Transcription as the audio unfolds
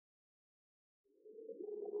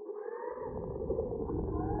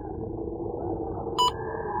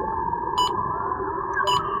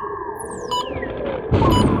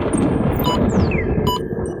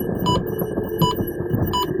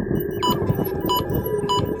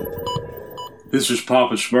This is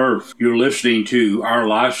Papa Smurf. You're listening to Our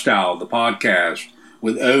Lifestyle, the podcast,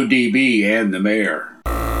 with ODB and the Mayor.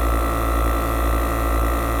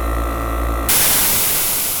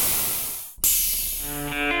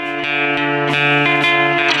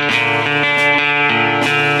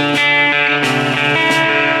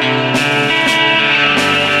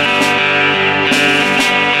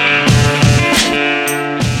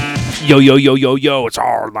 Yo, it's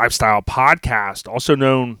Our Lifestyle Podcast, also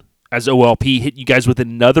known as OLP, hitting you guys with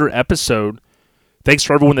another episode. Thanks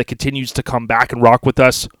for everyone that continues to come back and rock with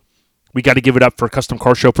us. We got to give it up for Custom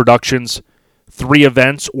Car Show Productions. 3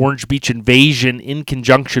 events, Orange Beach Invasion in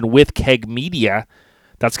conjunction with Keg Media.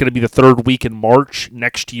 That's going to be the 3rd week in March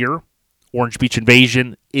next year. Orange Beach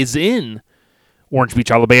Invasion is in Orange Beach,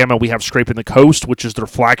 Alabama. We have Scraping the Coast, which is their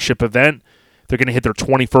flagship event. They're going to hit their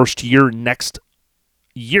 21st year next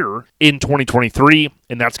year in 2023,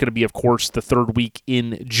 and that's going to be, of course, the 3rd week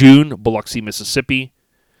in June, Biloxi, Mississippi.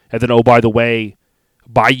 And then, oh, by the way,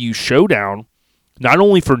 Bayou Showdown, not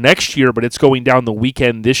only for next year, but it's going down the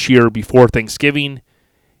weekend this year before Thanksgiving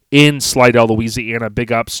in Slidell, Louisiana.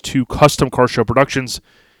 Big ups to Custom Car Show Productions.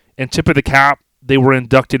 And tip of the cap, they were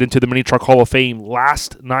inducted into the Mini Truck Hall of Fame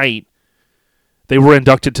last night. They were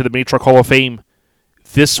inducted to the Mini Truck Hall of Fame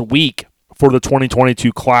this week for the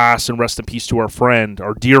 2022 class, and rest in peace to our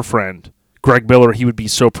dear friend, Greg Miller. He would be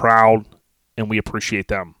so proud, and we appreciate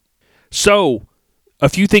them. So, a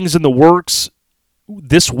few things in the works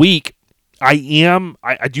this week.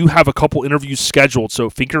 I do have a couple interviews scheduled, so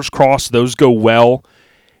fingers crossed those go well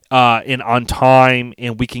and on time,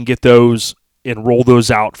 and we can get those and roll those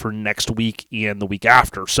out for next week and the week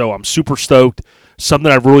after. So I'm super stoked.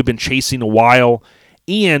 Something I've really been chasing a while,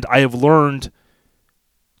 and I have learned,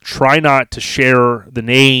 try not to share the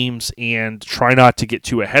names and try not to get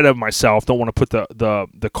too ahead of myself. Don't want to put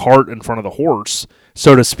the cart in front of the horse,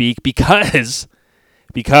 so to speak, because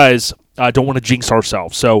I don't want to jinx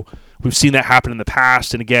ourselves. So we've seen that happen in the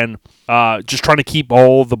past. And again, just trying to keep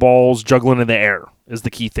all the balls juggling in the air is the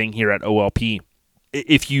key thing here at OLP.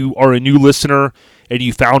 If you are a new listener and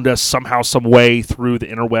you found us somehow, some way through the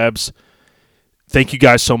interwebs, thank you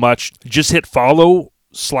guys so much. Just hit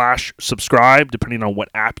follow/subscribe, depending on what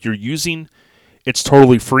app you're using. It's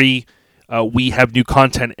totally free. We have new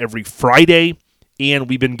content every Friday, and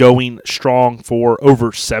we've been going strong for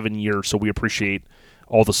over 7 years, so we appreciate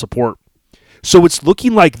all the support. So it's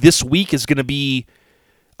looking like this week is going to be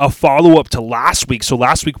a follow-up to last week. So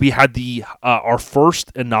last week we had our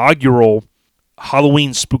first inaugural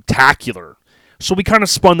Halloween Spooktacular. So we kind of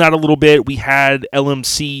spun that a little bit. We had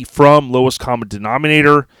LMC from Lowest Common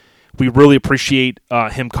Denominator. We really appreciate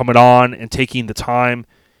him coming on and taking the time.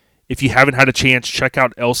 If you haven't had a chance, check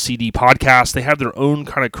out LCD Podcast. They have their own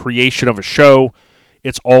kind of creation of a show.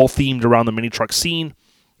 It's all themed around the mini truck scene.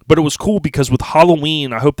 But it was cool because with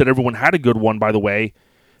Halloween, I hope that everyone had a good one, by the way.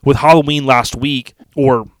 With Halloween last week,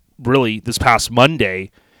 or really this past Monday,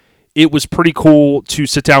 it was pretty cool to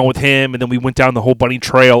sit down with him, and then we went down the whole bunny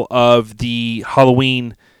trail of the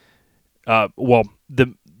Halloween,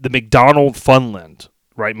 the McDonald Funland,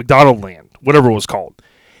 right? McDonald Land, whatever it was called.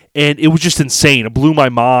 And it was just insane. It blew my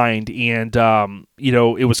mind, and,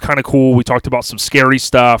 it was kind of cool. We talked about some scary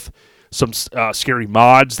stuff, some scary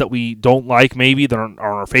mods that we don't like, maybe, that are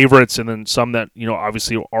our favorites, and then some that,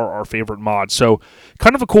 obviously are our favorite mods. So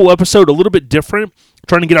kind of a cool episode, a little bit different,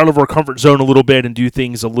 trying to get out of our comfort zone a little bit and do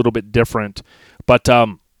things a little bit different. But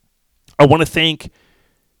I want to thank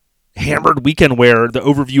Hammered Weekend Wear, the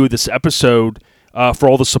overview of this episode, for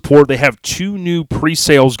all the support. They have 2 new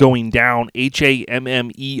pre-sales going down,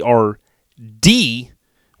 HAMMERD,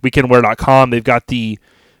 weekendwear.com. They've got the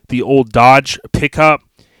old Dodge pickup,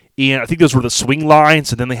 and I think those were the swing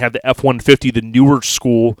lines, and then they have the F-150, the newer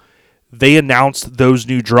school. They announced those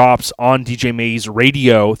new drops on DJ Mays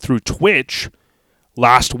Radio through Twitch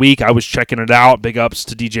last week. I was checking it out. Big ups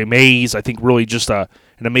to DJ Mays. I think really just an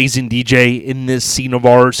amazing DJ in this scene of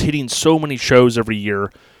ours, hitting so many shows every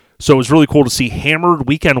year. So it was really cool to see Hammered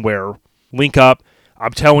Weekend Wear link up.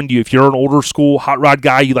 I'm telling you, if you're an older school hot rod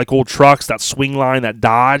guy, you like old trucks, that swing line, that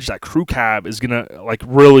Dodge, that crew cab is going to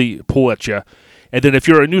really pull at you. And then if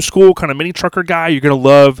you're a new school kind of mini trucker guy, you're going to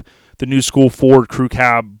love the new school Ford crew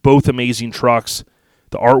cab. Both amazing trucks.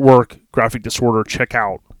 The artwork, graphic disorder, check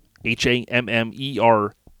out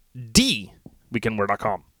HAMMERD,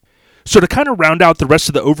 weekendwear.com. So to kind of round out the rest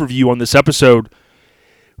of the overview on this episode,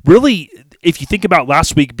 really, if you think about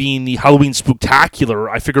last week being the Halloween Spooktacular,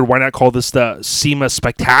 I figured why not call this the SEMA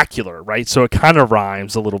Spectacular, right? So it kind of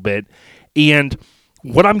rhymes a little bit. And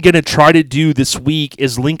what I'm going to try to do this week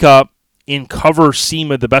is link up and cover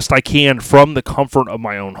SEMA the best I can from the comfort of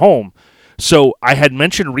my own home. So I had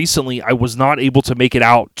mentioned recently I was not able to make it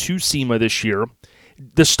out to SEMA this year.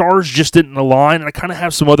 The stars just didn't align, and I kind of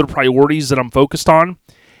have some other priorities that I'm focused on.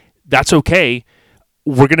 That's okay.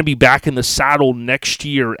 We're going to be back in the saddle next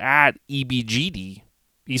year at EBGD,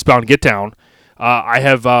 Eastbound Get Down. I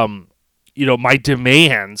have, my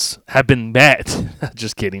demands have been met.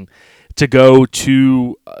 Just kidding. To go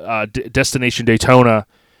to Destination Daytona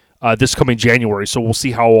this coming January. So we'll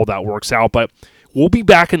see how all that works out. But we'll be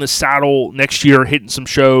back in the saddle next year, hitting some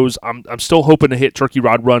shows. I'm still hoping to hit Turkey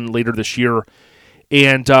Rod Run later this year.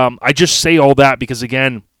 And I just say all that because,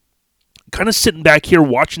 again, kind of sitting back here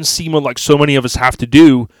watching SEMA like so many of us have to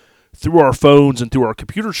do through our phones and through our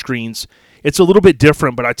computer screens, it's a little bit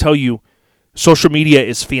different. But I tell you, social media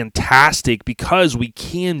is fantastic because we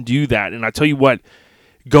can do that. And I tell you what,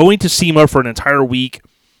 going to SEMA for an entire week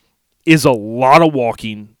is a lot of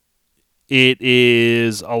walking. It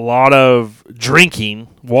is a lot of drinking,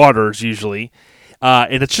 waters usually,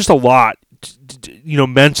 and it's just a lot,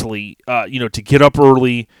 mentally, to get up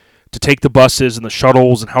early, to take the buses and the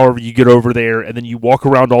shuttles and however you get over there, and then you walk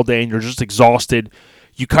around all day and you're just exhausted.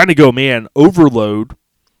 You kind of go, man, overload.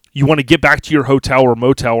 You want to get back to your hotel or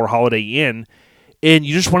motel or Holiday Inn, and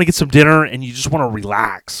you just want to get some dinner and you just want to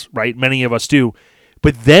relax, right? Many of us do.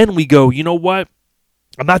 But then we go, you know what?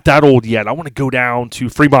 I'm not that old yet. I want to go down to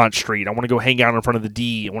Fremont Street. I want to go hang out in front of the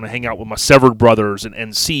D. I want to hang out with my Severed Brothers and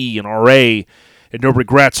NC and RA and No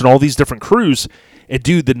Regrets and all these different crews. And,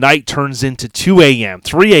 dude, the night turns into 2 a.m.,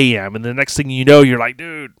 3 a.m., and the next thing you know, you're like,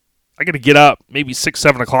 dude, I got to get up maybe 6,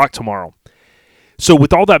 7 o'clock tomorrow. So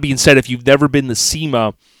with all that being said, if you've never been to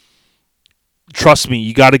SEMA, trust me,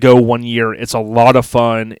 you got to go one year. It's a lot of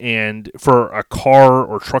fun, and for a car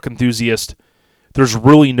or truck enthusiast, there's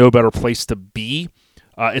really no better place to be.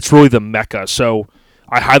 It's really the Mecca. So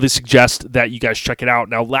I highly suggest that you guys check it out.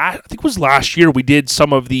 Now, I think it was last year we did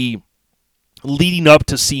some of the leading up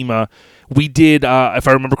to SEMA. We did, if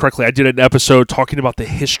I remember correctly, I did an episode talking about the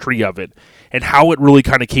history of it and how it really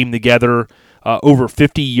kind of came together over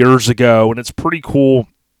 50 years ago. And it's pretty cool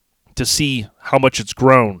to see how much it's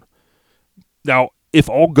grown. Now, if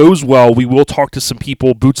all goes well, we will talk to some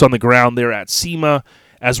people, boots on the ground there at SEMA,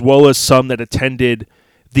 as well as some that attended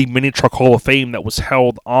the Mini Truck Hall of Fame that was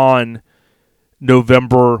held on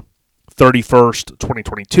November 31st,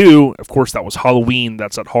 2022. Of course, that was Halloween.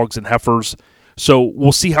 That's at Hogs and Heifers. So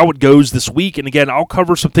we'll see how it goes this week. And again, I'll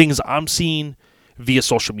cover some things I'm seeing via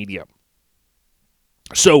social media.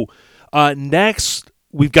 So next,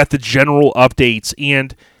 we've got the general updates.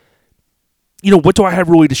 And, what do I have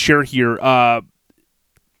really to share here?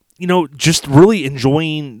 Just really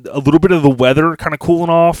enjoying a little bit of the weather, kind of cooling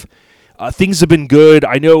off. Things have been good.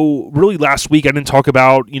 I know really last week I didn't talk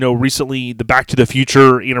about, recently the Back to the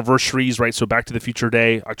Future anniversaries, right? So Back to the Future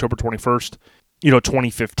Day, October 21st,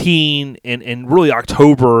 2015, and really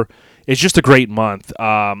October is just a great month,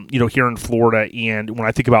 here in Florida. And when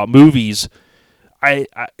I think about movies, I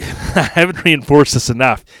haven't reinforced this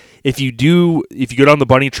enough. If you go down the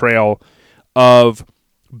bunny trail of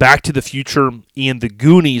Back to the Future and The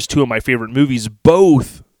Goonies, two of my favorite movies,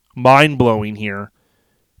 both mind-blowing here,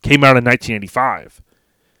 came out in 1985.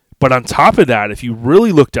 But on top of that, if you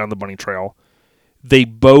really look down the bunny trail, they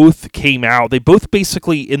both came out. They both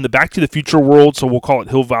basically, in the Back to the Future world, so we'll call it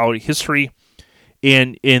Hill Valley History,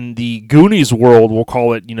 and in the Goonies world, we'll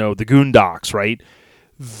call it, the Goondocks, right?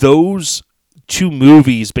 Those two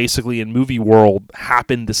movies, basically in movie world,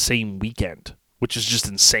 happened the same weekend, which is just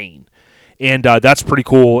insane. And that's pretty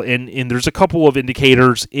cool. And there's a couple of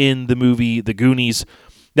indicators in the movie, The Goonies.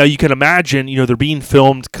 Now, you can imagine, they're being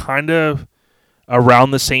filmed kind of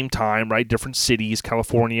around the same time, right? Different cities,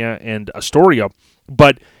 California and Astoria.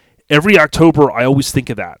 But every October, I always think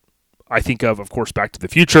of that. I think of course, Back to the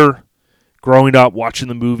Future, growing up, watching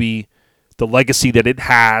the movie, the legacy that it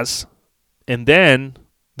has, and then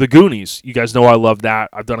The Goonies. You guys know I love that.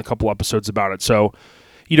 I've done a couple episodes about it. So,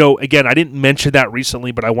 again, I didn't mention that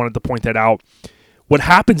recently, but I wanted to point that out. What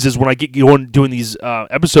happens is when I get going doing these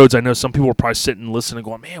episodes, I know some people are probably sitting and listening and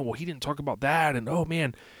going, man, well, he didn't talk about that, and oh,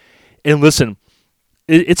 man. And listen,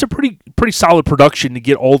 it's a pretty solid production to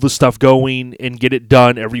get all this stuff going and get it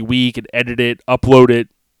done every week and edit it, upload it,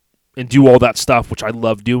 and do all that stuff, which I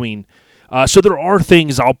love doing. So there are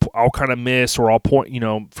things I'll kind of miss or I'll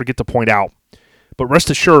forget to point out. But rest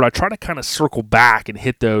assured, I try to kind of circle back and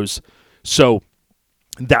hit those. So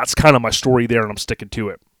that's kind of my story there, and I'm sticking to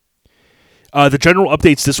it. The general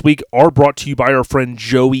updates this week are brought to you by our friend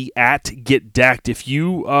Joey at Get Decked. If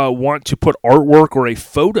you want to put artwork or a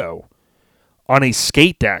photo on a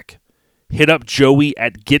skate deck, hit up Joey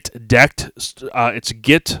at Get Decked. It's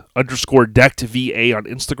Get_Decked VA on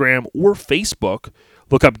Instagram or Facebook.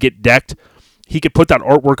 Look up Get Decked. he could put that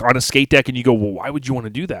artwork on a skate deck, and you go, well, why would you want to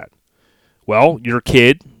do that? Well, your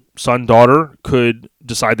kid, son, daughter, could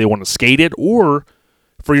decide they want to skate it, or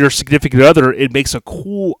for your significant other, it makes a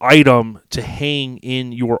cool item to hang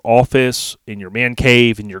in your office, in your man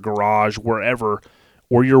cave, in your garage, wherever,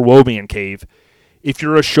 or your woe man cave. If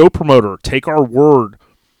you're a show promoter, take our word.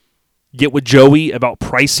 Get with Joey about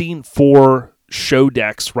pricing for show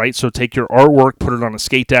decks, right? So take your artwork, put it on a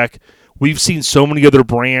skate deck. We've seen so many other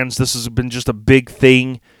brands. This has been just a big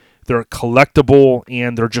thing. They're collectible,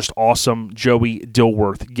 and they're just awesome. Joey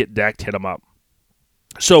Dilworth, Get Decked, hit him up.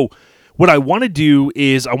 So what I want to do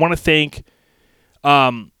is I want to thank,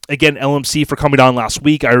 again, LMC for coming on last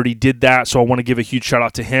week. I already did that, so I want to give a huge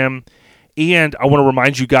shout-out to him. And I want to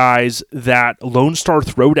remind you guys that Lone Star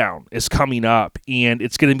Throwdown is coming up, and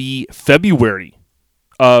it's going to be February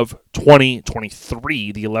of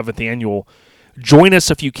 2023, the 11th annual. Join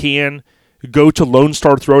us if you can. Go to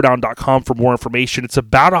LoneStarThrowdown.com for more information. It's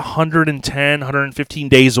about 115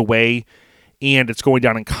 days away, and it's going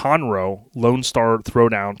down in Conroe, Lone Star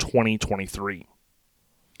Throwdown 2023.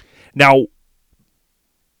 Now,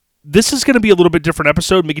 this is going to be a little bit different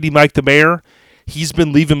episode. Miggity Mike the Mayor, he's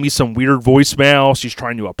been leaving me some weird voicemails. He's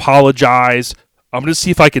trying to apologize. I'm going to see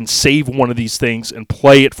if I can save one of these things and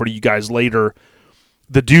play it for you guys later.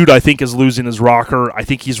 The dude, I think, is losing his rocker. I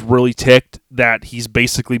think he's really ticked that he's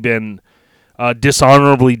basically been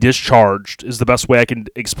dishonorably discharged, is the best way I can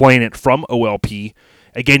explain it, from OLP.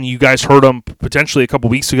 Again, you guys heard him potentially a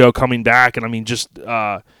couple weeks ago coming back, and I mean, just,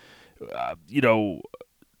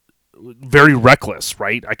 very reckless,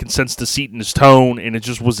 right? I can sense deceit in his tone, and it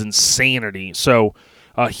just was insanity. So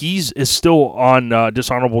is still on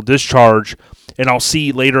dishonorable discharge, and I'll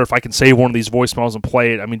see later if I can save one of these voicemails and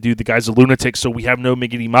play it. I mean, dude, the guy's a lunatic, so we have no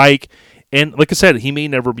Miggity Mike, and like I said, he may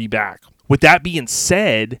never be back. With that being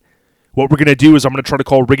said, what we're going to do is I'm going to try to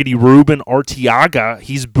call Riggedy Ruben Artiaga.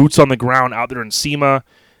 He's boots on the ground out there in SEMA,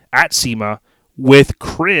 at SEMA, with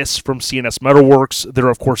Chris from CNS Metalworks. They're,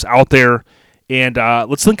 of course, out there. And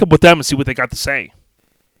let's link up with them and see what they got to say.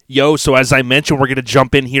 Yo, so as I mentioned, we're going to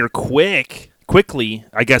jump in here quickly,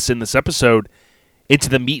 I guess, in this episode, into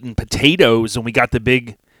the meat and potatoes. And we got the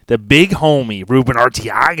big homie, Ruben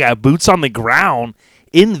Artiaga, boots on the ground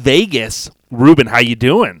in Vegas. Ruben, how you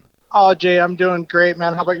doing? Oh, Jay, I'm doing great,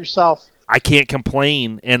 man. How about yourself? I can't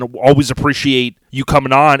complain, and always appreciate you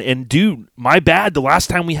coming on. And, dude, my bad. The last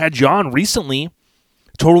time we had you on recently,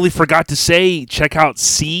 totally forgot to say, check out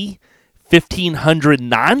C1500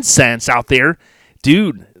 Nonsense out there.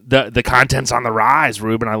 Dude, the content's on the rise,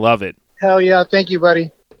 Ruben. I love it. Hell yeah. Thank you,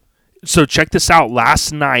 buddy. So check this out.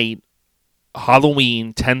 Last night,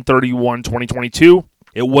 Halloween, 10/31/2022,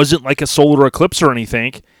 it wasn't like a solar eclipse or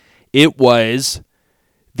anything. It was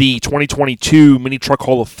the 2022 Mini Truck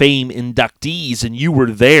Hall of Fame inductees, and you were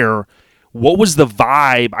there. What was the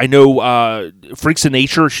vibe? I know Freaks of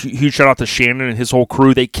Nature, huge shout out to Shannon and his whole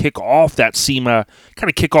crew. They kick off that SEMA kind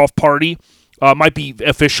of kickoff party. Might be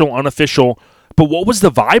official, unofficial, but what was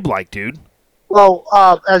the vibe like, dude? Well,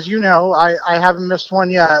 as you know, I haven't missed one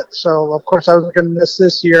yet, so of course I was going to miss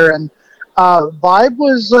this year. And vibe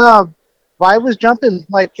was jumping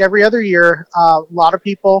like every other year. A lot of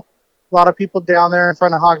people down there in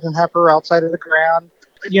front of Hogs and Heifer outside of the ground.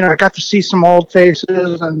 You know, I got to see some old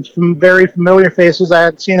faces and some very familiar faces I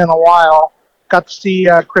hadn't seen in a while. Got to see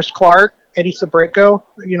Chris Clark, Eddie Sabrico,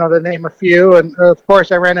 you know, to name a few. And, of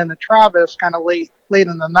course, I ran into Travis kind of late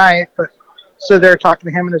in the night, but stood there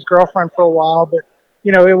talking to him and his girlfriend for a while. But,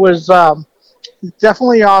 you know, it was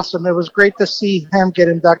definitely awesome. It was great to see him get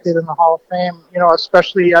inducted in the Hall of Fame, you know,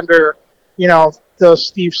 especially under, you know, the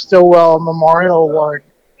Steve Stillwell Memorial Award.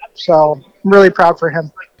 So I'm really proud for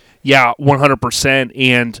him. Yeah, 100%.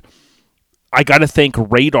 And I got to thank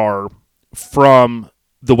Radar from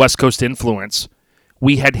the West Coast Influence.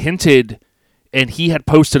 We had hinted, and he had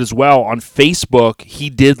posted as well on Facebook.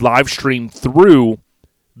 He did live stream through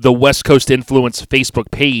the West Coast Influence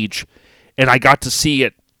Facebook page, and I got to see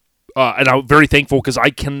it. And I'm very thankful because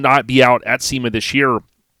I cannot be out at SEMA this year.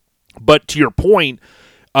 But to your point,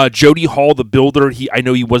 Jody Hall, the builder, I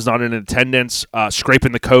know he was not in attendance.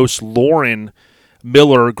 Scraping the Coast, Lauren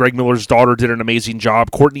Miller, Greg Miller's daughter, did an amazing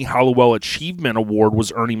job. Courtney Hollowell Achievement Award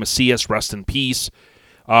was Ernie Macias, rest in peace.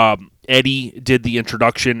 Eddie did the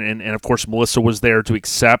introduction, and of course Melissa was there to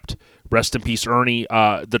accept. Rest in peace, Ernie.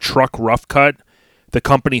 The truck Rough Cut, the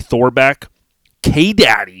company Thorbeck,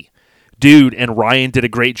 K-Daddy, dude, and Ryan did a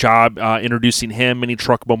great job introducing him. Mini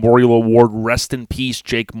Truck Memorial Award, rest in peace,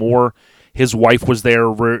 Jake Moore. His wife was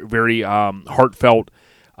there, very heartfelt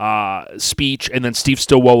speech. And then Steve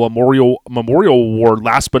Stillwell Memorial Award,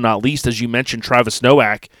 last but not least, as you mentioned, Travis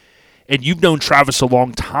Nowak. And you've known Travis a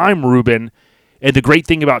long time, Ruben. And the great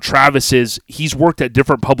thing about Travis is he's worked at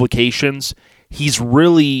different publications. He's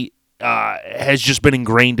really has just been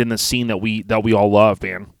ingrained in the scene that we all love,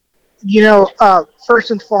 man. First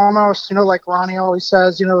and foremost, like Ronnie always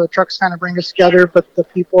says, the trucks kind of bring us together, but the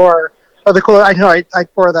people are the cool. I know I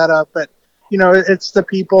pour that up, but it's the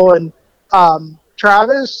people. And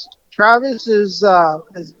Travis is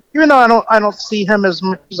even though I don't see him as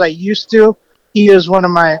much as I used to, he is one of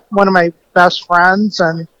my best friends.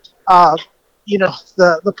 And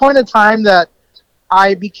the point in time that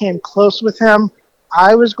I became close with him,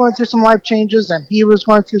 I was going through some life changes, and he was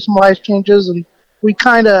going through some life changes, and we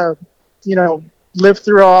kind of, went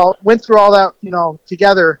through all that,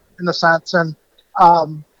 together in a sense. And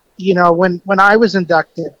when I was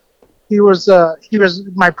inducted, he was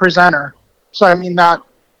my presenter. So I mean, that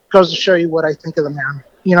goes to show you what I think of the man,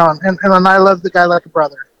 and I love the guy like a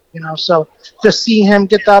brother, So to see him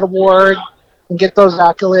get that award and get those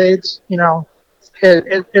accolades,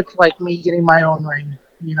 it's like me getting my own ring.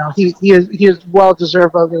 He is well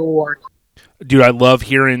deserved of the award. Dude, I love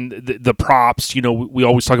hearing the props. We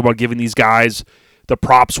always talk about giving these guys the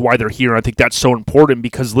props why they're here. I think that's so important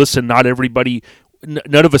because, listen, not everybody,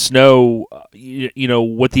 none of us know,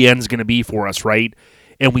 what the end's going to be for us, right?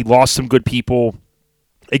 And we lost some good people.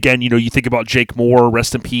 Again, you think about Jake Moore,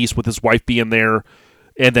 rest in peace, with his wife being there,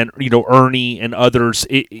 and then Ernie and others.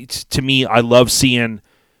 It's to me, I love seeing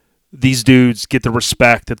these dudes get the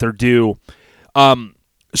respect that they're due.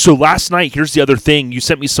 So last night, here's the other thing. You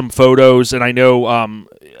sent me some photos, and I know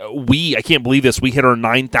I can't believe this. We hit our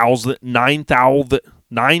 9,000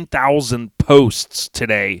 posts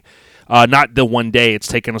today. Not the one day. It's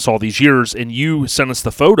taken us all these years. And you sent us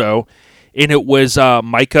the photo, and it was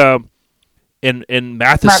Micah and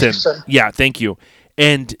Matheson. Yeah, thank you.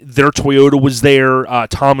 And their Toyota was there.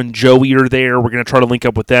 Tom and Joey are there. We're going to try to link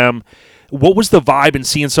up with them. What was the vibe in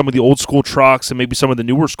seeing some of the old school trucks and maybe some of the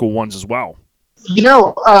newer school ones as well?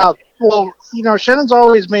 Shannon's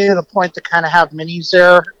always made it a point to kind of have minis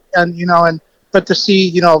there, but to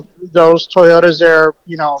see, those Toyotas there,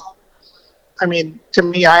 I mean, to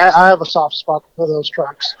me, I have a soft spot for those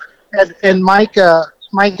trucks. And Micah,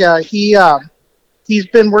 he's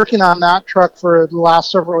been working on that truck for the last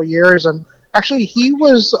several years, and actually he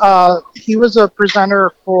was a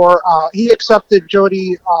presenter for, he accepted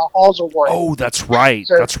Jody Hall's award. Oh, that's right.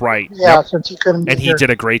 That's right. Yeah, yep. Since he couldn't be and he here. Did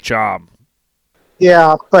a great job.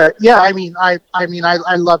 Yeah, but yeah, I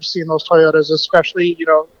love seeing those Toyotas, especially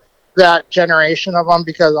that generation of them,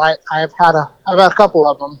 because I've had a couple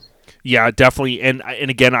of them. Yeah, definitely, and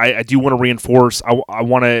again, I do want to reinforce. I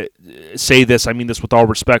want to say this. I mean this with all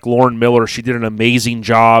respect. Lauren Miller, she did an amazing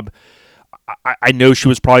job. I know she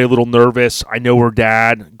was probably a little nervous. I know her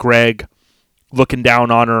dad, Greg, looking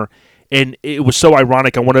down on her, and it was so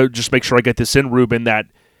ironic. I want to just make sure I get this in, Ruben, that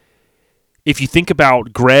if you think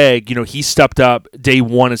about Greg, he stepped up day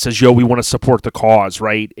one and says, "Yo, we want to support the cause,"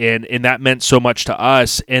 right? And that meant so much to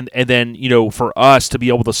us. And then, for us to be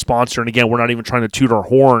able to sponsor, and again, we're not even trying to toot our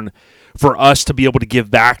horn, for us to be able to give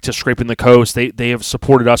back to Scraping the Coast, they have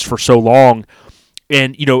supported us for so long.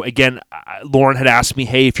 And, again, Lauren had asked me,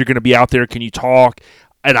 hey, if you're going to be out there, can you talk?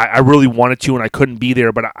 And I really wanted to, and I couldn't be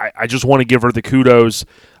there, but I just want to give her the kudos.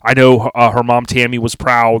 I know her mom, Tammy, was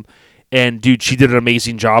proud. And, dude, she did an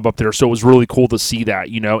amazing job up there, so it was really cool to see that,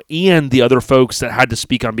 and the other folks that had to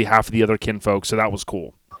speak on behalf of the other kin folks, so that was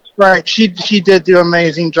cool. Right. She did do an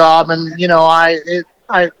amazing job, and, it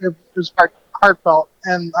was heartfelt.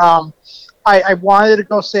 And I wanted to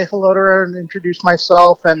go say hello to her and introduce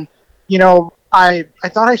myself, and, I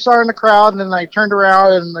thought I saw her in the crowd, and then I turned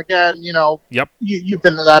around, and again, Yep. You've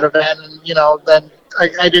been to that event, and, then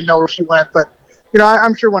I didn't know where she went, but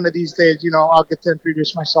I'm sure one of these days, I'll get to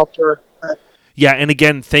introduce myself to her. Yeah, and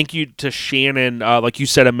again, thank you to Shannon. Like you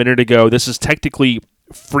said a minute ago, this is technically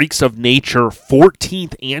Freaks of Nature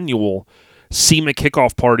 14th annual SEMA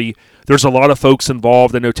kickoff party. There's a lot of folks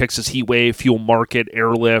involved. I know Texas Heatwave, Fuel Market,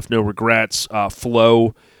 Airlift, No Regrets,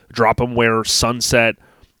 Flow, Drop 'em Ware, Sunset,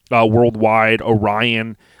 Worldwide,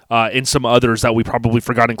 Orion, and some others that we probably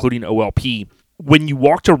forgot, including OLP. When you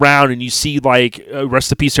walked around and you see, like,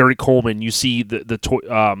 rest in peace, Eric Coleman, you see the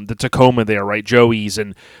Tacoma there, right, Joey's,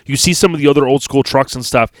 and you see some of the other old school trucks and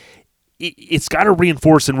stuff, it's got to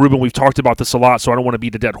reinforce, and Ruben, we've talked about this a lot, so I don't want to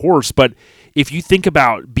beat a dead horse, but if you think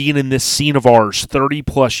about being in this scene of ours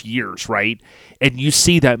 30-plus years, right, and you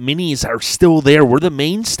see that minis are still there, we're the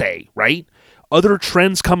mainstay, right? Other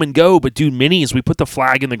trends come and go, but, dude, minis, we put the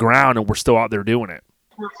flag in the ground, and we're still out there doing it.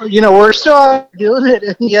 We're still out doing it,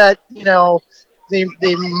 and yet, they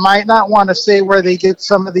might not want to say where they get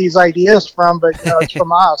some of these ideas from, but it's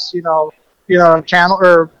from us. Channel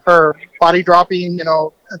or body dropping.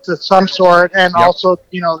 to some sort, and Yep. also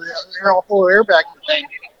the whole airbag thing.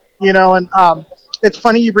 And it's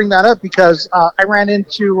funny you bring that up because I ran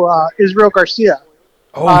into Israel Garcia.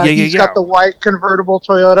 Oh, yeah. He's got the white convertible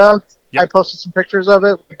Toyota. Yep. I posted some pictures of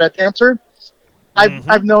it with the Bed Dancer.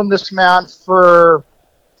 I've known this man for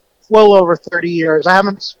well over 30 years. I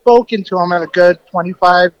haven't spoken to him in a good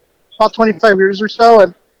about 25 years or so,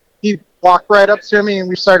 and he walked right up to me and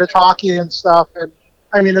we started talking and stuff. And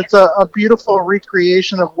I mean, it's a beautiful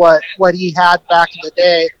recreation of what he had back in the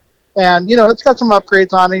day. And, it's got some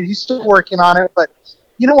upgrades on it. He's still working on it. But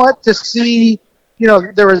you know what? To see,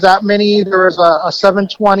 there was that many. There was a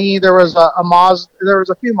 720. There was a Mazda. There was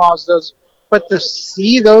a few Mazdas. But to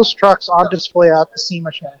see those trucks on display at the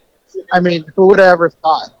SEMA show, I mean, who would have ever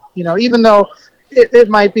thought? Even though it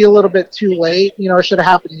might be a little bit too late, it should have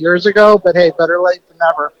happened years ago. But hey, better late than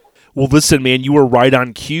never. Well, listen, man, you were right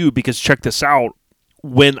on cue because check this out.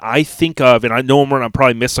 When I think of, and I know I'm going to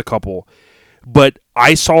probably miss a couple, but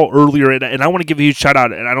I saw earlier, and I want to give you a shout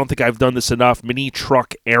out, and I don't think I've done this enough, Mini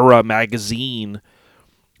Truck Era magazine.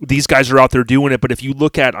 These guys are out there doing it, but if you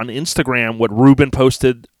look at on Instagram what Ruben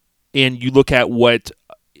posted, and you look at what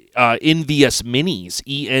Envious Minis,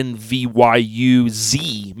 ENVYUZ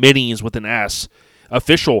Minis with an S,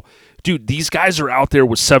 official, dude, these guys are out there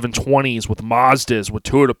with 720s, with Mazdas, with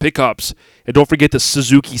Toyota pickups, and don't forget the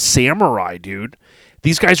Suzuki Samurai, dude.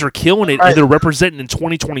 These guys are killing it, and they're representing in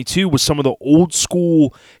 2022 with some of the old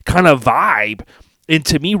school kind of vibe. And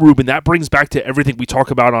to me, Ruben, that brings back to everything we talk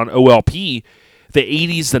about on OLP, the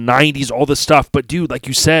 80s, the 90s, all this stuff. But, dude, like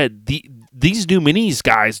you said, these new minis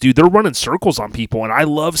guys, dude, they're running circles on people, and I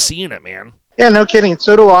love seeing it, man. Yeah, no kidding.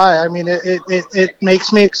 So do I. I mean, it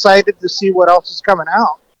makes me excited to see what else is coming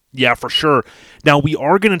out. Yeah, for sure. Now, we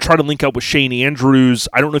are going to try to link up with Shane Andrews.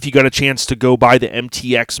 I don't know if you got a chance to go by the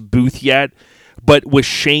MTX booth yet, but with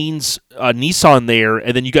Shane's Nissan there,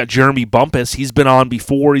 and then you got Jeremy Bumpus. He's been on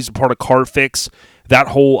before. He's a part of Car Fix, that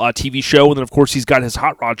whole TV show. And then, of course, he's got his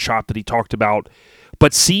hot rod shop that he talked about.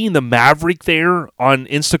 But seeing the Maverick there on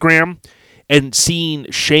Instagram and seeing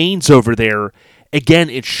Shane's over there, again,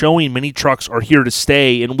 it's showing many trucks are here to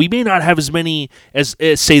stay. And we may not have as many as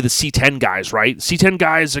say, the C10 guys, right? C10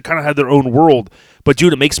 guys that kind of have their own world. But,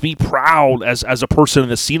 dude, it makes me proud as a person in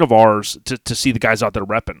the scene of ours to see the guys out there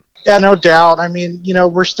repping. Yeah, no doubt. I mean,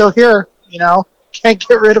 we're still here, Can't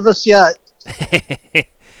get rid of us yet.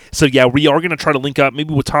 So, yeah, we are going to try to link up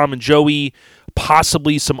maybe with Tom and Joey,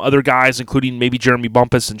 possibly some other guys, including maybe Jeremy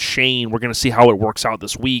Bumpus and Shane. We're going to see how it works out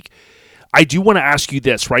this week. I do want to ask you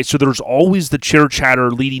this, right? So there's always the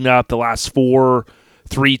chitter-chatter leading up the last 4,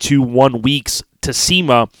 3, 2, 1 weeks to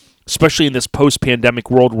SEMA, especially in this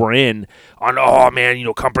post-pandemic world we're in, on, oh, man,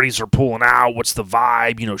 companies are pulling out. What's the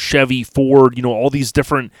vibe? Chevy, Ford, all these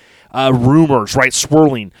different rumors, right,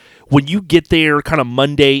 swirling. When you get there kind of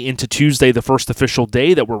Monday into Tuesday, the first official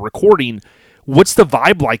day that we're recording, what's the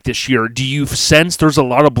vibe like this year? Do you sense there's a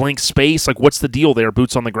lot of blank space? Like, what's the deal there,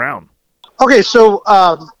 boots on the ground? Okay, so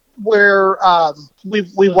where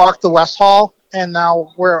we walked the West Hall, and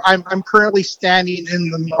now where I'm currently standing in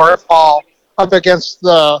the North Hall up against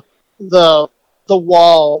the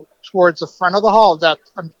wall towards the front of the hall. That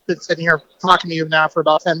I've been sitting here talking to you now for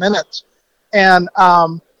about 10 minutes. And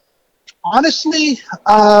honestly,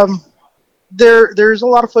 there's a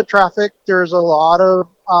lot of foot traffic. There's a lot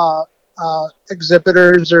of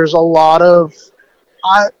exhibitors. There's a lot of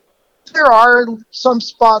there are some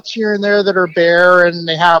spots here and there that are bare, and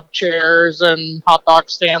they have chairs and hot dog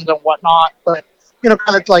stands and whatnot, but kind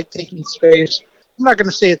of like taking space. I'm not going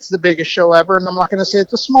to say it's the biggest show ever, and I'm not going to say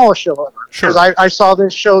it's the smallest show ever. Sure. Because I saw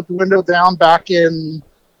this show dwindle down back in,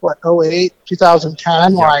 2008,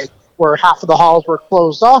 2010, where half of the halls were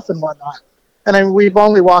closed off and whatnot. And we've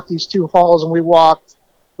only walked these 2 halls, and we walked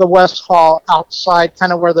the West Hall outside,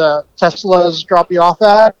 kind of where the Teslas drop you off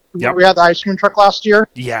at. Yep. We had the ice cream truck last year.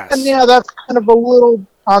 Yes. And that's kind of a little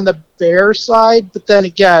on the bare side, but then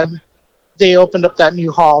again, they opened up that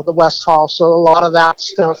new hall, the West Hall, so a lot of that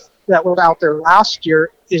stuff that was out there last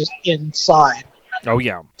year is inside. Oh,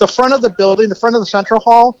 yeah. The front of the building, the front of the Central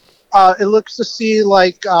Hall, it looks to see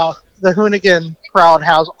like the Hoonigan crowd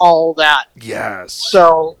has all that. Yes.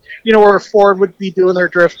 So, where Ford would be doing their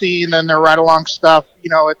drifting and their ride-along stuff,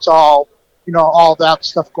 it's all, all that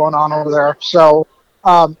stuff going on over there. So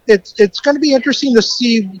it's going to be interesting to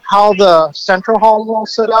see how the Central Hall will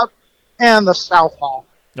set up and the South Hall.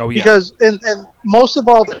 Oh, yeah. Because and most of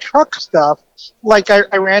all the truck stuff, like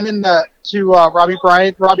I ran into Robbie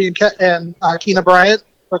and Keena Bryant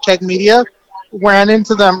for Keg Media, ran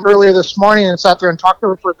into them earlier this morning and sat there and talked to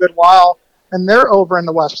them for a good while, and they're over in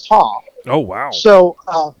the West Hall. Oh, wow. So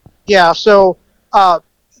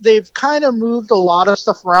they've kind of moved a lot of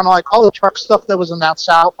stuff around. Like all the truck stuff that was in that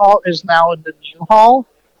south hall is now in the new hall.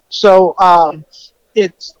 So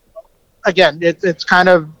it's again, it's kind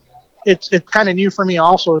of new for me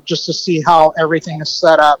also, just to see how everything is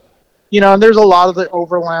set up. And there's a lot of the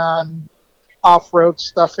overland off-road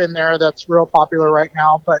stuff in there that's real popular right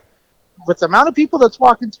now. But with the amount of people that's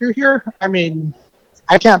walking through here, I mean,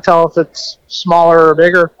 I can't tell if it's smaller or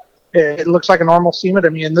bigger. It looks like a normal SEMA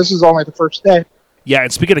to me, and this is only the first day. Yeah,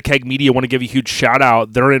 and speaking of Keg Media, I want to give you a huge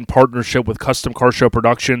shout-out. They're in partnership with Custom Car Show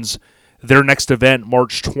Productions. Their next event,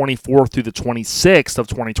 March 24th through the 26th of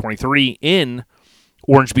 2023 in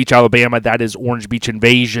Orange Beach, Alabama. That is Orange Beach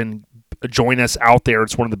Invasion. Join us out there.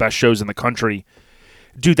 It's one of the best shows in the country.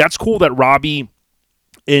 Dude, that's cool that Robbie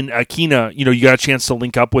and Akina, you got a chance to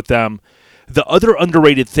link up with them. The other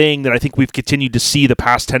underrated thing that I think we've continued to see the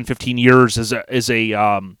past 10, 15 years is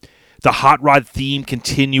the hot rod theme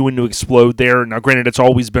continuing to explode there. Now, granted, it's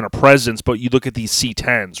always been a presence, but you look at these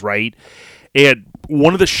C10s, right? And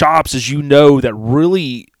one of the shops, as you know, that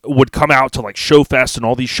really would come out to like Showfest and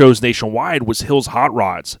all these shows nationwide was Hills Hot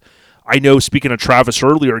Rods. I know, speaking of Travis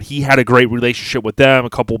earlier, he had a great relationship with them, a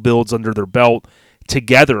couple builds under their belt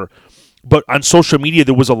together. But on social media,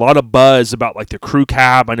 there was a lot of buzz about like the crew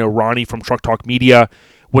cab. I know Ronnie from Truck Talk Media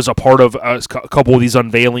was a part of a couple of these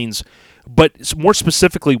unveilings. But more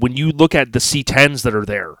specifically, when you look at the C10s that are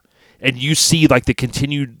there, and you see like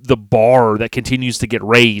the bar that continues to get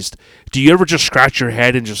raised, do you ever just scratch your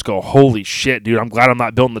head and just go, holy shit, dude, I'm glad I'm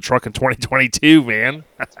not building the truck in 2022, man?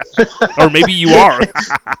 Or maybe you are.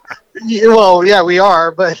 Well, yeah, we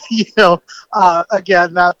are, but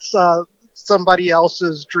again, that's somebody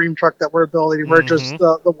else's dream truck that we're building. We're just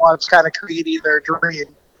the ones kind of creating their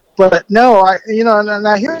dream. But no, and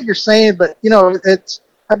I hear what you're saying, but it's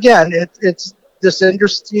this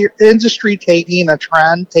industry taking a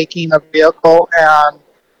trend, taking a vehicle, and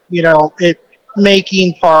it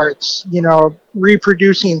making parts,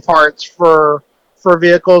 reproducing parts for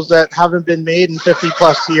vehicles that haven't been made in 50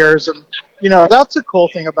 plus years, and that's a cool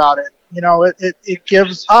thing about it. It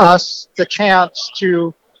gives us the chance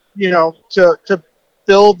to to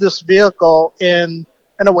build this vehicle in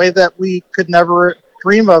a way that we could never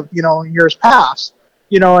dream of in years past.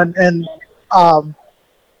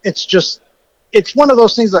 It's one of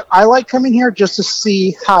those things that I like coming here just to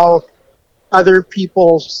see how other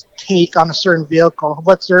people's take on a certain vehicle,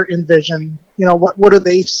 what's their envision, what do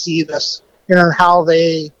they see this, how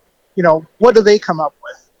they, what do they come up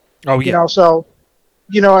with? Oh, yeah.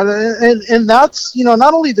 And that's,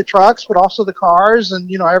 not only the trucks, but also the cars and,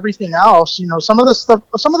 everything else. Some of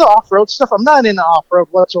the off-road stuff, I'm not into off-road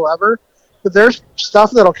whatsoever, but there's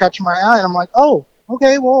stuff that'll catch my eye and I'm like, oh,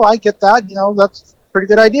 okay, well, I get that, that's a pretty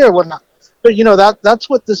good idea or whatnot. But that's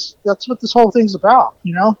what this whole thing's about,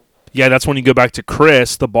 Yeah, that's when you go back to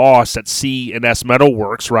Chris, the boss at C&S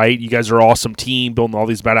Metalworks, right? You guys are an awesome team building all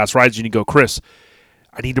these badass rides, and you go, Chris,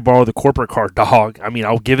 I need to borrow the corporate car, dog. I mean,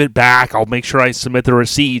 I'll give it back. I'll make sure I submit the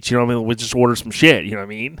receipts. We'll just order some shit. You know what I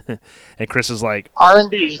mean? And Chris is like,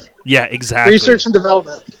 R&D. Yeah, exactly. Research and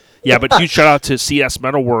development. Yeah, but huge shout out to CS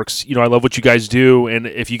Metalworks. I love what you guys do, and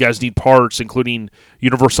if you guys need parts, including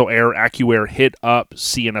Universal Air, AccuAir, hit up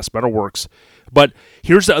C&S Metalworks. But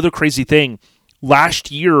here's the other crazy thing.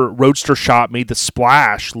 Last year, Roadster Shop made the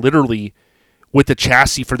splash, literally, with the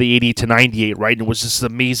chassis for the 88 to 98, right? And it was this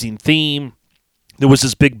amazing theme. There was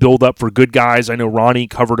this big build-up for Good Guys. I know Ronnie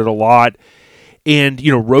covered it a lot. And,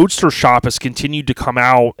 Roadster Shop has continued to come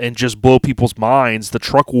out and just blow people's minds. The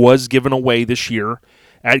truck was given away this year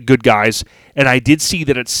at Good Guys, and I did see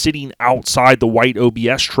that it's sitting outside the white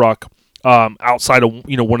OBS truck, outside of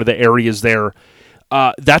one of the areas there.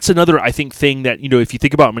 That's another, I think, thing that if you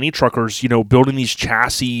think about mini truckers, building these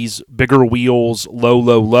chassis, bigger wheels,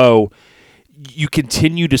 low, you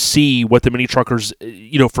continue to see what the mini truckers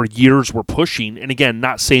for years were pushing. And again,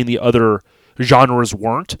 not saying the other genres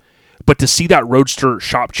weren't, but to see that Roadster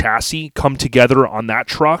Shop chassis come together on that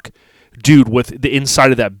truck, dude, with the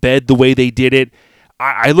inside of that bed, the way they did it.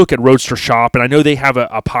 I look at Roadster Shop, and I know they have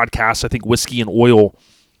a podcast, I think Whiskey and Oil.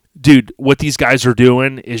 Dude, what these guys are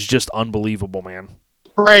doing is just unbelievable, man.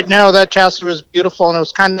 Right now, that chassis was beautiful, and it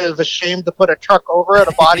was kind of a shame to put a truck over it,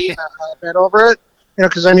 a body and a bed over it,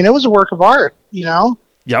 because, it was a work of art,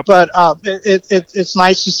 Yep. But it's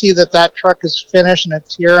nice to see that truck is finished and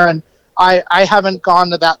it's here, and I haven't gone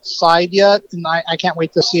to that side yet, and I can't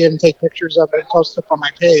wait to see it and take pictures of it and post it on my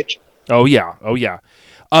page. Oh, yeah.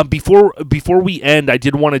 Before we end, I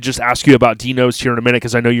did want to just ask you about Dino's here in a minute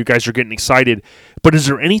because I know you guys are getting excited. But is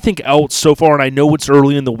there anything else so far? And I know it's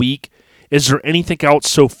early in the week. Is there anything else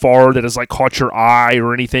so far that has like caught your eye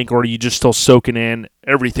or anything, or are you just still soaking in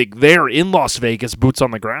everything there in Las Vegas, boots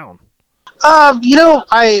on the ground? You know,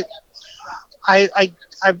 I've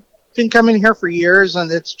been coming here for years,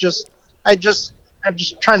 and it's just I'm just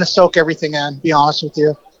trying to soak everything in. Be honest with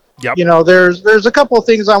you. Yep. You know, there's a couple of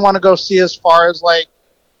things I want to go see as far as like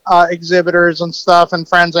exhibitors and stuff and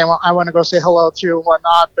friends I want to go say hello to and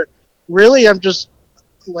whatnot. But really, I'm just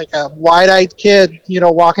like a wide-eyed kid, you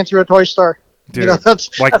know, walking through a toy store. Dude, you know,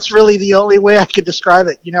 that's really the only way I could describe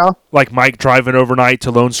it. You know, like Mike driving overnight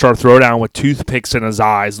to Lone Star Throwdown with toothpicks in his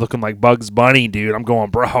eyes, looking like Bugs Bunny, dude. I'm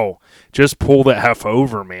going, bro, just pull the F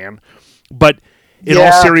over, man. But in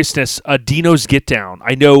all seriousness, Dino's Get Down,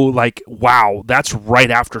 I know, like, wow, that's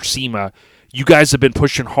right after SEMA. You guys have been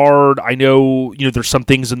pushing hard. I know, you know, there's some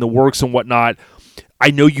things in the works and whatnot.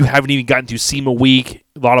 I know you haven't even gotten to SEMA week.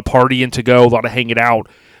 A lot of partying to go, a lot of hanging out.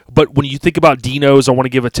 But when you think about Dino's, I want to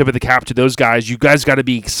give a tip of the cap to those guys. You guys got to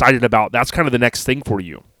be excited about. That's kind of the next thing for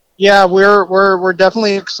you. Yeah, we're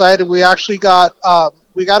definitely excited. We actually got a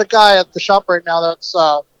guy at the shop right now that's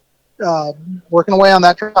working away on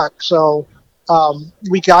that truck. So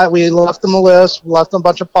we left him a list, left him a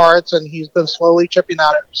bunch of parts, and he's been slowly chipping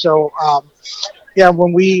at it. So yeah,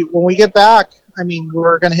 when we get back, I mean,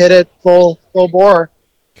 we're gonna hit it full bore,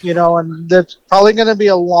 you know, and that's probably gonna be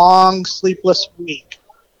a long sleepless week.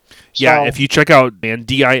 Yeah, if you check out, man,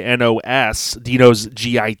 DINOS, Dino's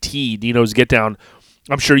GIT, Dino's Get Down,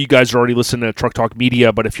 I'm sure you guys are already listening to Truck Talk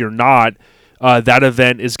Media, but if you're not, that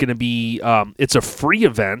event is going to be, it's a free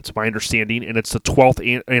event, my understanding, and it's the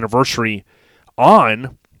 12th anniversary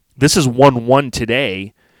on, this is 1/1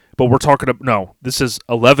 today, but we're talking, this is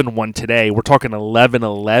 11/1 today, we're talking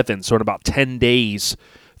 11/11, so in about 10 days,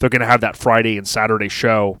 they're going to have that Friday and Saturday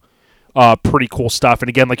show. Pretty cool stuff. And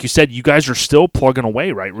again, like you said, you guys are still plugging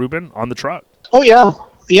away, right, Ruben, on the truck? Oh yeah,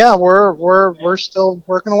 we're still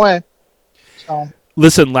working away. So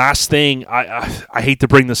listen, last thing, I hate to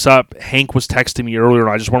bring this up. Hank was texting me earlier,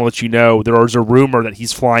 and I just want to let you know there is a rumor that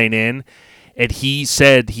he's flying in, and he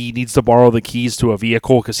said he needs to borrow the keys to a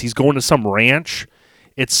vehicle because he's going to some ranch.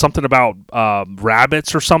 It's something about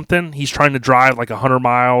rabbits or something. He's trying to drive like 100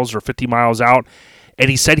 miles or 50 miles out. And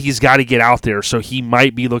he said he's got to get out there, so he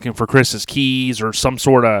might be looking for Chris's keys or some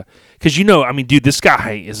sort of... Because, you know, I mean, dude, this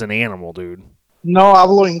guy is an animal, dude. No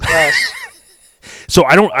hablo inglés. So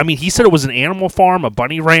he said it was an animal farm, a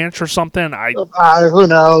bunny ranch or something. Who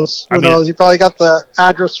knows? Who knows? He probably got the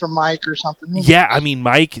address from Mike or something. Yeah, I mean,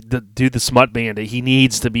 Mike, the smut bandit, he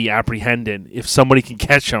needs to be apprehended if somebody can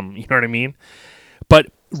catch him. You know what I mean? But...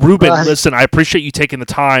 Ruben, listen, I appreciate you taking the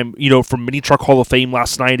time, you know, from Mini Truck Hall of Fame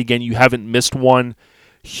last night. Again, you haven't missed one.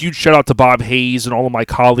 Huge shout out to Bob Hayes and all of my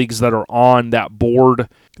colleagues that are on that board.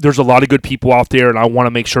 There's a lot of good people out there, and I want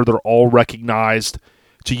to make sure they're all recognized.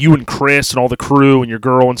 To you and Chris and all the crew and your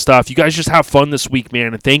girl and stuff, you guys just have fun this week,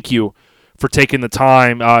 man, and thank you for taking the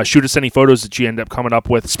time. Shoot us any photos that you end up coming up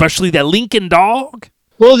with, especially that Lincoln dog.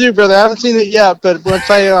 Will do, brother. I haven't seen it yet, but once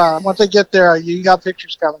I get there, you got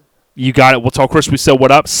pictures coming. You got it. We'll tell Chris we said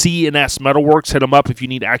what up. C&S Metalworks. Hit them up if you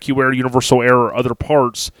need AccuAir, Universal Air, or other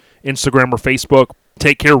parts. Instagram or Facebook.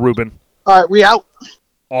 Take care, Ruben. All right, we out.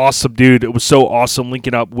 Awesome, dude. It was so awesome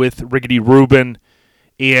linking up with Riggedy Ruben.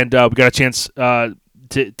 And we got a chance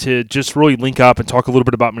to just really link up and talk a little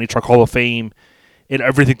bit about Mini Truck Hall of Fame and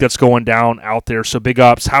everything that's going down out there. So big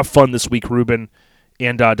ups. Have fun this week, Ruben,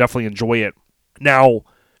 and definitely enjoy it. Now,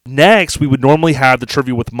 next, we would normally have the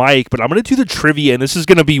trivia with Mike, but I'm going to do the trivia, and this is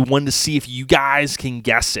going to be one to see if you guys can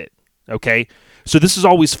guess it, okay? So this is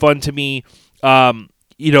always fun to me.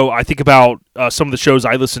 You know, I think about some of the shows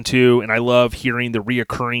I listen to, and I love hearing the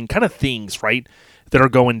reoccurring kind of things, right, that are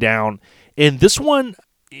going down. And this one,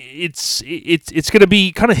 it's going to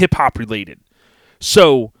be kind of hip-hop related.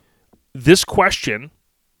 So this question,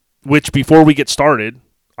 which before we get started,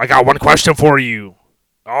 I got one question for you.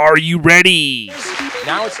 Are you ready?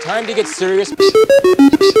 Now it's time to get serious.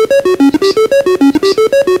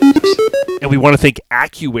 And we want to thank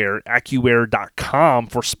AccuAir, AccuAir.com,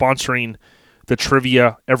 for sponsoring the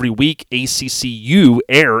trivia every week. ACCU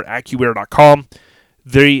Air, AccuAir.com.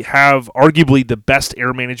 They have arguably the best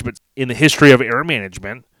air management in the history of air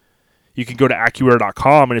management. You can go to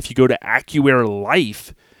AccuAir.com, and if you go to AccuAir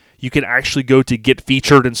Life, you can actually go to get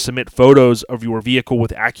featured and submit photos of your vehicle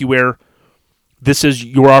with AccuAir. This is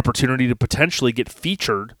your opportunity to potentially get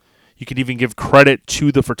featured. You can even give credit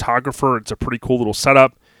to the photographer. It's a pretty cool little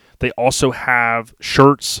setup. They also have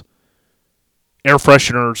shirts, air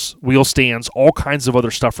fresheners, wheel stands, all kinds of other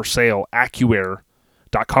stuff for sale.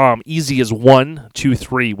 AccuAir.com. Easy as 1, 2,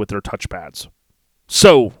 3 with their touchpads.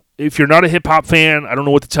 So, if you're not a hip-hop fan, I don't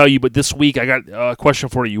know what to tell you, but this week I got a question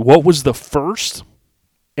for you. What was the first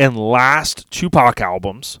and last Tupac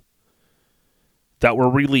albums that were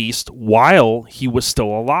released while he was still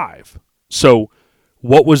alive? So,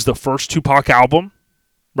 what was the first Tupac album?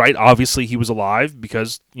 Right? Obviously, he was alive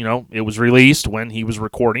because, it was released when he was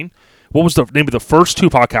recording. What was the name of the first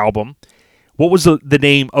Tupac album? What was the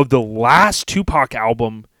name of the last Tupac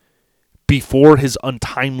album before his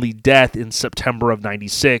untimely death in September of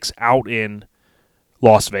 96 out in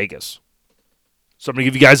Las Vegas? So I'm going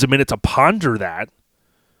to give you guys a minute to ponder that.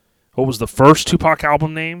 What was the first Tupac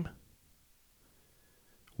album name?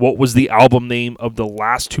 What was the album name of the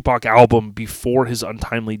last Tupac album before his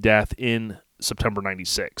untimely death in September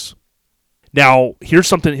 96? Now,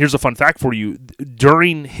 here's a fun fact for you.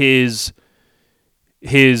 During his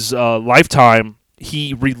lifetime,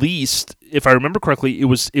 he released, if I remember correctly, it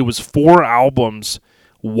was 4 albums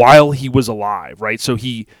while he was alive, right? So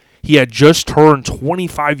he had just turned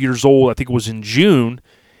 25 years old, I think it was in June,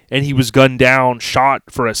 and he was gunned down, shot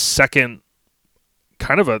for a second,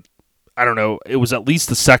 it was at least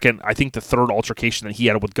the second, I think the third altercation that he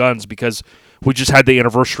had with guns, because we just had the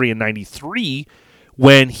anniversary in 93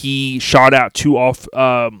 when he shot out 2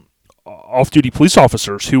 off-duty police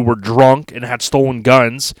officers who were drunk and had stolen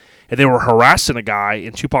guns, and they were harassing a guy,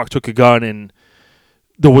 and Tupac took a gun, and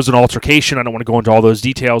there was an altercation. I don't want to go into all those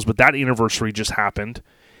details, but that anniversary just happened.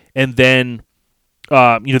 And then,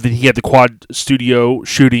 then he had the Quad Studio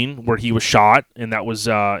shooting where he was shot, and that was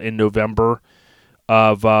in November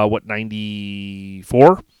of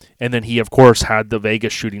 94, and then he of course had the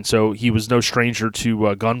Vegas shooting, so he was no stranger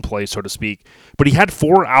to gunplay, so to speak. But he had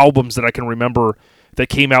 4 albums that I can remember that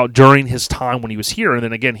came out during his time when he was here, and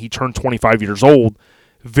then again he turned 25 years old,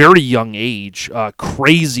 very young age.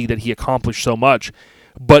 Crazy that he accomplished so much.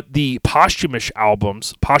 But the posthumous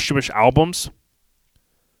albums,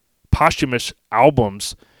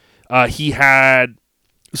 he had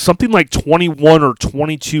something like 21 or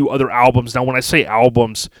 22 other albums. Now, when I say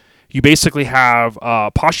albums, you basically have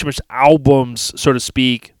posthumous albums, so to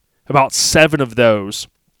speak, about 7 of those,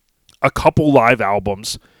 a couple live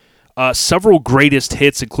albums, several greatest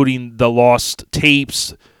hits, including The Lost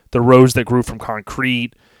Tapes, The Rose That Grew From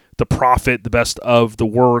Concrete, The Prophet, The Best of the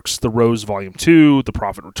Works, The Rose Volume 2, The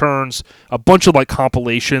Prophet Returns, a bunch of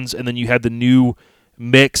compilations, and then you had the new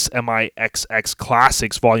Mix MIXX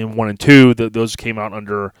Classics Volume 1 and 2. Those came out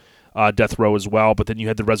under Death Row as well. But then you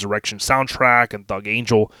had the Resurrection soundtrack and Thug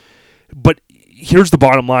Angel. But here's the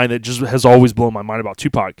bottom line that just has always blown my mind about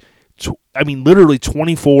Tupac. Literally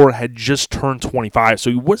 24, had just turned 25. So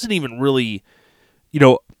he wasn't even really,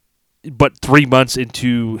 but 3 months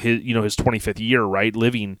into his 25th year, right,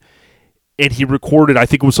 living. And he recorded, I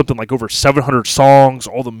think it was something like over 700 songs,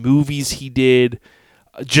 all the movies he did.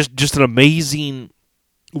 Just an amazing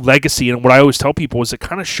legacy. And what I always tell people is it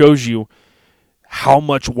kind of shows you how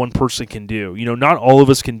much one person can do. Not all of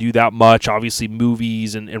us can do that much, obviously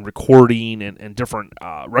movies and recording and different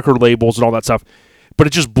record labels and all that stuff, but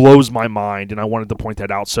it just blows my mind, and I wanted to point that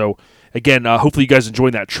out. So again, hopefully you guys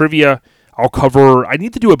enjoyed that trivia. I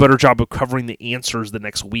need to do a better job of covering the answers the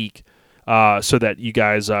next week so that you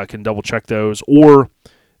guys can double check those, or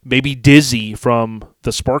maybe Dizzy from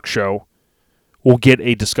the Spark Show will get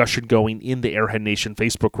a discussion going in the Airhead Nation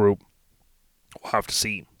Facebook group. We'll have to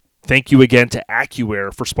see. Thank you again to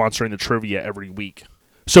AccuAir for sponsoring the trivia every week.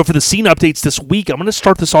 So for the scene updates this week, I'm going to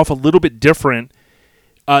start this off a little bit different.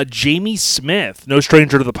 Jamie Smith, no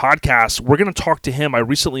stranger to the podcast, we're going to talk to him. I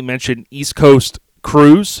recently mentioned East Coast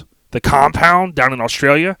Cruise, the compound down in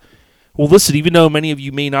Australia. Well, listen, even though many of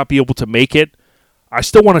you may not be able to make it, I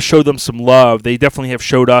still want to show them some love. They definitely have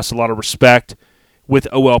showed us a lot of respect with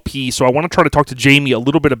OLP. So I want to try to talk to Jamie a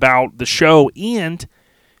little bit about the show, and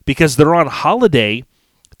because they're on holiday,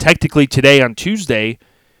 technically today on Tuesday,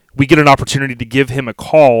 we get an opportunity to give him a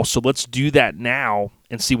call. So let's do that now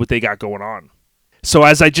and see what they got going on. So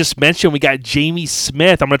as I just mentioned, we got Jamie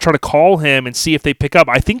Smith. I'm going to try to call him and see if they pick up.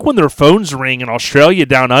 I think when their phones ring in Australia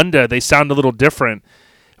down under, they sound a little different.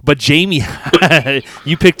 But Jamie,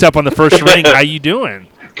 you picked up on the first ring. How you doing?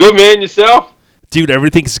 Good, man. Yourself? Dude,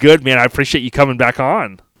 everything's good, man. I appreciate you coming back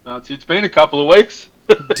on. It's been a couple of weeks.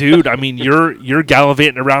 Dude, you're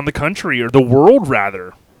gallivanting around the country, or the world,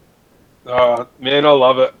 rather. Man, I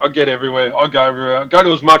love it. I get everywhere. I go everywhere. I go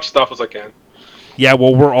to as much stuff as I can. Yeah,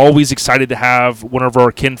 well, we're always excited to have one of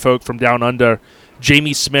our kinfolk from down under,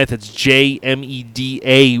 Jamie Smith. It's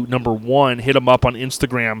JMEDA #1. Hit him up on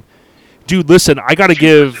Instagram. Dude, listen, I got to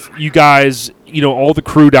give you guys, all the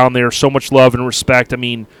crew down there so much love and respect.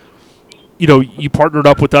 You partnered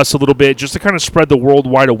up with us a little bit just to kind of spread the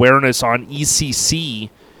worldwide awareness on ECC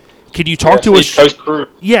Can you talk to East us? Coast Crew.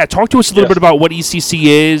 Yeah, talk to us a little Yes. bit about what ECC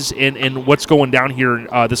is and what's going down here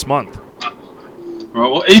this month. Right,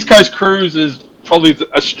 well, East Coast Cruise is probably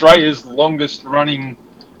Australia's longest running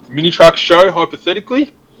mini truck show,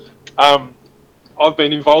 hypothetically. I've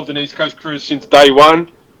been involved in East Coast Cruise since day one.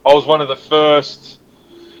 I was one of the first,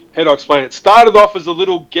 how do I explain it? Started off as a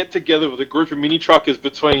little get-together with a group of mini truckers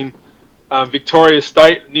between Victoria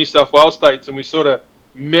State and New South Wales states, and we sort of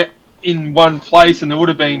met in one place, and there would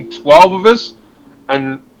have been 12 of us.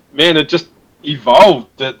 And, man, it just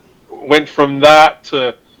evolved. It went from that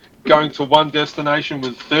to going to one destination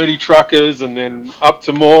with 30 truckers and then up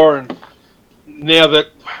to more. And now that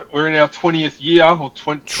we're in our 20th year, or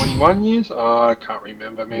 21 years, I can't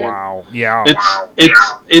remember, man. Wow. Yeah.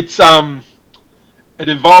 It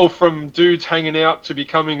evolved from dudes hanging out to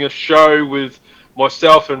becoming a show with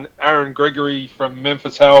myself and Aaron Gregory from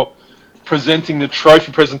Memphis Hell presenting the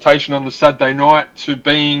trophy presentation on the Saturday night to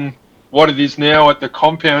being what it is now at the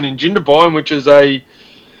compound in Jindabyne, which is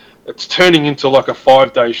it's turning into like a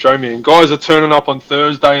 5-day show, man. Guys are turning up on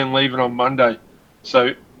Thursday and leaving on Monday.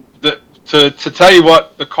 So to tell you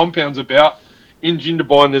what the compound's about, in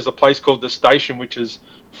Jindabyne there's a place called The Station, which is,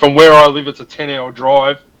 from where I live, it's a 10-hour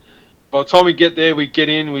drive. By the time we get there, we get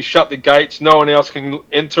in, we shut the gates, no one else can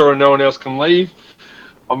enter and no one else can leave.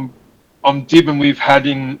 I'm dibbing we've had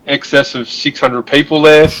in excess of 600 people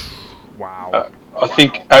there. Wow. I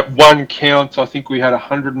think at one count, I think we had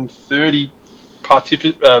 130 trucks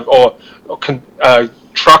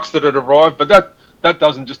that had arrived, but that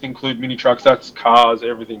doesn't just include mini trucks, that's cars,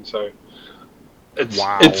 everything. So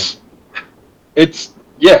it's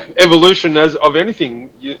evolution as of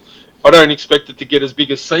anything. I don't expect it to get as big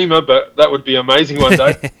as SEMA, but that would be amazing one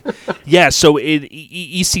day. Yeah, so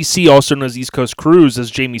ECC, also known as East Coast Cruise, as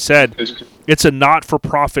Jamie said, it's a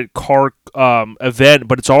not-for-profit car event,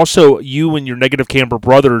 but it's also you and your Negative Camber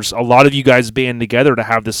brothers, a lot of you guys band together to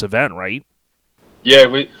have this event, right?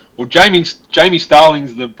 Yeah, Jamie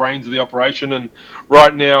Starling's the brains of the operation, and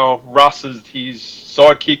right now Russ is his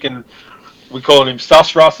sidekick, and we call him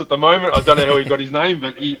Sus Russ at the moment. I don't know how he got his name,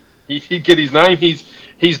 but he'd get his name.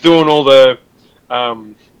 He's doing all the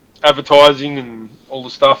advertising and all the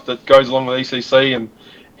stuff that goes along with ECC, and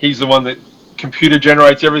he's the one that computer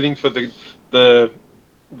generates everything for the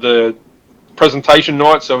presentation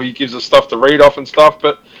night. So he gives us stuff to read off and stuff.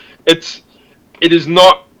 But it is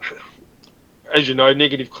not, as you know,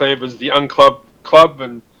 Negative Clamber's the unclub club,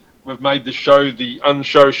 and we've made the show the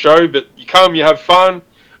unshow show. But you come, you have fun.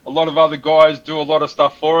 A lot of other guys do a lot of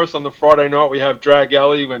stuff for us. On the Friday night, we have Drag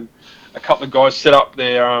Alley, when a couple of guys set up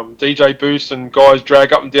their DJ booths, and guys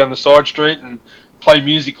drag up and down the side street and play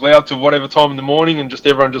music loud to whatever time in the morning, and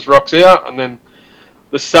everyone just rocks out. And then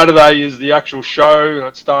the Saturday is the actual show, and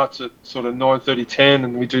it starts at sort of 9:30, 10,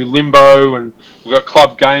 and we do limbo, and we've got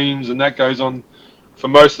club games, and that goes on for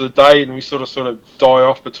most of the day, and we sort of die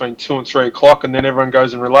off between 2 and 3 o'clock, and then everyone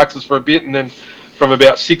goes and relaxes for a bit, and then from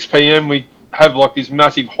about 6 p.m. we have like this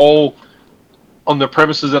massive hall on the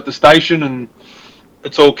premises at the station, and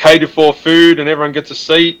it's all catered for food, and everyone gets a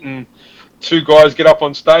seat, and 2 guys get up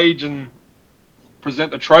on stage and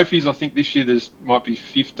present the trophies. I think this year might be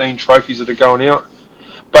 15 trophies that are going out,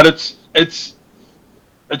 but it's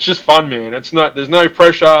just fun, man. There's no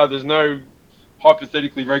pressure, there's no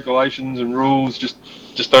hypothetically regulations and rules. Just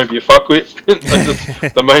don't be a fuckwit.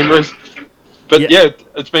 That's the main reason. But yeah,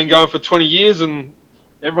 it's been going for 20 years, and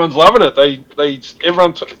everyone's loving it.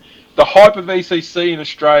 The hype of ECC in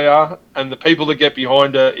Australia and the people that get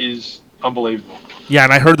behind it is unbelievable. Yeah,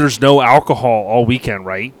 and I heard there's no alcohol all weekend,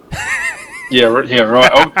 right? Yeah, right.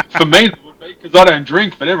 For me, it would be, because I don't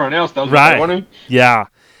drink, but everyone else does. Right. If they want to. Yeah.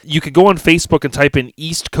 You could go on Facebook and type in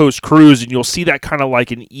East Coast Cruise, and you'll see that kind of like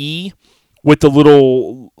an E with the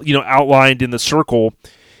little, outlined in the circle.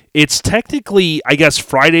 It's technically, I guess,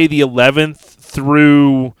 Friday the 11th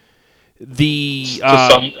through the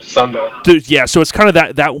Sunday. Yeah, so it's kind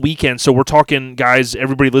of that weekend. So we're talking, guys,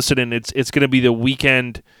 everybody listening, it's going to be the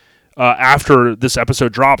weekend after this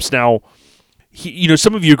episode drops. Now,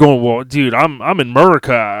 some of you are going, well, dude, I'm in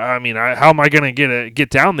America. I mean, how am I going to get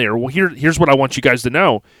down there? Well, here's what I want you guys to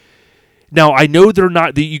know. Now, I know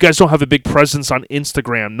you guys don't have a big presence on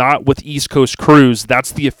Instagram, not with East Coast Cruise.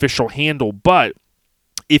 That's the official handle. But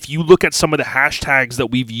if you look at some of the hashtags that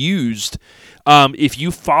we've used, if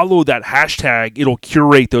you follow that hashtag, it'll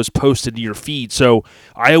curate those posts into your feed. So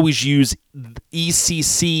I always use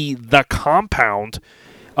ECC the compound.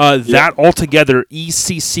 That altogether,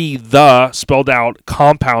 ECC the spelled out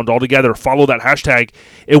compound altogether. Follow that hashtag,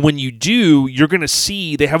 and when you do, you're going to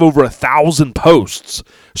see they have over 1,000 posts.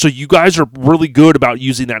 So you guys are really good about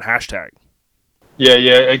using that hashtag.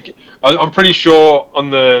 Yeah. I'm pretty sure on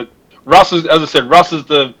the Russ is, as I said, Russ is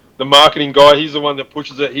the marketing guy. He's the one that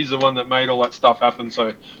pushes it. He's the one that made all that stuff happen.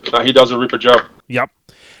 So he does a ripper job. Yep.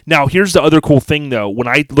 Now, here's the other cool thing, though. When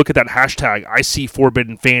I look at that hashtag, I see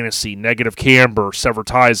Forbidden Fantasy, Negative Camber, Sever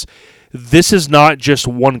Ties. This is not just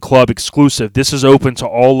one club exclusive. This is open to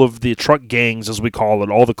all of the truck gangs, as we call it,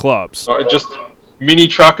 all the clubs. Just mini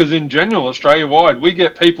truckers in general, Australia-wide. We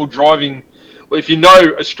get people driving. Well, if you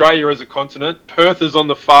know Australia as a continent, Perth is on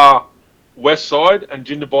the far west side and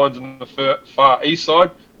Jindabyne's on the far east side.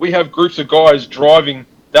 We have groups of guys driving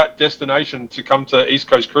that destination to come to East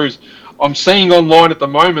Coast Cruise. I'm seeing online at the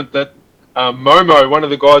moment that Momo, one of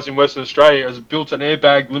the guys in Western Australia, has built an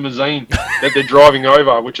airbag limousine that they're driving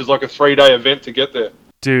over, which is like a 3-day event to get there.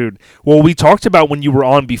 Dude, well, we talked about when you were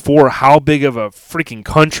on before how big of a freaking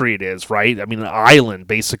country it is, right? I mean, an island,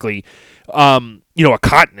 basically. A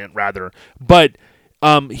continent, rather. But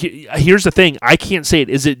here's the thing. I can't say it.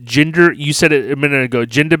 Is it Ginger? You said it a minute ago.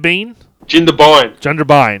 Jindabyne? Jindabyne.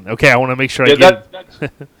 Jindabyne. Okay, I want to make sure I get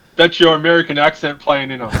that's your American accent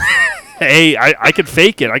playing in on. Hey, I could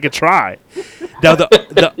fake it. I could try. Now,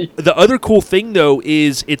 the other cool thing, though,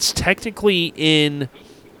 is it's technically in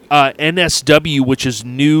NSW, which is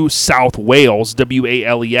New South Wales,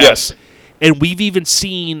 WALES. Yes. And we've even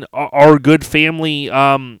seen our good family,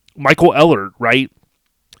 Michael Ellard, right?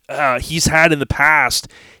 He's had in the past,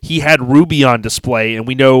 he had Ruby on display, and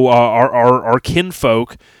we know our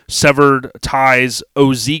kinfolk, Severed Ties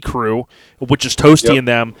OZ crew, which is Toasty and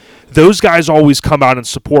them, those guys always come out and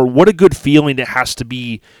support. What a good feeling it has to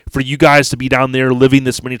be for you guys to be down there living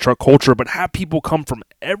this mini truck culture, but have people come from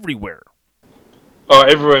everywhere. Oh,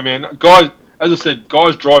 everywhere, man. Guys, as I said,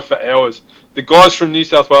 guys drive for hours. The guys from New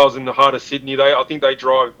South Wales in the heart of Sydney, I think they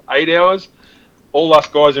drive 8 hours. All us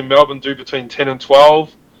guys in Melbourne do between 10 and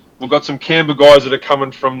 12. We've got some Canberra guys that are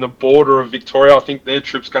coming from the border of Victoria. I think their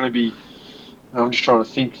trip's going to be, I'm just trying to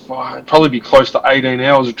think, it'd probably be close to 18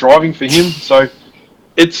 hours of driving for him. So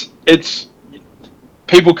it's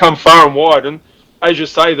people come far and wide. And as you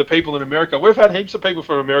say, the people in America, we've had heaps of people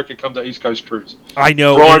from America come to East Coast Cruise. I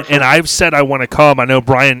know, and I've said I want to come. I know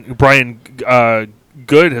Brian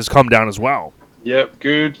Good has come down as well. Yep,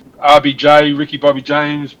 Good. RBJ, Ricky Bobby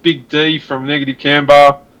James, Big D from Negative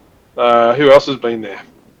Camber. Who else has been there?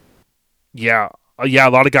 Yeah, a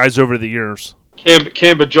lot of guys over the years.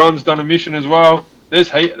 Canberra John's done a mission as well. There's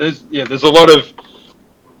lots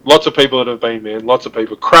of people that have been, man. Lots of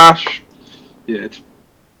people. Crash. Yeah,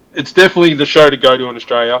 it's definitely the show to go to in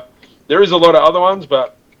Australia. There is a lot of other ones,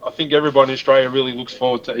 but I think everybody in Australia really looks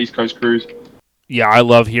forward to East Coast Cruise. Yeah, I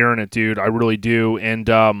love hearing it, dude. I really do. And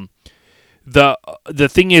the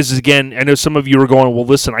thing is, again, I know some of you are going, well,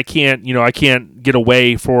 listen, I can't get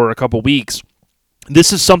away for a couple weeks.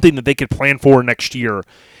 This is something that they could plan for next year.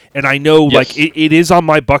 And I know, like, it is on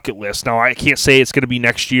my bucket list. Now, I can't say it's going to be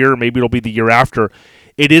next year. Maybe it'll be the year after.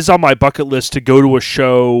 It is on my bucket list to go to a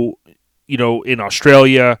show, in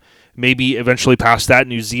Australia, maybe eventually past that,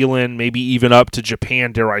 New Zealand, maybe even up to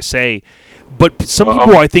Japan, dare I say. But some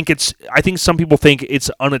people, I think some people think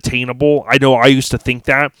it's unattainable. I know I used to think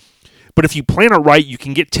that. But if you plan it right, you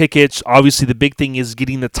can get tickets. Obviously, the big thing is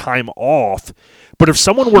getting the time off. But if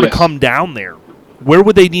someone were to come down there, where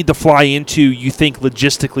would they need to fly into, you think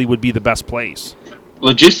logistically would be the best place?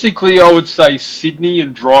 Logistically, I would say Sydney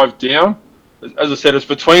and drive down. As I said, it's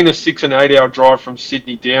between a 6 and 8 hour drive from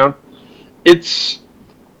Sydney down.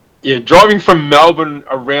 Driving from Melbourne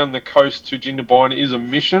around the coast to Jindabyne is a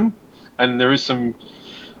mission, and there is some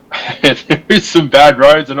bad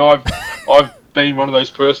roads, and I've been one of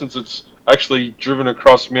those persons that's actually driven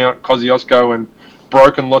across Mount Kosciuszko and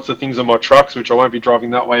broken lots of things on my trucks, which I won't be driving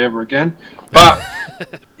that way ever again. But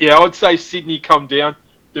I would say Sydney, come down.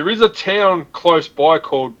 There is a town close by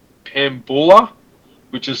called Pambula,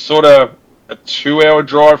 which is sort of a 2-hour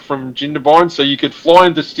drive from Jindabyne. So you could fly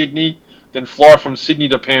into Sydney, then fly from Sydney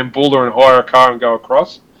to Pambula and hire a car and go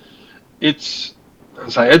across. It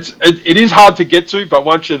is hard to get to, but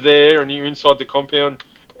once you're there and you're inside the compound,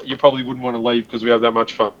 you probably wouldn't want to leave because we have that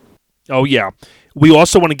much fun. Oh, yeah. We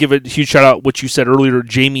also want to give a huge shout out, what you said earlier,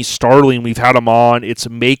 Jamie Starling. We've had him on. It's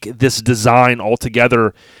Make This Design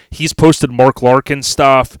Altogether. He's posted Mark Larkin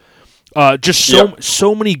stuff.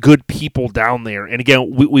 So many good people down there. And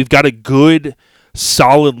again, we've got a good,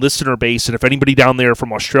 solid listener base. And if anybody down there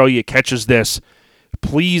from Australia catches this,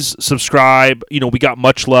 please subscribe. We got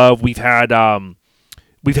much love. We've had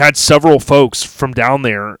several folks from down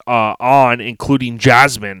there on, including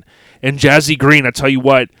Jasmine and Jazzy Green. I tell you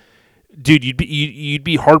what, dude, you'd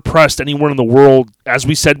be hard pressed anywhere in the world, as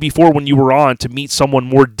we said before when you were on, to meet someone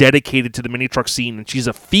more dedicated to the mini truck scene. And she's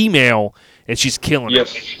a female, and she's killing it.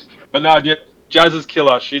 Yes, but no, Jazz is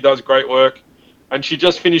killer. She does great work. and she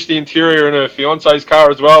just finished the interior in her fiance's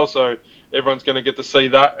car as well. So everyone's going to get to see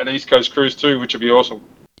that at East Coast Cruise too, which would be awesome.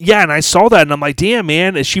 Yeah, and I saw that, and I'm like, damn,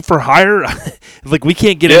 man, is she for hire? Like, we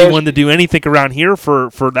can't get anyone to do anything around here for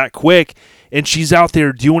that quick, and she's out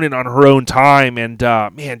there doing it on her own time, and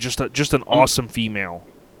man, just an awesome female.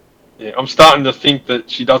 Yeah, I'm starting to think that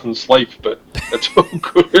she doesn't sleep, but that's all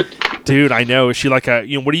good. Dude, I know. Is she like what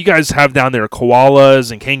do you guys have down there?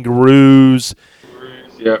 Koalas and kangaroos?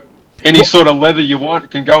 Yeah. Any sort of leather you want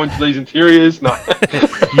can go into these interiors. No.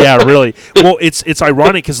 Yeah, really. Well, it's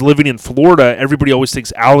ironic because living in Florida, everybody always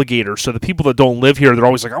thinks alligator. So the people that don't live here, they're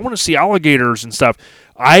always like, I want to see alligators and stuff.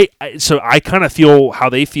 So I kind of feel how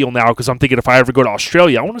they feel now because I'm thinking if I ever go to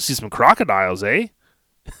Australia, I want to see some crocodiles, eh?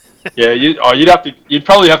 Yeah, you'd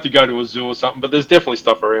probably have to go to a zoo or something, but there's definitely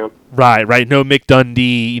stuff around. Right. No Mick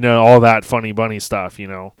Dundee, all that funny bunny stuff,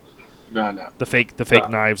 No. The fake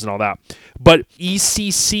knives and all that. But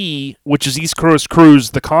ECC, which is East Coast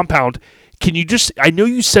Cruise, the compound, can you just, I know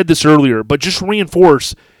you said this earlier, but just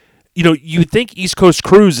reinforce, you think East Coast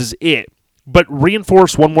Cruise is it, but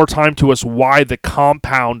reinforce one more time to us why the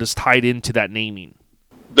compound is tied into that naming.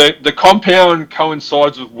 The compound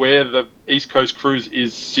coincides with where the East Coast Cruise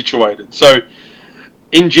is situated. So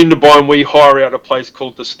in Jindabyne, we hire out a place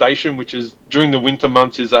called The Station, which is, during the winter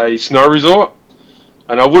months, is a snow resort.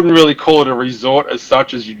 And I wouldn't really call it a resort as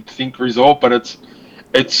such as you'd think resort, but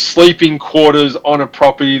it's sleeping quarters on a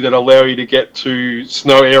property that allow you to get to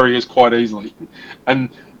snow areas quite easily. And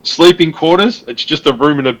sleeping quarters, it's just a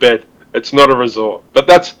room and a bed. It's not a resort. But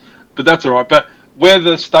that's all right. But where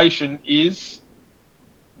the station is,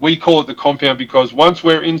 we call it the compound because once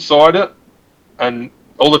we're inside it and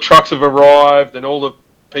all the trucks have arrived and all the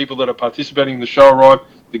people that are participating in the show arrive,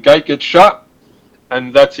 the gate gets shut.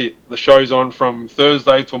 And that's it. The show's on from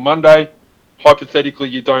Thursday till Monday. Hypothetically,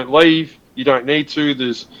 you don't leave. You don't need to.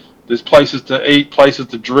 There's places to eat, places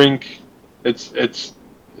to drink. It's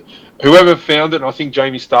whoever found it. And I think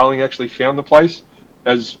Jamie Starling actually found the place.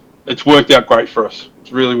 It's worked out great for us.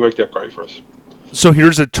 It's really worked out great for us. So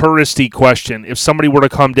here's a touristy question: if somebody were to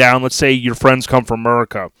come down, let's say your friends come from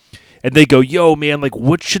America, and they go, "Yo, man,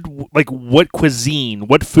 what cuisine,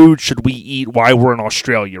 what food should we eat while we're in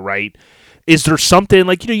Australia?" Right? Is there something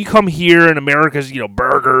like, you come here in America's,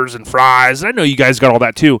 burgers and fries. And I know you guys got all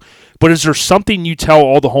that too. But is there something you tell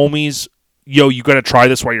all the homies, you got to try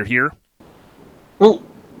this while you're here? Well,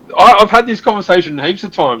 I've had this conversation heaps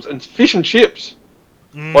of times, and fish and chips.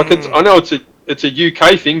 I know it's a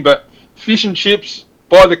UK thing, but fish and chips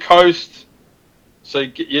by the coast. So you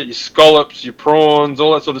get your scallops, your prawns,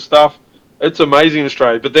 all that sort of stuff. It's amazing in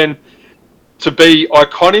Australia. But then, to be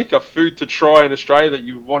iconic, a food to try in Australia that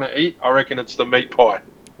you want to eat, I reckon it's the meat pie.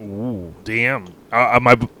 Ooh, damn!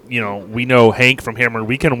 We know Hank from Hammer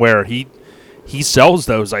Weekend Wear. He sells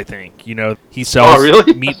those. I think he sells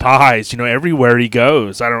really? meat pies. Everywhere he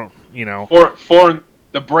goes. I don't.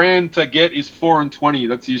 The brand to get is 4 and 20.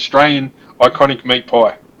 That's the Australian iconic meat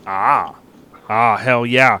pie. Hell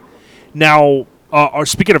yeah! Now.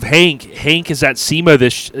 Speaking of Hank is at SEMA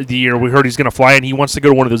the year. We heard he's going to fly, and he wants to go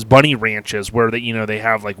to one of those bunny ranches where they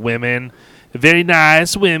have like women, very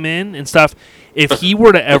nice women and stuff. If he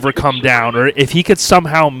were to ever come down, or if he could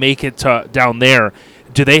somehow make it down there,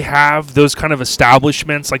 do they have those kind of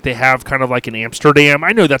establishments like they have kind of like in Amsterdam?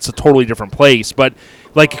 I know that's a totally different place, but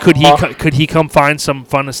like could he come find some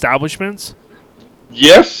fun establishments?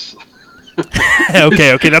 Yes.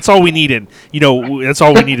 Okay, that's all we needed. That's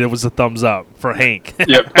all we needed was a thumbs up for Hank.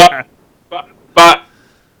 Yeah, but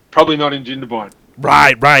probably not in Jindabyne.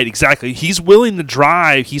 Right, exactly. He's willing to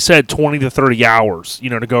drive, he said 20 to 30 hours,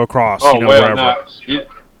 to go across, wherever. No.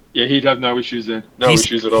 He'd have no issues then. No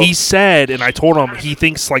issues at all. He said, and I told him, he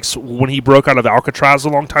thinks like when he broke out of Alcatraz a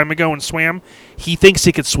long time ago and swam, he thinks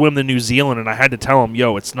he could swim to New Zealand, and I had to tell him,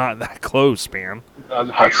 it's not that close, man.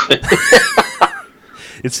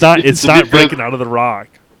 It's not breaking out of the rock.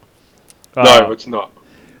 No, it's not.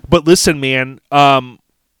 But listen, man.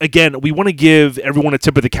 Again, we want to give everyone a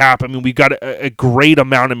tip of the cap. I mean, we've got a great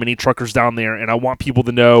amount of mini truckers down there, and I want people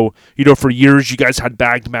to know. For years you guys had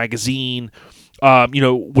Bagged Magazine.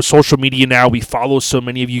 With social media now, we follow so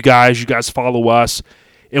many of you guys. You guys follow us,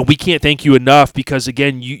 and we can't thank you enough because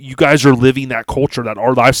again, you guys are living that culture, that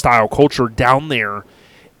our lifestyle culture down there.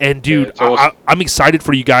 And dude, yeah, awesome. I'm excited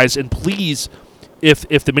for you guys. And please.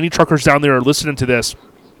 If the mini truckers down there are listening to this,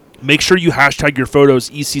 make sure you hashtag your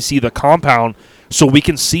photos ECC the compound so we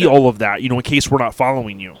can see all of that, in case we're not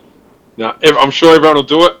following you. No, I'm sure everyone will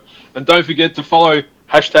do it. And don't forget to follow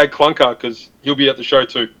hashtag Clunker because he'll be at the show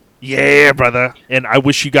too. Yeah, brother. And I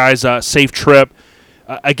wish you guys a safe trip.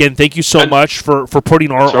 Again, thank you so much for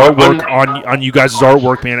putting our artwork on you guys'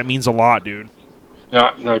 artwork, man. It means a lot, dude.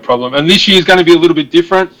 No problem. And this year is going to be a little bit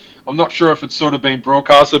different. I'm not sure if it's sort of been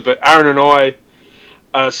broadcasted, but Aaron and I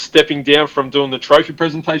are stepping down from doing the trophy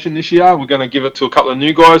presentation this year. We're going to give it to a couple of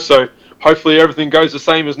new guys, so hopefully everything goes the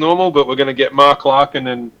same as normal, but we're going to get Mark Larkin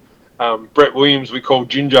and Brett Williams, we call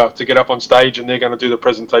Ginger, to get up on stage, and they're going to do the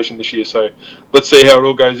presentation this year. So let's see how it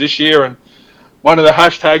all goes this year. And one of the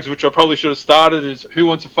hashtags, which I probably should have started, is who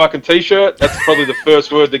wants a fucking t-shirt? That's probably the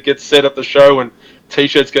first word that gets said at the show, and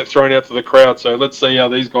t-shirts get thrown out to the crowd. So let's see how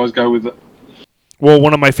these guys go with it. Well,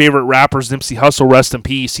 one of my favorite rappers, Nipsey Hussle, rest in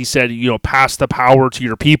peace, he said, pass the power to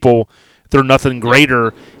your people. They're nothing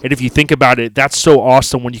greater. And if you think about it, that's so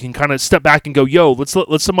awesome when you can kind of step back and go, let's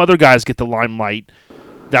let some other guys get the limelight.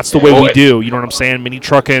 That's the way we do. You know what I'm saying? Mini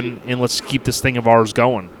trucking, and let's keep this thing of ours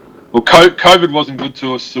going. Well, COVID wasn't good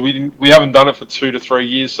to us, so we haven't done it for 2 to 3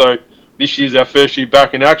 years. So this year's our first year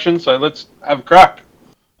back in action. So let's have a crack.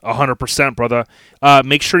 100%, brother.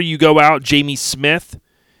 Make sure you go out, Jamie Smith.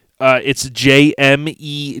 It's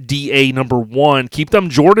JMEDA number 1. Keep them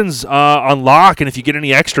Jordans on lock, and if you get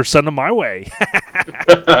any extra, send them my way.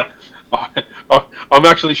 I'm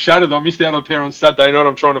actually shattered. I missed out on a pair on Saturday night.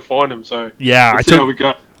 I'm trying to find them. So yeah,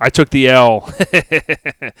 I took the L.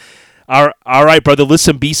 All right, brother.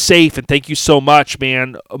 Listen, be safe, and thank you so much,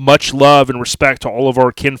 man. Much love and respect to all of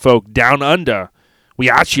our kinfolk down under.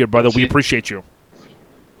 We at you, brother. We appreciate you.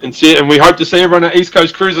 And we hope to see everyone at East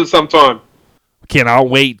Coast Cruise at some time. Cannot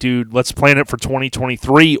wait, dude. Let's plan it for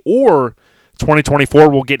 2023 or 2024.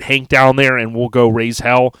 We'll get Hank down there, and we'll go raise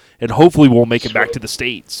hell, and hopefully we'll make it back to the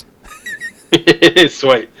States.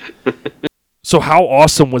 Sweet. So how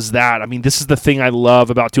awesome was that? I mean, this is the thing I love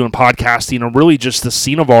about doing podcasting, and really just the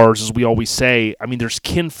scene of ours, as we always say. I mean, there's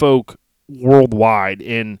kinfolk worldwide,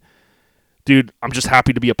 and dude, I'm just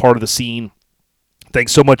happy to be a part of the scene.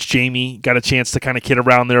 Thanks so much, Jamie. Got a chance to kind of kid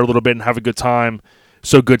around there a little bit and have a good time.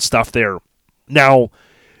 So good stuff there. Now,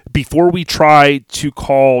 before we try to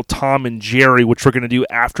call Tom and Jerry, which we're going to do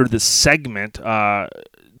after this segment,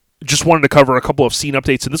 just wanted to cover a couple of scene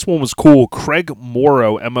updates, and this one was cool. Craig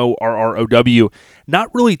Morrow, Morrow,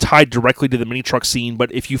 not really tied directly to the mini truck scene,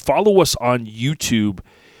 but if you follow us on YouTube,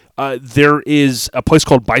 there is a place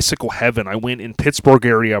called Bicycle Heaven. I went in Pittsburgh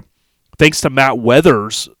area. Thanks to Matt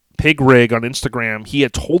Weathers, Pig Rig on Instagram, he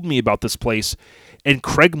had told me about this place, and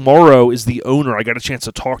Craig Morrow is the owner. I got a chance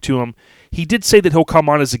to talk to him. He did say that he'll come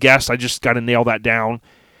on as a guest. I just got to nail that down.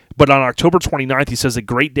 But on October 29th, he says, a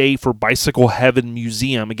great day for Bicycle Heaven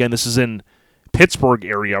Museum. Again, this is in Pittsburgh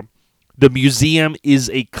area. The museum is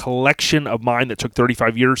a collection of mine that took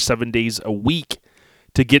 35 years, 7 days a week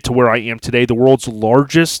to get to where I am today. The world's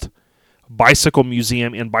largest bicycle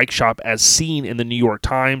museum and bike shop as seen in the New York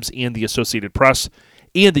Times and the Associated Press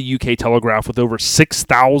and the UK Telegraph, with over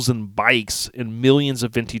 6,000 bikes and millions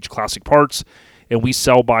of vintage classic parts. And we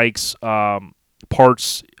sell bikes,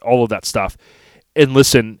 parts, all of that stuff. And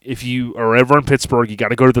listen, if you are ever in Pittsburgh, you got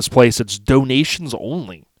to go to this place. It's donations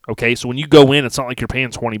only. Okay, so when you go in, it's not like you're paying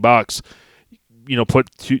 $20.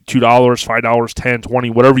 Put $2, $5, $10,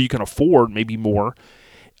 $20, whatever you can afford, maybe more.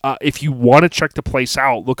 If you want to check the place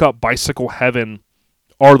out, look up Bicycle Heaven,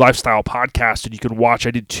 Our Lifestyle Podcast, and you can watch.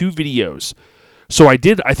 I did 2 videos. So I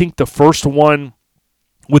think the first one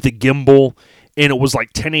with a gimbal, and it was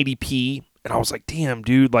like 1080p. And I was like, damn,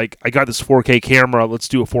 dude, like I got this 4K camera. Let's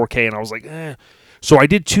do a 4K. And I was like, eh. So I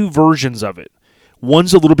did 2 versions of it.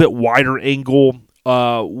 One's a little bit wider angle.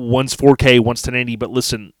 One's 4K, one's 1080. But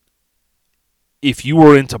listen, if you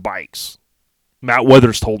were into bikes, Matt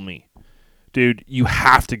Weathers told me, dude, you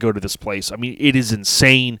have to go to this place. I mean, it is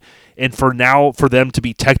insane. And for them to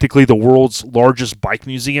be technically the world's largest bike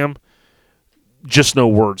museum, just no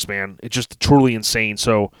words, man. It's just truly insane.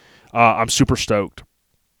 So I'm super stoked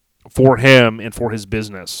for him and for his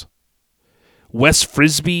business. Wes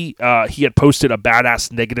Frisbee, he had posted a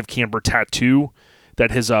badass negative camber tattoo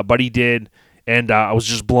that his buddy did, and I was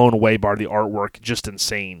just blown away by the artwork. Just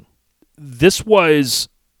insane. This was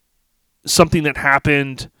something that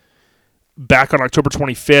happened back on October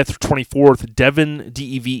 25th, 24th. Devin,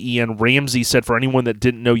 D-E-V-E-N, Ramsey said, for anyone that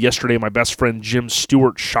didn't know, yesterday my best friend Jim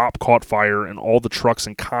Stewart's shop caught fire, and all the trucks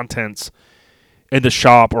and contents in the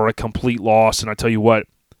shop are a complete loss. And I tell you what,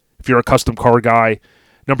 if you're a custom car guy,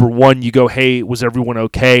 number one, you go, hey, was everyone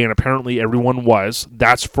okay? And apparently everyone was.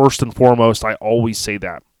 That's first and foremost. I always say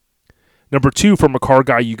that. Number two, from a car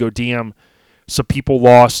guy, you go, damn, some people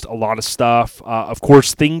lost a lot of stuff. Of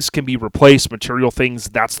course, things can be replaced, material things,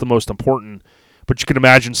 that's the most important. But you can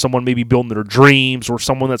imagine someone maybe building their dreams, or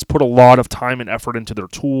someone that's put a lot of time and effort into their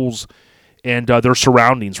tools and their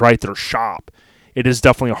surroundings, right, their shop. It is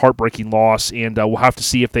definitely a heartbreaking loss, and we'll have to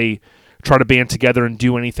see if they try to band together and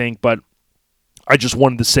do anything. But I just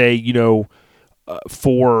wanted to say,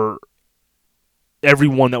 for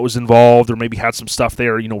everyone that was involved or maybe had some stuff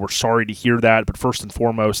there. We're sorry to hear that. But first and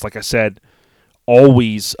foremost, like I said,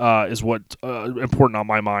 always is what important on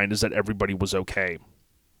my mind is that everybody was okay.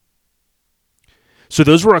 So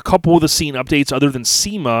those were a couple of the scene updates other than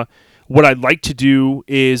SEMA. What I'd like to do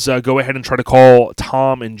is go ahead and try to call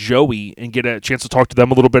Tom and Joey and get a chance to talk to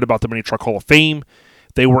them a little bit about the Mini Truck Hall of Fame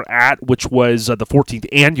they were at, which was the 14th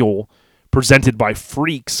annual, presented by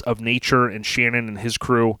Freaks of Nature and Shannon and his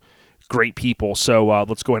crew. Great people. So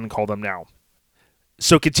let's go ahead and call them now.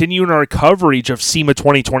 So continuing our coverage of SEMA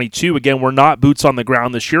 2022, again, we're not boots on the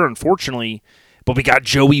ground this year, unfortunately, but we got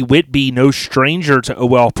Joey Whitby, no stranger to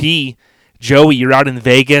OLP. Joey, you're out in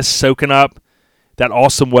Vegas soaking up that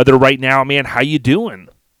awesome weather right now, man. How you doing?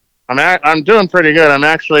 I'm doing pretty good. I'm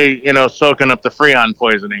actually, soaking up the Freon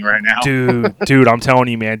poisoning right now. Dude, I'm telling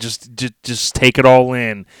you, man, just take it all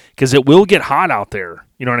in because it will get hot out there.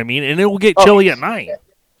 You know what I mean? And it will get chilly at night.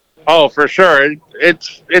 Oh, for sure.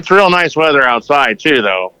 It's real nice weather outside too,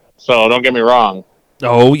 though. So don't get me wrong.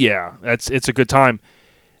 Oh yeah, it's a good time.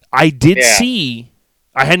 I did see.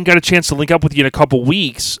 I hadn't got a chance to link up with you in a couple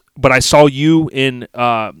weeks, but I saw you in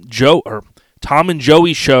Tom and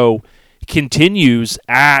Joey show continues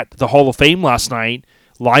at the Hall of Fame last night.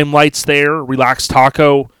 Limelight's there, Relaxed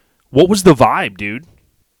Taco. What was the vibe, dude?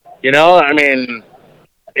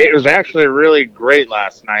 It was actually really great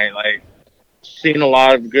last night. Like, seen a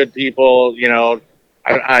lot of good people.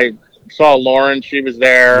 I saw Lauren; she was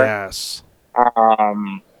there. Yes.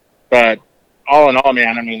 But all in all,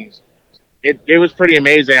 man, it was pretty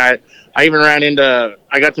amazing. I even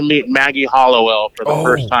I got to meet Maggie Hollowell for the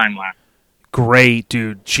first time last. Great,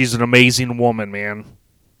 dude. She's an amazing woman, man.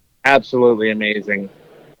 Absolutely amazing.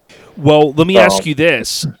 Well, let me ask you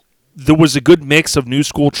this. There was a good mix of new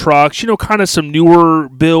school trucks, kind of some newer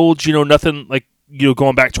builds, nothing like,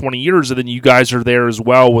 going back 20 years, and then you guys are there as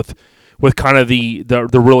well with kind of the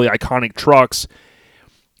really iconic trucks.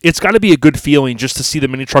 It's got to be a good feeling just to see the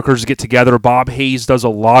mini truckers get together. Bob Hayes does a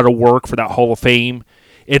lot of work for that Hall of Fame,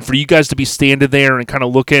 and for you guys to be standing there and kind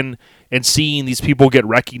of looking and seeing these people get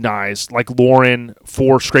recognized, like Lauren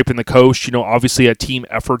for Scraping the Coast, obviously a team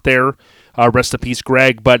effort there. Rest in peace,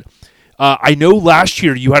 Greg. But I know last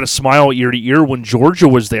year you had a smile ear to ear when Georgia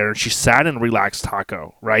was there and she sat in Relaxed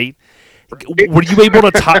Taco, right? Were you able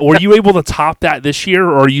to top that this year,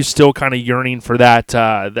 or are you still kind of yearning for that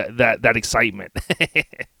excitement?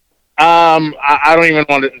 I don't even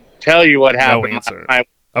want to tell you what happened. No answer.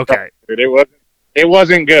 Okay. It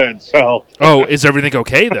wasn't good. So. Oh, is everything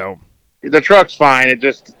okay though? The truck's fine.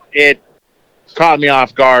 It caught me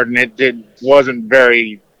off guard, and it wasn't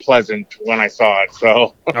very pleasant when I saw it.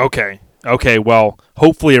 So. Okay. Well,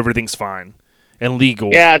 hopefully everything's fine and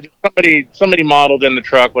legal. Yeah, somebody modeled in the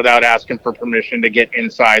truck without asking for permission to get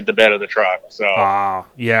inside the bed of the truck. So.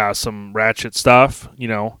 Yeah, some ratchet stuff.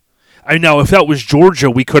 I know if that was Georgia,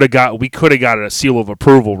 we could have got a seal of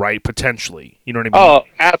approval, right? Potentially, you know what I mean? Oh,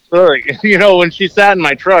 absolutely. When she sat in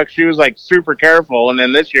my truck, she was like super careful. And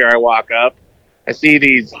then this year, I walk up, I see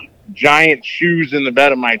these giant shoes in the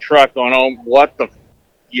bed of my truck, going, "Oh, what the?"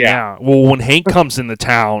 Yeah. Well, when Hank comes into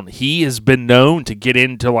town, he has been known to get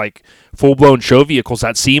into like full blown show vehicles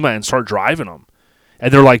at SEMA and start driving them.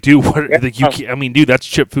 And they're like, "Dude, what? Yeah. Dude, that's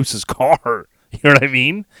Chip Foose's car." You know what I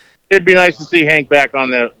mean? It'd be nice to see Hank back on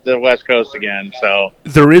the West Coast again. So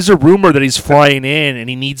there is a rumor that he's flying in and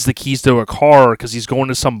he needs the keys to a car because he's going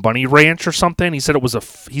to some bunny ranch or something. He said it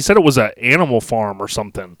was a animal farm or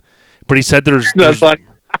something, but he said there's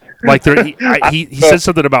like there he said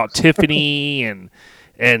something about Tiffany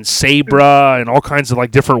and Sabra and all kinds of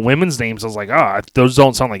like different women's names. I was like, those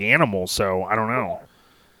don't sound like animals, so I don't know.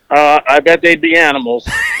 I bet they'd be animals.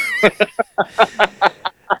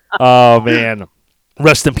 Oh man.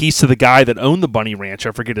 Rest in peace to the guy that owned the bunny ranch.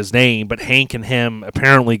 I forget his name, but Hank and him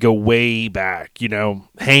apparently go way back.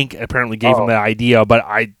 Hank apparently gave him the idea, but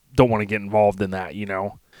I don't want to get involved in that.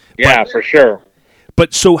 Yeah, for sure.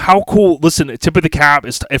 But so how cool? Listen, tip of the cap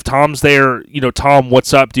is if Tom's there. Tom,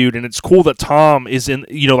 what's up, dude? And it's cool that Tom is in.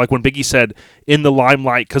 Like when Biggie said in the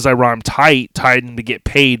limelight because I rhyme tied him to get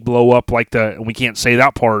paid, blow up like the. And we can't say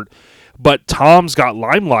that part, but Tom's got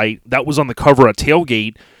limelight. That was on the cover of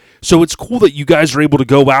Tailgate. So it's cool that you guys are able to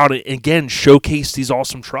go out and, again, showcase these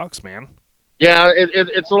awesome trucks, man. Yeah,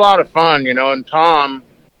 it's a lot of fun, and Tom,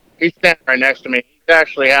 he's standing right next to me. He's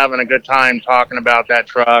actually having a good time talking about that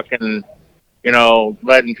truck and,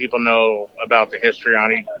 letting people know about the history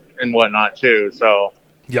on it and whatnot, too. So.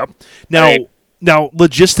 Yep. Now,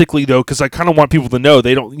 logistically, though, because I kind of want people to know,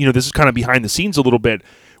 they don't, this is kind of behind the scenes a little bit.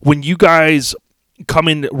 When you guys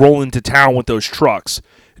roll into town with those trucks,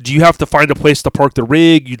 do you have to find a place to park the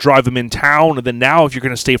rig? You drive them in town, and then now if you're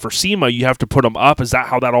going to stay for SEMA, you have to put them up. Is that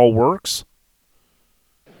how that all works?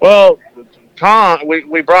 Well, Tom,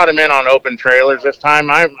 we brought him in on open trailers this time.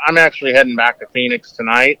 I'm actually heading back to Phoenix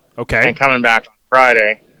tonight. Okay. And coming back on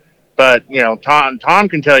Friday. But, Tom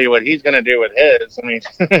can tell you what he's going to do with his. I mean,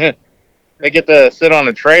 they get to sit on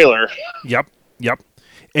a trailer. Yep.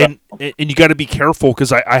 And you got to be careful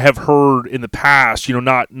because I have heard in the past,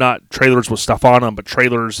 not trailers with stuff on them, but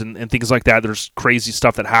trailers and things like that. There's crazy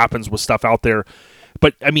stuff that happens with stuff out there.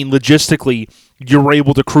 But, I mean, logistically, you were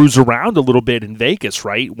able to cruise around a little bit in Vegas,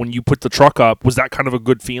 right? When you put the truck up, was that kind of a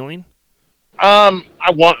good feeling? When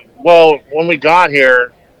we got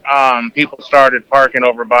here, people started parking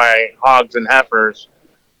over by Hogs and Heifers,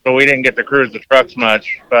 so we didn't get to cruise the trucks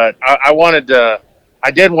much. But I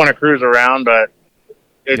did want to cruise around, but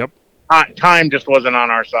time just wasn't on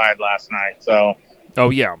our side last night. So. Oh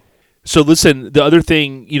yeah. So listen, the other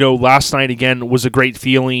thing, last night again was a great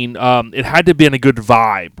feeling. It had to have been a good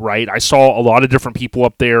vibe, right? I saw a lot of different people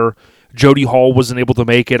up there. Jody Hall wasn't able to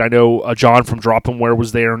make it. I know John from Drop 'Em Where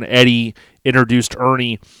was there, and Eddie introduced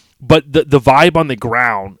Ernie. But the vibe on the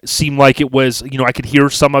ground seemed like it was, I could hear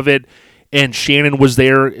some of it. And Shannon was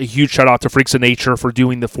there. A huge shout out to Freaks of Nature for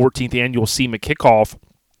doing the 14th annual SEMA kickoff.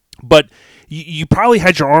 But you probably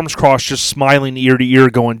had your arms crossed, just smiling ear to ear,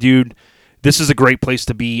 going, dude, this is a great place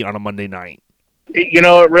to be on a Monday night.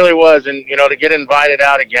 It really was. And, to get invited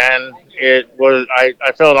out again, it was,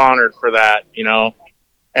 I felt honored for that, And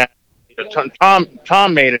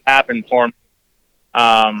Tom made it happen for me.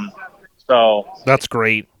 So that's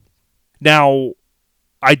great. Now,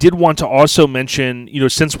 I did want to also mention,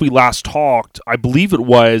 since we last talked, I believe it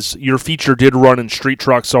was, your feature did run in street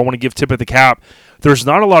trucks, so I want to give tip of the cap. There's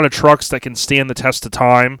not a lot of trucks that can stand the test of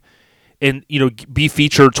time and, be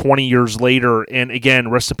featured 20 years later. And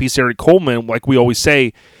again, rest in peace, Eric Coleman, like we always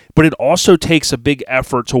say. But it also takes a big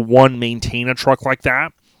effort to, one, maintain a truck like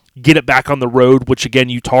that, get it back on the road, which, again,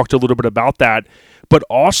 you talked a little bit about that, but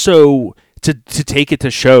also to take it to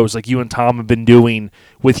shows like you and Tom have been doing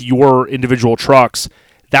with your individual trucks.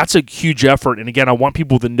 That's a huge effort. And again, I want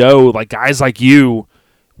people to know, like guys like you,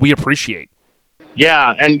 we appreciate.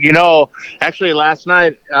 Yeah. And, actually last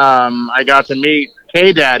night, I got to meet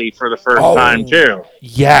K Daddy for the first time too.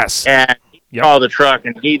 Yes. And he saw the truck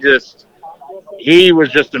and he was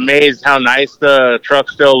just amazed how nice the truck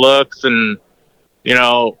still looks. And,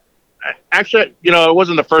 actually, it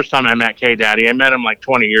wasn't the first time I met K Daddy. I met him like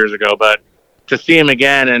 20 years ago, but to see him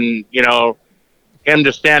again and, him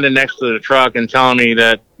just standing next to the truck and telling me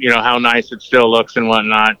that, how nice it still looks and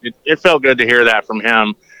whatnot. It felt good to hear that from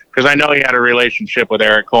him because I know he had a relationship with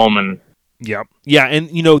Eric Coleman. Yep. Yeah. And,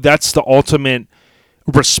 that's the ultimate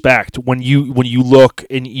respect when you look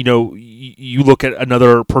and, you look at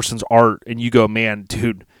another person's art and you go, man,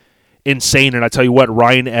 dude, insane. And I tell you what,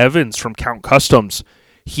 Ryan Evans from Count Customs,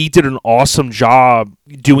 he did an awesome job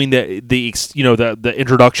doing the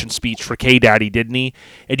introduction speech for K Daddy, didn't he?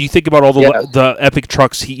 And you think about all the epic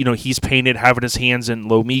trucks he's painted, having his hands in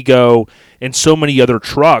Lomigo and so many other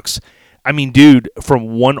trucks. I mean, dude,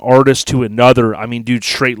 from one artist to another, dude,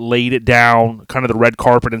 straight laid it down, kind of the red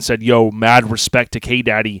carpet, and said, "Yo, mad respect to K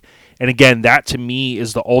Daddy." And again, that to me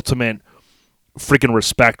is the ultimate freaking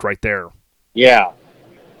respect right there. Yeah.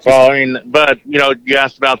 Well, but you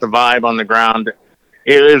asked about the vibe on the ground.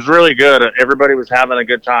 It was really good. Everybody was having a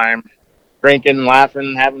good time, drinking,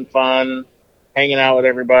 laughing, having fun, hanging out with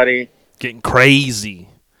everybody. Getting crazy.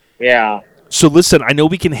 Yeah. So listen, I know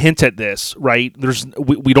we can hint at this, right?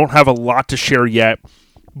 We don't have a lot to share yet,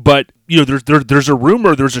 but there's a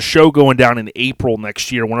rumor there's a show going down in April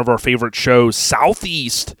next year, one of our favorite shows,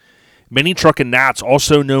 Southeast Mini Truck and Nats,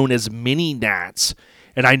 also known as Mini Nats.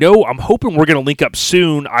 And I'm hoping we're going to link up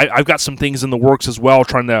soon. I've got some things in the works as well,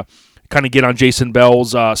 trying to kind of get on Jason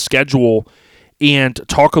Bell's schedule and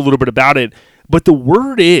talk a little bit about it. But the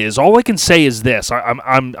word is, all I can say is this: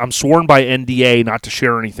 I'm sworn by NDA not to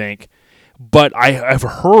share anything, but I've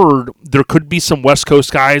heard there could be some West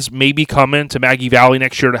Coast guys maybe coming to Maggie Valley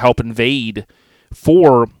next year to help invade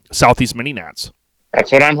for Southeast Mini Nats.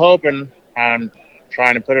 That's what I'm hoping. I'm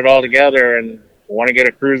trying to put it all together and want to get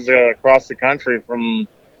a cruise across the country from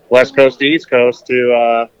West Coast to East Coast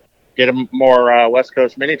to get more West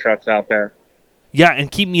Coast mini trucks out there. Yeah,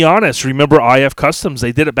 and keep me honest. Remember IF Customs?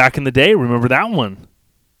 They did it back in the day. Remember that one?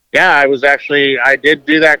 Yeah, I did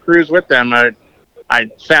do that cruise with them. I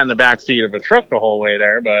sat in the back seat of a truck the whole way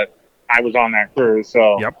there, but I was on that cruise.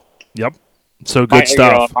 So Yep. So good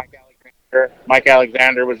stuff. Mike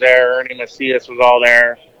Alexander was there. Ernie Macias was all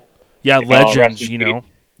there. Yeah, legends,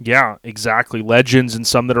 Yeah, exactly. Legends, and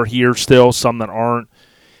some that are here still, some that aren't.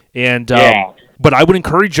 And But I would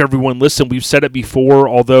encourage everyone, listen, we've said it before,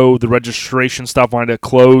 although the registration stuff might have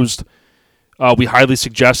closed, we highly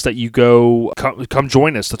suggest that you come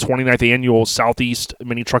join us, the 29th Annual Southeast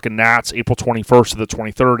Mini Truck and Nats, April 21st to the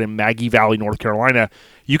 23rd in Maggie Valley, North Carolina.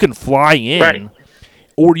 You can fly in, Right.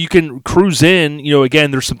 or you can cruise in. Again,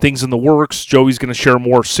 there's some things in the works. Joey's going to share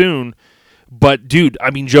more soon. But, dude, I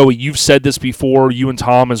mean, Joey, you've said this before, you and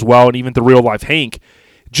Tom as well, and even the real life Hank,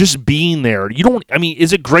 just being there.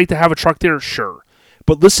 Is it great to have a truck there? Sure.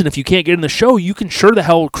 But listen, if you can't get in the show, you can sure the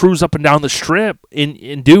hell cruise up and down the strip and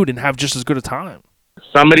have just as good a time.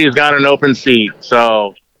 Somebody's got an open seat,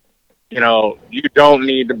 so you don't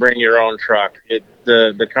need to bring your own truck.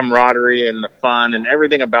 The camaraderie and the fun and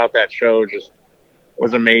everything about that show just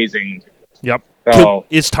was amazing. Yep. So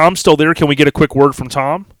Is Tom still there? Can we get a quick word from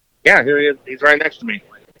Tom? yeah, here he is. He's right next to me.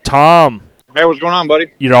 Tom, Hey, what's going on,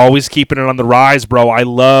 buddy? you're always keeping it on the rise, bro. I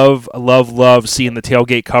love seeing the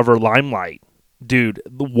tailgate cover Limelight. Dude,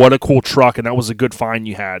 what a cool truck, and that was a good find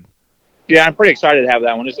you had. Yeah, I'm pretty excited to have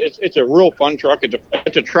that one. It's a real fun truck.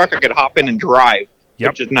 It's a truck I could hop in and drive, Yep.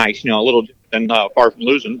 which is nice. A little different than Far From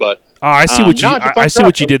Losing, but I see what you no, it's a fun I see truck.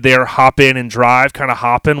 what you did there. Hop in and drive, kind of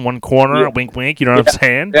hop in one corner, Yeah. wink, wink. You know what I'm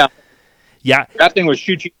saying? Yeah. Yeah, that thing was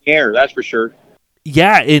shoot you in the air, that's for sure.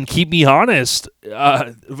 yeah. And keep me honest,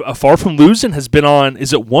 Far From Losing has been on.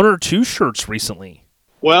 Is it 1 or 2 shirts recently?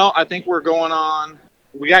 Well, I think we're going on.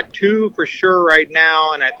 We got 2 for sure right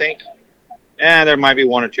now, and I think, there might be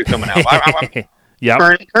 1 or 2 coming out. I'm Yep.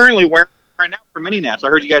 currently wearing right now for Mini Nats. I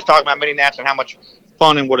heard you guys talking about Mini Nats and how much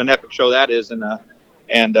fun and what an epic show that is, and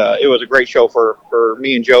it was a great show for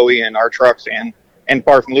me and Joey and our trucks, and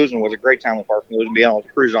Far From Losing was a great time with Far From Losing, being able to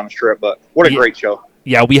cruise on a strip. But what a Yeah. great show!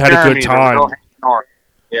 Yeah, we had a good Jeremy, time. the real hanging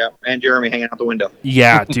yeah, and Jeremy hanging out the window.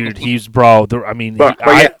 Yeah, dude, he's bro. I mean, But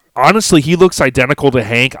yeah. honestly, he looks identical to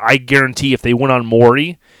Hank. I guarantee if they went on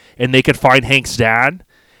Maury and they could find Hank's dad,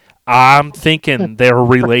 I'm thinking they're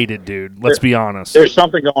related, dude. Let's be honest. There's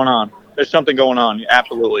something going on. There's something going on,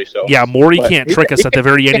 absolutely. So Yeah, Maury But can't he- trick us he at the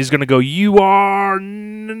very end. He's going to go, you are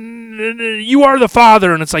the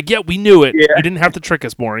father. And it's like, yeah, we knew it. Yeah. You didn't have to trick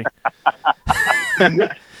us, Maury.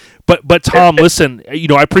 But Tom, listen,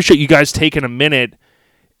 I appreciate you guys taking a minute.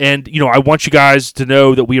 And, I want you guys to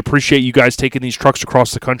know that we appreciate you guys taking these trucks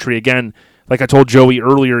across the country. Again, like I told Joey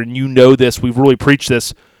earlier, and you know this, we've really preached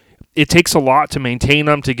this. It takes a lot to maintain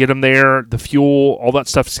them, to get them there. The fuel, all that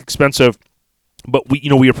stuff is expensive. But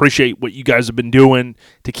we appreciate what you guys have been doing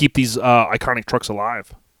to keep these iconic trucks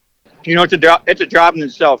alive. it's a job in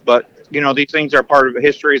itself, but these things are part of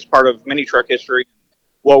history. It's part of mini truck history,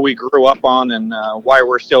 what we grew up on, and why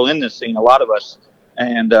we're still in this scene. A lot of us,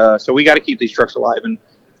 and so we got to keep these trucks alive. And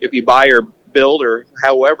if you buy or build or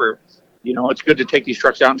however, it's good to take these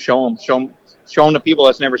trucks out and show them to people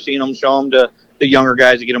that's never seen them. Show them to the younger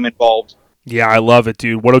guys to get them involved. Yeah, I love it,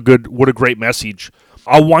 dude. What a great message.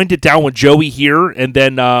 I'll wind it down with Joey here, and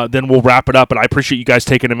then we'll wrap it up. And I appreciate you guys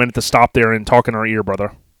taking a minute to stop there and talk in our ear,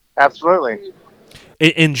 brother. Absolutely.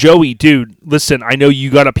 And Joey, dude, listen, I know you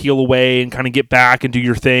got to peel away and kind of get back and do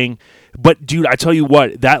your thing. But, dude, I tell you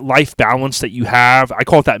what, that life balance that you have, I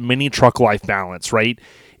call it that mini truck life balance, right?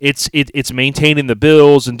 It's maintaining the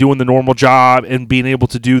bills and doing the normal job and being able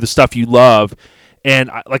to do the stuff you love. And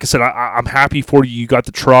like I said, I'm happy for you. You got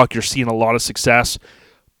the truck. You're seeing a lot of success.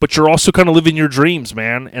 But you're also kind of living your dreams,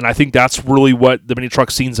 man. And I think that's really what the mini truck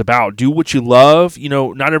scene's about. Do what you love.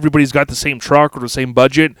 Not everybody's got the same truck or the same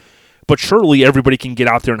budget. But surely everybody can get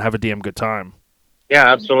out there and have a damn good time. Yeah,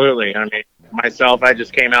 absolutely. I mean, myself, I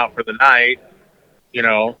just came out for the night,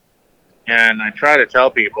 and I try to tell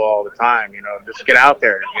people all the time, just get out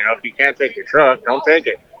there. If you can't take your truck, don't take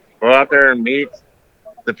it. Go out there and meet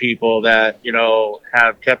the people that,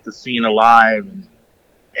 have kept the scene alive.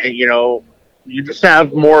 And you just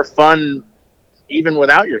have more fun even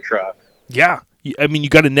without your truck. Yeah. I mean, you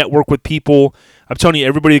got to network with people. I'm telling you,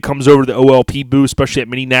 everybody that comes over to the OLP booth, especially at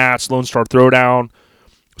Mini Nats, Lone Star Throwdown,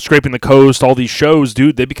 Scraping the Coast, all these shows,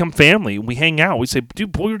 dude, they become family. We hang out. We say,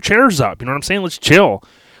 dude, pull your chairs up. You know what I'm saying? Let's chill.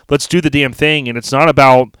 Let's do the damn thing. And it's not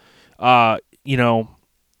about,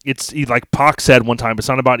 it's like Pac said one time, it's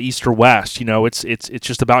not about East or West. It's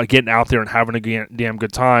just about getting out there and having a damn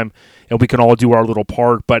good time. And we can all do our little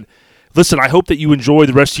part. But listen, I hope that you enjoy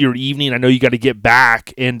the rest of your evening. I know you got to get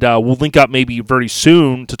back, and we'll link up maybe very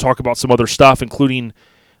soon to talk about some other stuff, including,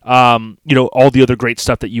 all the other great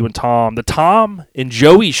stuff that you and the Tom and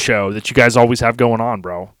Joey show that you guys always have going on,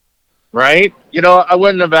 bro. Right? I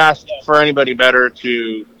wouldn't have asked for anybody better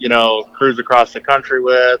to, cruise across the country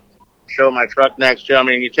with, show my truck next to. I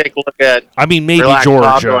mean, you take a look at. I mean, maybe Relax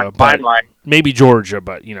Bob Georgia, going but Limelight. maybe Georgia,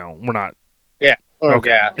 but we're not. Yeah. Okay.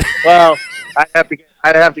 Yeah. Well, I'd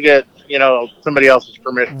have to get, somebody else's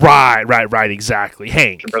permission. Right, exactly.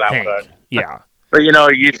 Hank. For that one. Yeah. But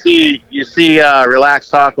you see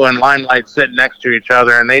Relaxed Taco and Limelight sitting next to each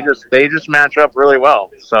other, and they just match up really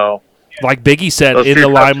well. So, like Biggie said, those in two the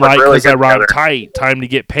trucks limelight work really because I good ride together. tight. Time to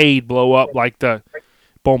get paid. Blow up like the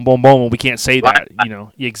boom, boom, boom. We can't say that,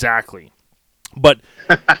 exactly. But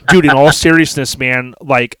dude, in all seriousness, man,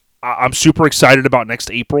 like I'm super excited about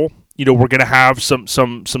next April. We're gonna have some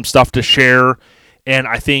stuff to share, and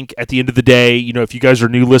I think at the end of the day, if you guys are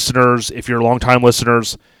new listeners, if you're longtime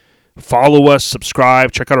listeners, follow us,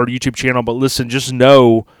 subscribe, check out our YouTube channel. But listen, just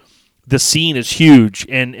know the scene is huge,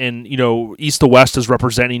 and East to West is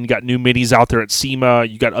representing. You got new minis out there at SEMA.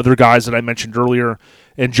 You got other guys that I mentioned earlier,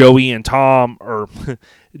 and Joey and Tom, or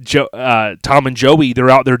Tom and Joey. They're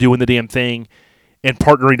out there doing the damn thing and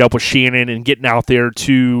partnering up with Shannon and getting out there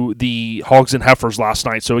to the Hogs and Heifers last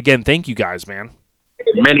night. So again, thank you guys, man.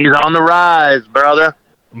 Minis on the rise, brother.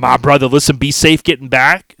 My brother, listen, be safe getting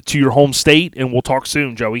back to your home state, and we'll talk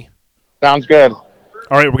soon, Joey. Sounds good. All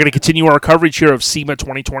right, we're going to continue our coverage here of SEMA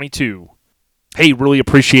 2022. Hey, really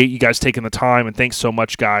appreciate you guys taking the time, and thanks so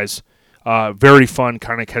much, guys. Very fun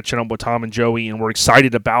kind of catching up with Tom and Joey, and we're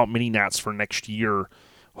excited about Mini Nats for next year.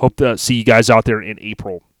 Hope to see you guys out there in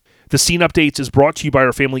April. The Scene Updates is brought to you by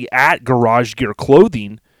our family at Garage Gear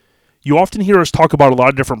Clothing. You often hear us talk about a lot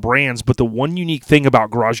of different brands, but the one unique thing about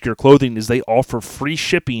Garage Gear Clothing is they offer free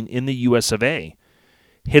shipping in the US of A.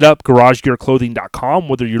 Hit up garagegearclothing.com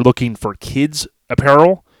whether you're looking for kids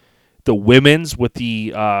apparel, the women's with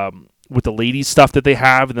the ladies stuff that they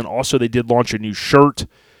have, and then also they did launch a new shirt,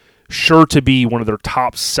 sure to be one of their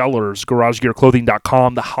top sellers,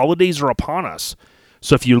 garagegearclothing.com. The holidays are upon us.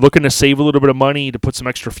 So if you're looking to save a little bit of money to put some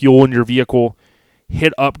extra fuel in your vehicle,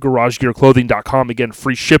 hit up garagegearclothing.com. Again,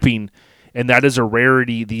 free shipping, and that is a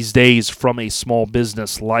rarity these days from a small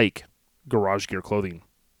business like Garage Gear Clothing.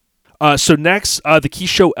 So next, the Key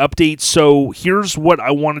Show updates. So here's what I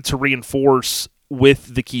wanted to reinforce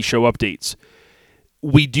with the Key Show updates.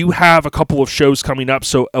 We do have a couple of shows coming up.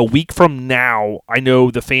 So a week from now, I know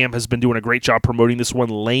the fam has been doing a great job promoting this one,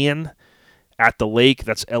 Layin' at the Lake.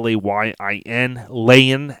 That's Layin,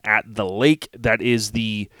 Layin' at the Lake. That is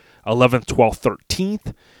the 11th, 12th,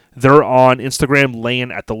 13th. They're on Instagram,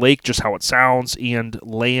 Layin' at the Lake, just how it sounds, and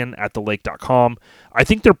layinathelake.com. I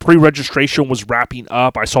think their pre-registration was wrapping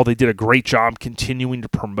up. I saw they did a great job continuing to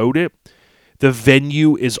promote it. The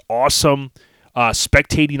venue is awesome.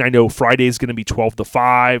 Spectating, I know Friday is going to be 12 to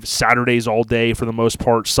 5, Saturdays all day for the most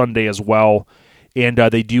part, Sunday as well. And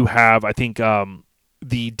they do have, I think,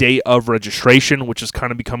 the day of registration, which is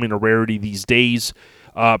kind of becoming a rarity these days.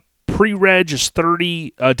 Pre-reg is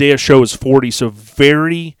 30, day of show is 40, so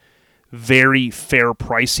very, very fair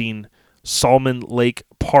pricing. Salmon Lake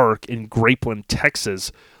Park in Grapeland,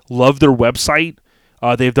 Texas. Love their website.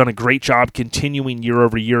 They've done a great job continuing year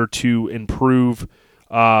over year to improve,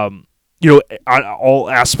 all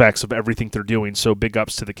aspects of everything they're doing. So big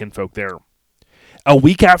ups to the kinfolk there. A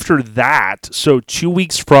week after that, so 2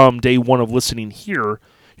 weeks from day one of listening here,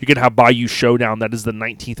 you're going to have Bayou Showdown. That is the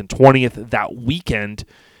 19th and 20th that weekend.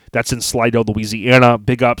 That's in Slidell, Louisiana.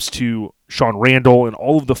 Big ups to Sean Randall and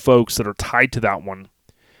all of the folks that are tied to that one.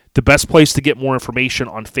 The best place to get more information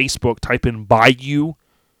on Facebook, type in Bayou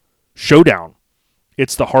Showdown.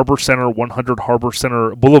 It's the Harbor Center, 100 Harbor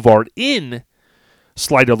Center Boulevard in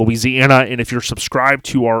Slidell, Louisiana. And if you're subscribed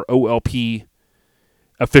to our OLP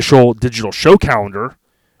official digital show calendar,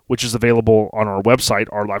 which is available on our website,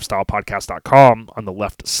 ourlifestylepodcast.com, on the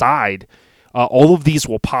left side, all of these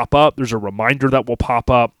will pop up. There's a reminder that will pop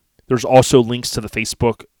up. There's also links to the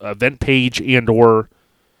Facebook event page and or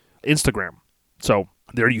Instagram. So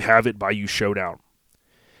there you have it, Bayou Showdown.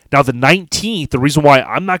 Now, the 19th, the reason why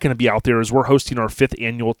I'm not going to be out there is we're hosting our 5th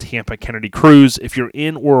annual Tampa Kennedy Cruise. If you're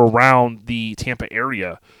in or around the Tampa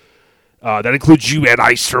area, that includes you, Ed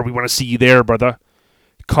Eister. We want to see you there, brother.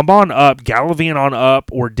 Come on up, gallivant on up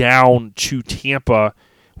or down to Tampa.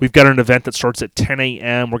 We've got an event that starts at 10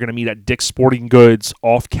 a.m. We're going to meet at Dick's Sporting Goods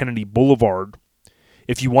off Kennedy Boulevard.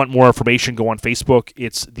 If you want more information, go on Facebook.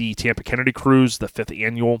 It's the Tampa Kennedy Cruise, the 5th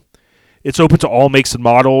annual. It's open to all makes and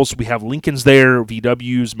models. We have Lincolns there,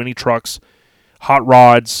 VWs, mini trucks, hot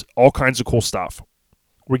rods, all kinds of cool stuff.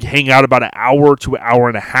 We hang out about an hour to an hour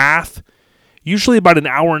and a half. Usually about an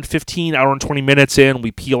hour and 15, hour and 20 minutes in,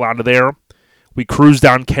 we peel out of there. We cruise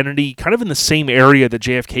down Kennedy, kind of in the same area that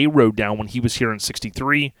JFK rode down when he was here in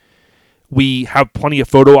 63. We have plenty of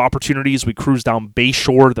photo opportunities. We cruise down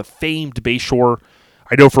Bayshore, the famed Bayshore.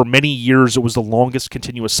 I know for many years it was the longest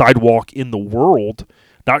continuous sidewalk in the world.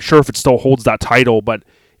 Not sure if it still holds that title, but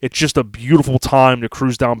it's just a beautiful time to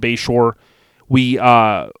cruise down Bayshore. We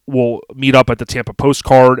will meet up at the Tampa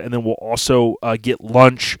Postcard, and then we'll also get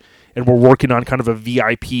lunch, and we're working on kind of a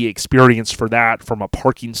VIP experience for that from a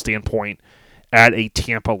parking standpoint at a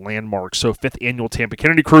Tampa landmark. So 5th Annual Tampa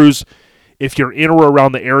Kennedy Cruise. If you're in or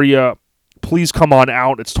around the area, please come on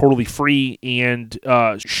out. It's totally free, and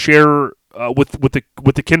share with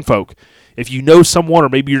the kinfolk. If you know someone, or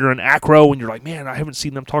maybe you're in Acro and you're like, man, I haven't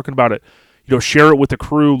seen them talking about it, share it with the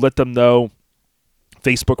crew. Let them know.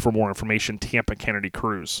 Facebook for more information, Tampa Kennedy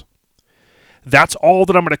Cruise. That's all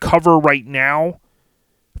that I'm going to cover right now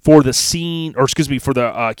for the for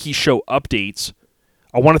the key show updates.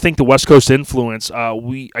 I want to thank the West Coast Influence.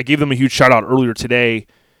 I gave them a huge shout out earlier today.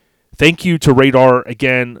 Thank you to Radar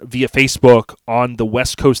again via Facebook on the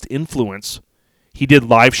West Coast Influence. He did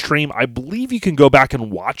live stream. I believe you can go back and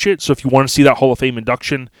watch it. So if you want to see that Hall of Fame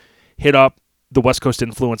induction, hit up the West Coast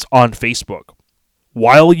Influence on Facebook.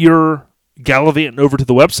 While you're gallivanting over to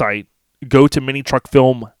the website, go to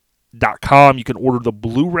minitruckfilm.com. You can order the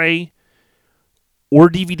Blu-ray or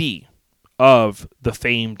DVD of the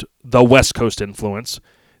famed The West Coast Influence.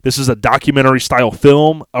 This is a documentary-style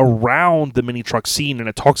film around the mini truck scene, and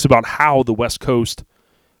it talks about how the West Coast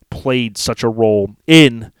played such a role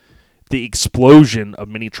in the explosion of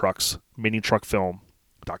mini trucks,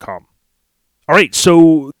 minitruckfilm.com. All right,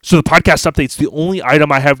 so the podcast updates, the only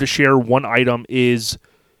item I have to share, one item is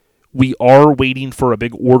we are waiting for a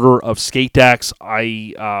big order of skate decks.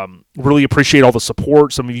 I really appreciate all the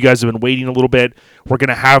support. Some of you guys have been waiting a little bit. We're going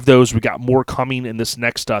to have those. We got more coming in this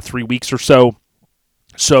next 3 weeks or so.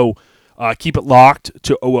 So keep it locked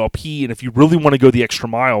to OLP. And if you really want to go the extra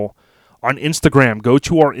mile on Instagram, go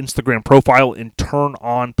to our Instagram profile and turn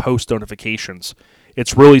on post notifications.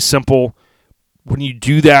 It's really simple. When you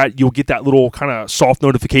do that, you'll get that little kind of soft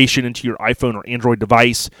notification into your iPhone or Android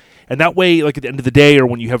device. And that way, like at the end of the day or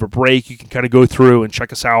when you have a break, you can kind of go through and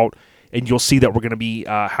check us out. And you'll see that we're going to be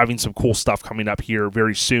having some cool stuff coming up here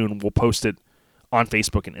very soon. We'll post it on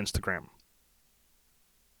Facebook and Instagram.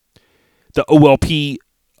 The OLP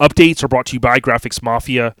updates are brought to you by Graphics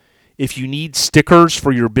Mafia. If you need stickers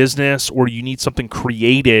for your business or you need something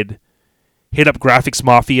created, hit up Graphics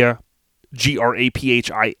Mafia.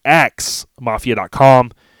 GRAPHIX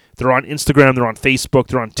Mafia.com. They're on Instagram, they're on Facebook,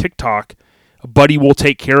 they're on TikTok. Buddy will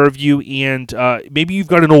take care of you, and maybe you've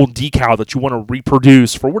got an old decal that you want to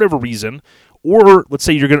reproduce for whatever reason, or let's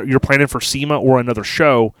say you're planning for SEMA or another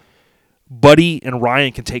show. Buddy and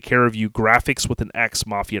Ryan can take care of you. Graphics with an X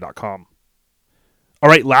Mafia.com. All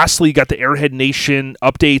right, lastly, you got the Airhead Nation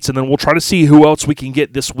updates, and then we'll try to see who else we can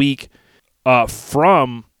get this week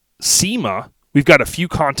from SEMA. We've got a few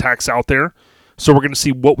contacts out there, so we're going to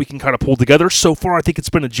see what we can kind of pull together. So far, I think it's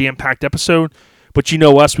been a jam-packed episode, but you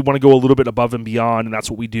know us, we want to go a little bit above and beyond, and that's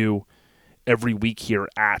what we do every week here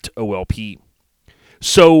at OLP.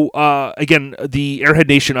 So, again, the Airhead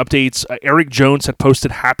Nation updates. Eric Jones had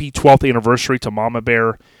posted happy 12th anniversary to Mama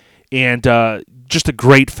Bear, and just a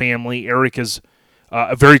great family. Eric is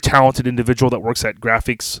a very talented individual that works at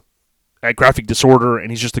Graphic Disorder, and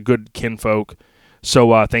he's just a good kinfolk.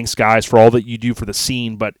 So thanks, guys, for all that you do for the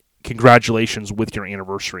scene, but congratulations with your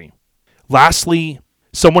anniversary. Lastly,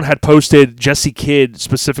 someone had posted, Jesse Kidd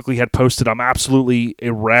specifically had posted, I'm absolutely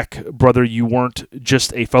a wreck. Brother, you weren't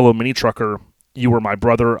just a fellow mini trucker. You were my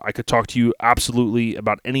brother. I could talk to you absolutely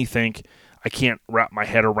about anything. I can't wrap my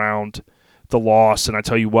head around the loss. And I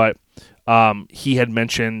tell you what, he had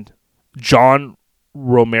mentioned John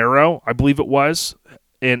Romero, I believe it was.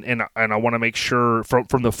 And I want to make sure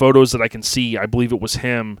from the photos that I can see, I believe it was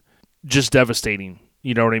him. Just devastating.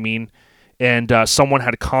 You know what I mean? And someone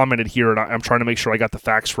had commented here, and I'm trying to make sure I got the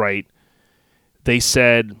facts right. They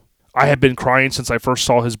said, I have been crying since I first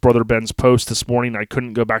saw his brother Ben's post this morning. I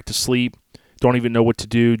couldn't go back to sleep. Don't even know what to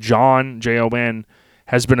do. John, Jon,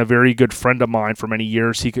 has been a very good friend of mine for many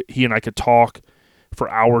years. He and I could talk for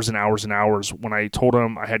hours and hours and hours. When I told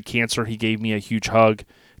him I had cancer, he gave me a huge hug.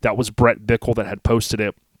 That was Brett Bickle that had posted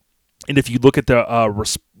it. And if you look at the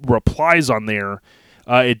replies on there,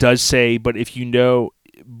 it does say, if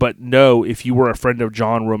you were a friend of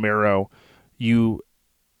John Romero, you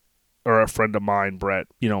are a friend of mine, Brett.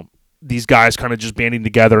 You know, these guys kind of just banding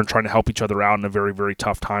together and trying to help each other out in a very, very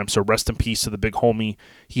tough time. So rest in peace to the big homie.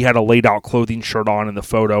 He had a laid out clothing shirt on in the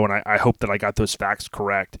photo, and I hope that I got those facts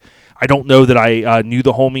correct. I don't know that I knew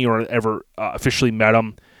the homie or ever officially met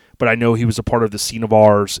him, but I know he was a part of the scene of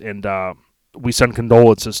ours, and we send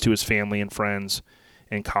condolences to his family and friends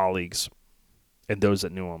and colleagues and those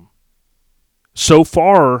that knew him. So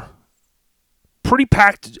far, pretty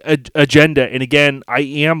packed agenda, and again, I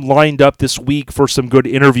am lined up this week for some good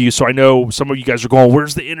interviews, so I know some of you guys are going,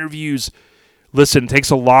 where's the interviews? Listen, it takes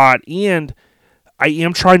a lot, and I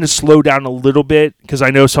am trying to slow down a little bit because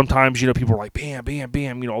I know sometimes, people are like, bam, bam,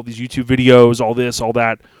 bam, all these YouTube videos, all this, all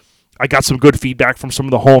that. I got some good feedback from some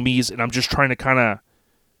of the homies, and I'm just trying to kind of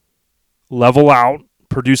level out,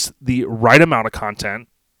 produce the right amount of content,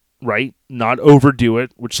 right? Not overdo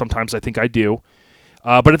it, which sometimes I think I do.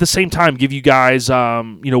 But at the same time, give you guys,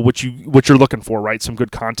 what you're looking for, right? Some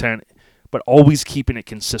good content, but always keeping it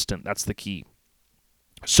consistent. That's the key.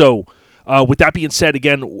 So, with that being said,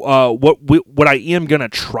 again, what I am going to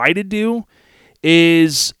try to do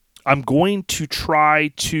is I'm going to try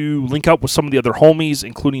to link up with some of the other homies,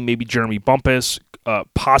 including maybe Jeremy Bumpus,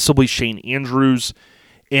 possibly Shane Andrews,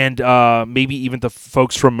 and maybe even the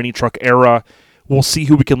folks from Mini Truck Era. We'll see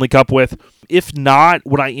who we can link up with. If not,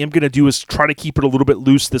 what I am going to do is try to keep it a little bit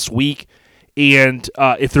loose this week. And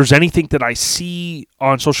if there's anything that I see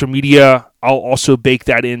on social media, I'll also bake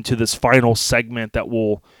that into this final segment that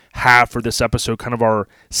we'll have for this episode, kind of our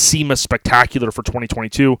SEMA Spectacular for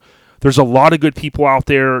 2022. There's a lot of good people out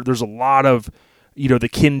there. There's a lot of, the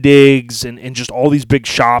Kindigs and just all these big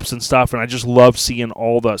shops and stuff. And I just love seeing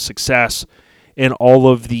all the success and all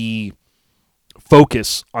of the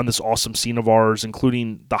focus on this awesome scene of ours,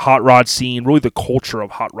 including the hot rod scene, really the culture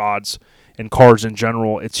of hot rods and cars in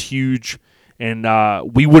general. It's huge. And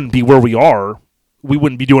we wouldn't be where we are. We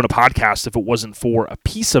wouldn't be doing a podcast if it wasn't for a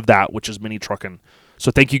piece of that, which is mini trucking. So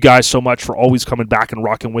thank you guys so much for always coming back and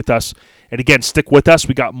rocking with us. And again, stick with us.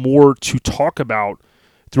 We got more to talk about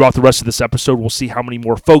throughout the rest of this episode. We'll see how many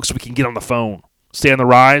more folks we can get on the phone. Stay on the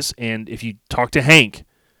rise. And if you talk to Hank,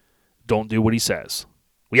 don't do what he says.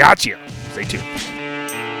 We out you. Stay tuned.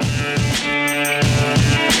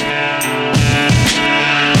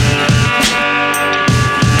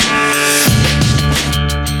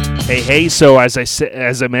 Hey, so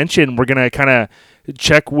as I mentioned, we're going to kind of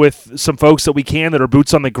check with some folks that we can that are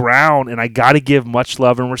boots on the ground, and I got to give much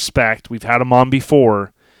love and respect. We've had him on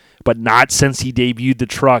before, but not since he debuted the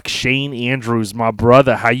truck. Shane Andrews, my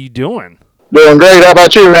brother, how you doing? Doing great. How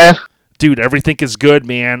about you, man? Dude, everything is good,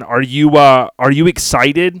 man. Are you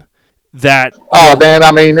excited that... Oh, man,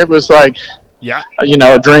 I mean, it was like,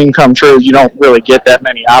 a dream come true. You don't really get that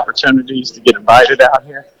many opportunities to get invited out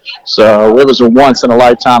here. So it was a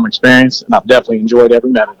once-in-a-lifetime experience, and I've definitely enjoyed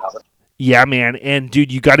every minute of it. Yeah, man. And,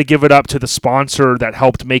 dude, you got to give it up to the sponsor that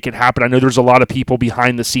helped make it happen. I know there's a lot of people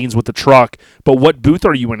behind the scenes with the truck, but what booth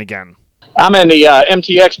are you in again? I'm in the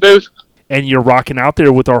MTX booth. And you're rocking out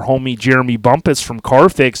there with our homie Jeremy Bumpus from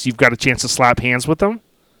CarFix. You've got a chance to slap hands with him?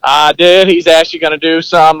 I did. He's actually going to do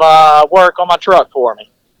some work on my truck for me.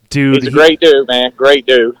 Dude, he's a great dude, man. Great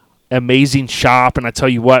dude. Amazing shop. And I tell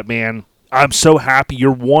you what, man, I'm so happy.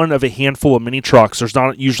 You're one of a handful of mini trucks. There's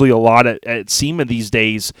not usually a lot at SEMA these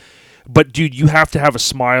days. But, dude, you have to have a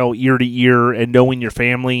smile ear to ear and knowing your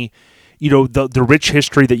family, the rich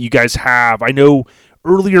history that you guys have. I know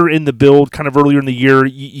earlier in the build, kind of earlier in the year,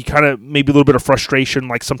 you kind of maybe a little bit of frustration,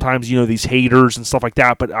 like sometimes, these haters and stuff like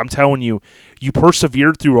that. But I'm telling you, you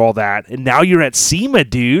persevered through all that. And now you're at SEMA,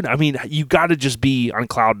 dude. I mean, you got to just be on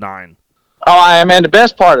cloud nine. Oh, I am. And the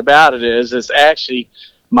best part about it is it's actually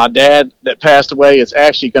my dad that passed away. It's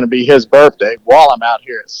actually going to be his birthday while I'm out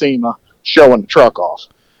here at SEMA showing the truck off.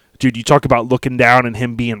 Dude, you talk about looking down and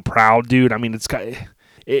him being proud, dude. I mean,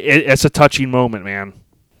 it's a touching moment, man.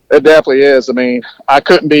 It definitely is. I mean, I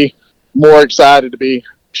couldn't be more excited to be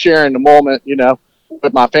sharing the moment,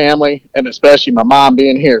 with my family, and especially my mom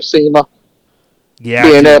being here at SEMA. Yeah,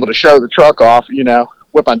 being able to show the truck off,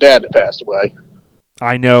 with my dad that passed away.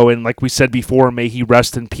 I know, and like we said before, may he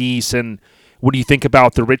rest in peace. And what do you think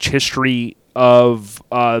about the rich history of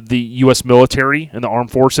the U.S. military and the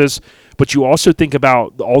armed forces? But you also think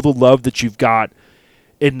about all the love that you've got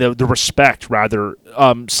in the respect, rather,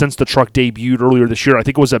 since the truck debuted earlier this year. I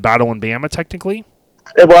think it was at Battle in Bama, technically?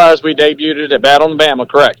 It was. We debuted it at Battle in Bama,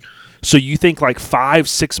 correct. So you think like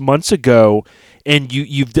 5-6 months ago, and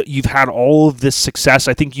you've had all of this success.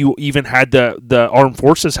 I think you even had the armed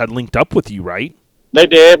forces had linked up with you, right? They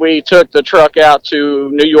did. We took the truck out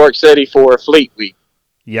to New York City for Fleet Week.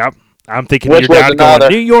 Yep. I'm thinking your dad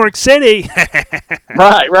going, New York City.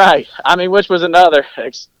 Right. I mean, which was another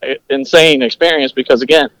insane experience because,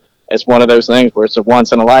 again, it's one of those things where it's a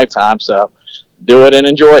once in a lifetime. So do it and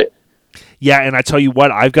enjoy it. Yeah, and I tell you what,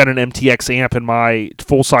 I've got an MTX amp in my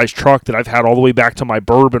full-size truck that I've had all the way back to my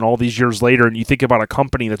Bourbon all these years later, and you think about a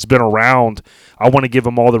company that's been around, I want to give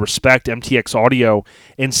them all the respect, MTX Audio,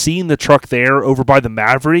 and seeing the truck there over by the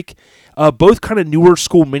Maverick, both kind of newer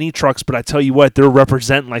school mini trucks, but I tell you what, they're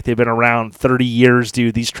representing like they've been around 30 years,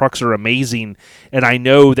 dude. These trucks are amazing, and I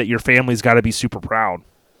know that your family's got to be super proud.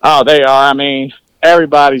 Oh, they are. I mean,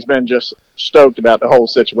 everybody's been just stoked about the whole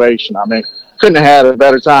situation. I mean, couldn't have had a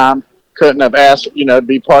better time. couldn't have asked, to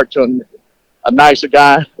be parked to a nicer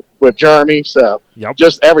guy with Jeremy. So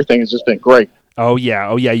just everything has just been great. Oh,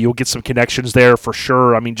 yeah. You'll get some connections there for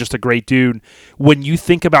sure. I mean, just a great dude. When you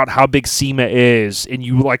think about how big SEMA is and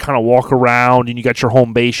you like kind of walk around and you got your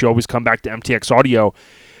home base, you always come back to MTX Audio.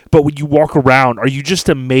 But when you walk around, are you just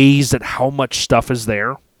amazed at how much stuff is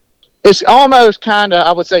there? It's almost kind of,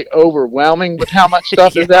 I would say, overwhelming with how much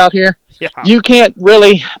stuff is out here. Yeah. You can't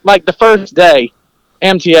really, like the first day,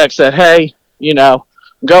 MTX said, hey,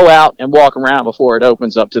 go out and walk around before it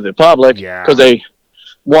opens up to the public. Because they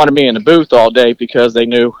wanted me in the booth all day because they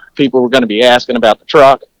knew people were going to be asking about the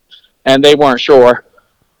truck. And they weren't sure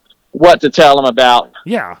what to tell them about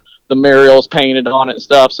the murals painted on it and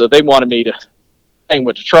stuff. So they wanted me to hang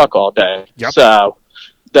with the truck all day. So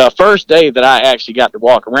the first day that I actually got to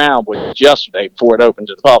walk around was yesterday before it opened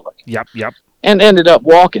to the public. And ended up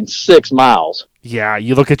walking 6 miles. Yeah,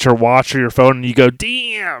 you look at your watch or your phone and you go,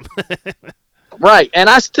 damn. Right, and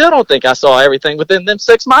I still don't think I saw everything within them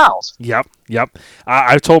 6 miles. Yep.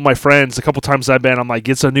 I've told my friends a couple times I've been, I'm like,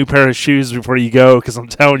 get some new pair of shoes before you go, because I'm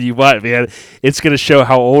telling you what, man, it's going to show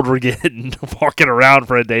how old we're getting walking around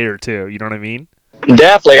for a day or two. You know what I mean?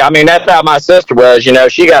 Definitely. I mean, that's how my sister was.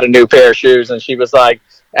 She got a new pair of shoes, and she was like,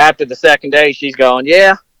 after the second day, she's going,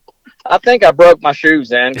 yeah, I think I broke my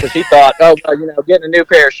shoes in, because she thought, getting a new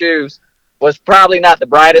pair of shoes was probably not the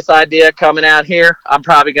brightest idea coming out here. I'm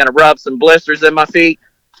probably going to rub some blisters in my feet.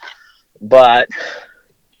 But,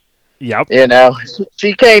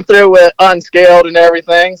 she came through with unscaled and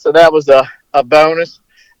everything, so that was a bonus.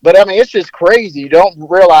 But, I mean, it's just crazy. You don't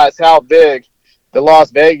realize how big the Las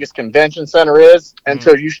Vegas Convention Center is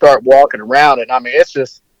until you start walking around it. I mean,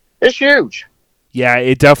 it's huge. Yeah,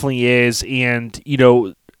 it definitely is. And,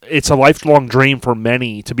 it's a lifelong dream for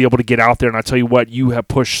many to be able to get out there. And I tell you what, you have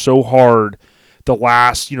pushed so hard the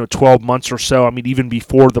last, 12 months or so. I mean, even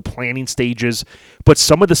before the planning stages, but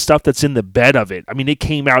some of the stuff that's in the bed of it, I mean, it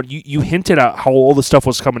came out, you hinted at how all the stuff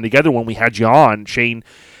was coming together when we had you on, Shane.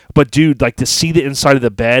 But dude, like to see the inside of the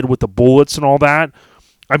bed with the bullets and all that,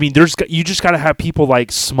 I mean, you just got to have people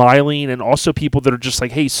like smiling and also people that are just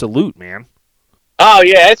like, hey, salute, man. Oh,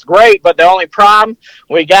 yeah, it's great, but the only problem,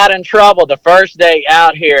 we got in trouble the first day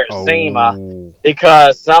out here at SEMA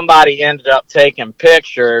because somebody ended up taking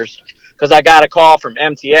pictures, because I got a call from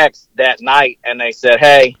MTX that night, and they said,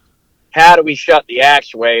 hey, how do we shut the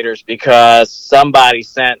actuators, because somebody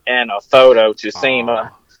sent in a photo to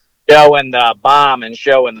SEMA showing the bomb and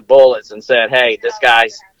showing the bullets and said, hey, this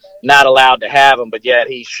guy's not allowed to have them, but yet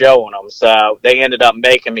he's showing them. So they ended up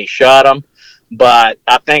making me shut them. But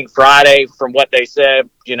I think Friday, from what they said,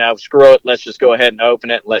 screw it, let's just go ahead and open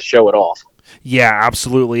it and let's show it off. Yeah,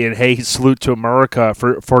 absolutely. And hey, salute to America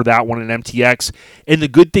for that one in MTX. And the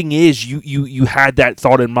good thing is you had that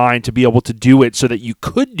thought in mind to be able to do it so that you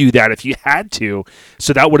could do that if you had to.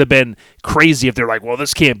 So that would have been crazy if they're like, well,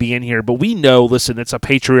 this can't be in here. But we know, listen, it's a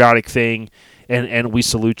patriotic thing, and we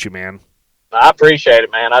salute you, man. I appreciate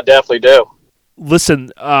it, man. I definitely do. Listen,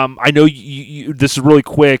 I know you. This is really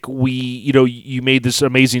quick. You made this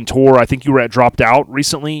amazing tour. I think you were at Dropped Out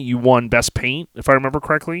recently. You won Best Paint, if I remember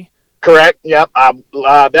correctly. Correct. Yep.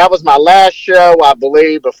 That was my last show, I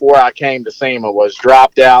believe, before I came to SEMA, was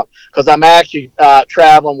Dropped Out, because I'm actually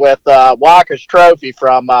traveling with Walker's Trophy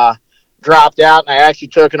from Dropped Out, and I actually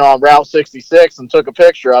took it on Route 66 and took a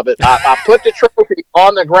picture of it. I put the trophy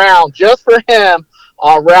on the ground just for him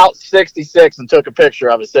on Route 66 and took a picture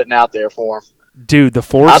of it sitting out there for him. Dude, the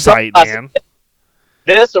foresight, man.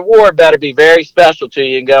 This award better be very special to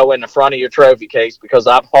you and go in the front of your trophy case, because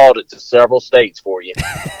I've hauled it to several states for you.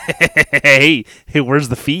 hey, where's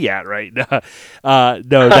the fee at right now?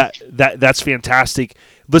 No, that's fantastic.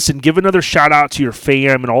 Listen, give another shout out to your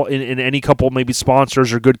fam and any couple maybe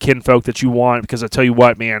sponsors or good kinfolk that you want, because I tell you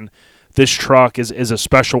what, man, this truck is a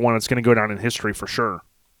special one. It's going to go down in history for sure.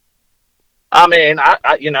 I mean,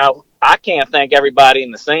 I can't thank everybody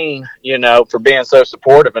in the scene, for being so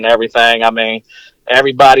supportive and everything. I mean,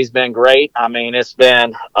 everybody's been great. I mean, it's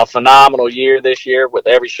been a phenomenal year this year with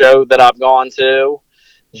every show that I've gone to.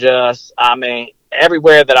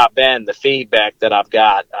 Everywhere that I've been, the feedback that I've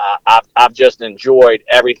got, I've just enjoyed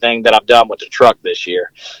everything that I've done with the truck this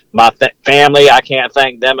year. My family, I can't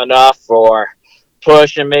thank them enough for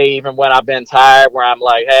pushing me even when I've been tired, where I'm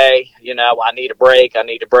like, hey, I need a break.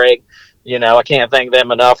 I can't thank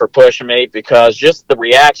them enough for pushing me, because just the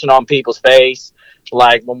reaction on people's face,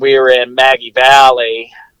 like when we were in Maggie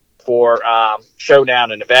Valley for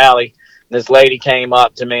Showdown in the Valley, this lady came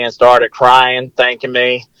up to me and started crying, thanking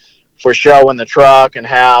me for showing the truck and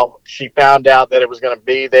how she found out that it was going to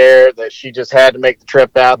be there, that she just had to make the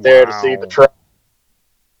trip out there to see the truck.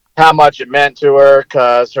 how much it meant to her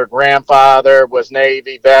because her grandfather was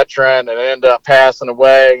Navy veteran and ended up passing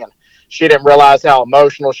away. And she didn't realize how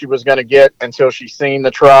emotional she was going to get until she seen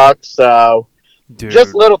the truck. So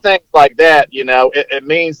just little things like that, it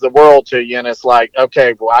means the world to you. And it's like,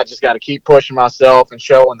 okay, well, I just got to keep pushing myself and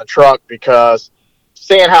showing the truck because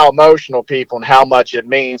seeing how emotional people and how much it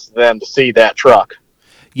means to them to see that truck.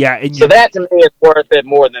 Yeah. And so that to me is worth it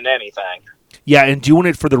more than anything. Yeah, and doing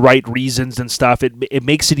it for the right reasons and stuff, it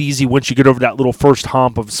makes it easy once you get over that little first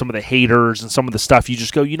hump of some of the haters and some of the stuff. You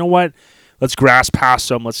just go, you know what? Let's grass past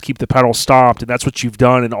them. Let's keep the pedal stomped, and that's what you've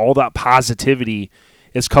done. And all that positivity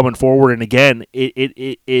is coming forward. And again,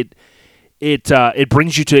 it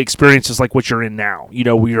brings you to experiences like what you're in now.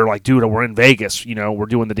 Where you're like, dude, we're in Vegas. We're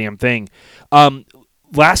doing the damn thing.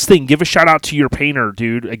 Last thing, give a shout out to your painter,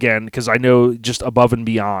 dude. Again, because I know just above and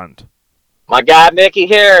beyond. My guy, Mickey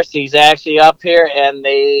Harris, he's actually up here in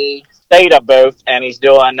the Stata booth, and he's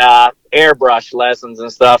doing airbrush lessons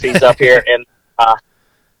and stuff. He's up here in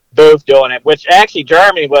booth doing it, which actually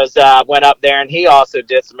Jeremy went up there, and he also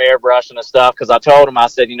did some airbrushing and stuff because I told him, I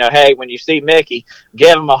said, hey, when you see Mickey,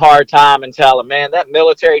 give him a hard time and tell him, man, that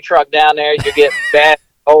military truck down there, you're getting bad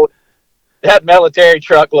old. That military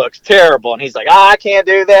truck looks terrible. And he's like, I can't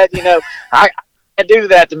do that. I do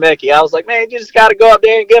that to Mickey. I was like, man, you just got to go up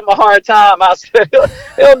there and give him a hard time. I said,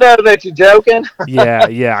 he'll know that you're joking.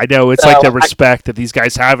 Yeah, I know. It's like the respect that these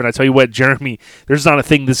guys have. And I tell you what, Jeremy, there's not a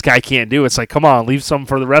thing this guy can't do. It's like, come on, leave some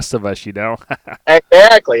for the rest of us,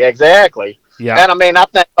 Exactly. Yeah. And I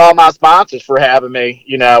thank all my sponsors for having me,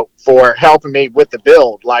 for helping me with the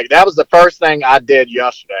build. Like, that was the first thing I did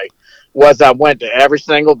yesterday was I went to every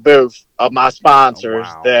single booth of my sponsors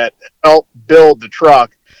that helped build the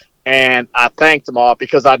truck. And I thanked them all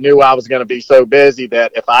because I knew I was going to be so busy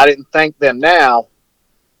that if I didn't thank them now,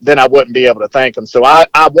 then I wouldn't be able to thank them. So I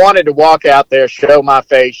wanted to walk out there, show my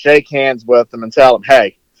face, shake hands with them, and tell them,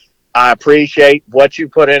 hey, I appreciate what you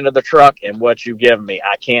put into the truck and what you've given me.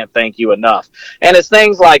 I can't thank you enough. And it's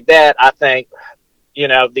things like that, I think,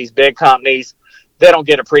 these big companies, they don't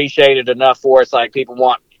get appreciated enough for. It's like people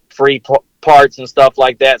want free parts and stuff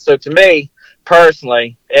like that. So to me,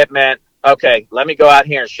 personally, it meant, okay, let me go out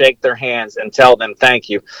here and shake their hands and tell them thank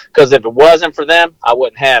you. Because if it wasn't for them, I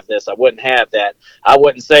wouldn't have this. I wouldn't have that. I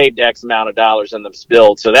wouldn't save X amount of dollars in the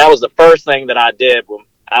build. So that was the first thing that I did when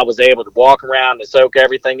I was able to walk around and soak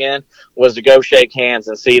everything in, was to go shake hands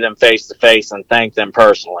and see them face to face and thank them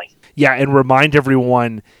personally. Yeah, and remind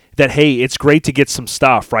everyone that, hey, it's great to get some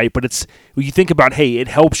stuff, right? But it's, when you think about, hey, it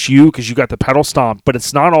helps you because you got the pedal stomp, but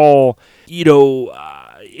it's not all,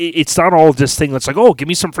 it's not all this thing that's like, oh, give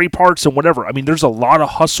me some free parts and whatever. I mean, there's a lot of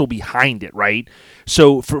hustle behind it, right?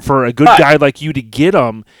 So for a good guy like you to get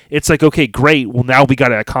them, it's like, okay, great. Well, now we got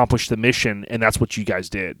to accomplish the mission, and that's what you guys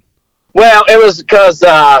did. Well, it was because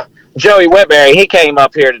Joey Whitberry, he came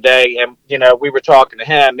up here today, and, we were talking to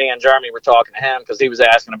him. Me and Jeremy were talking to him because he was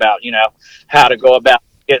asking about, how to go about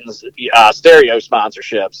getting stereo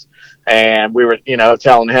sponsorships. And we were,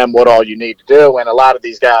 telling him what all you need to do. And a lot of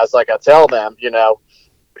these guys, like I tell them,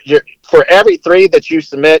 for every 3 that you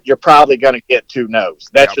submit, you're probably going to get 2 no's.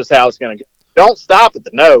 That's just how it's going to go. Don't stop at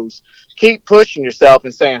the no's. Keep pushing yourself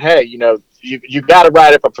and saying, hey, you got to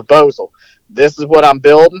write up a proposal. This is what I'm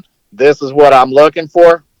building. This is what I'm looking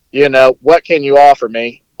for. What can you offer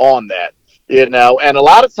me on that? And a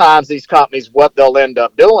lot of times these companies, what they'll end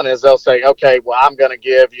up doing is they'll say, okay, well, I'm going to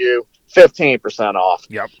give you 15% off.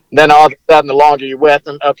 Yep. Then all of a sudden, the longer you're with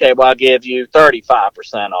them, okay, well, I'll give you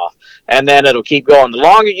 35% off. And then it'll keep going. The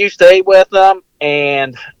longer you stay with them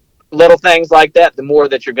and little things like that, the more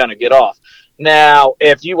that you're going to get off. Now,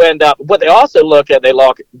 if you end up, what they also look at, they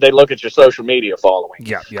look at your social media following.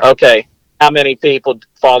 Yeah. Okay, how many people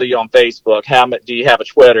follow you on Facebook? Do you have a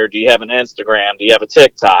Twitter? Do you have an Instagram? Do you have a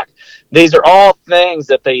TikTok? These are all things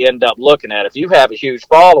that they end up looking at. If you have a huge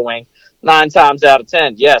following, 9 times out of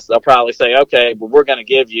 10, yes, they'll probably say, okay, well, we're going to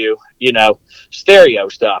give you, stereo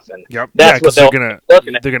stuff. And that's what they're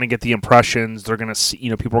going to get the impressions. They're going to see,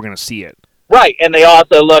 people are going to see it. Right. And they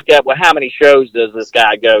also look at, well, how many shows does this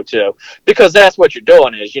guy go to? Because that's what you're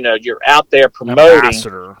doing is, you're out there promoting.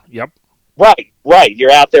 Ambassador. Yep. Right.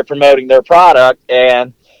 You're out there promoting their product,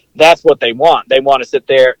 and that's what they want. They want to sit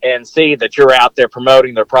there and see that you're out there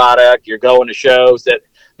promoting their product. You're going to shows that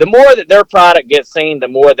the more that their product gets seen, the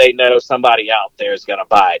more they know somebody out there is going to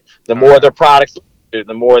buy it. The more their products,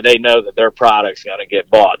 the more they know that their product's going to get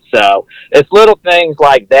bought. So it's little things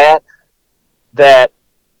like that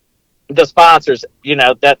the sponsors,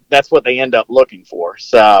 that's what they end up looking for.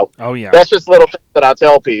 So that's just little things that I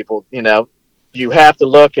tell people, you have to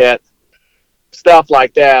look at stuff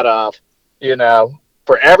like that of,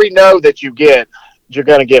 for every no that you get, you're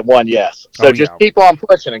going to get one yes. So just yeah. keep on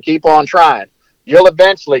pushing and keep on trying. You'll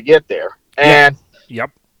eventually get there. And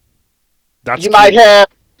Yep. That's you key. might have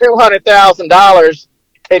 $200,000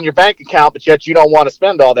 in your bank account, but yet you don't want to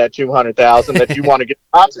spend all that $200,000 that you want to get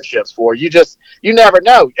sponsorships for. You never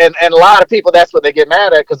know. And a lot of people, that's what they get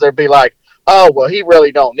mad at, because they'll be like, oh, well, he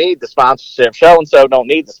really don't need the sponsorship. So-and-so don't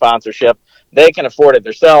need the sponsorship. They can afford it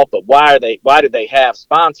themselves, but why do they have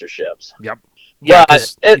sponsorships? Yep. Yeah,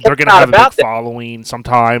 because they're going to have a big that. following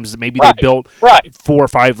sometimes. Maybe Right. they built Right. 4 or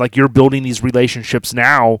 5, like you're building these relationships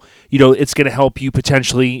now. It's going to help you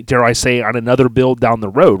potentially, dare I say, on another build down the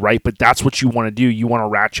road, right? But that's what you want to do. You want to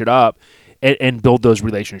ratchet up and build those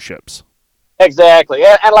relationships. Exactly.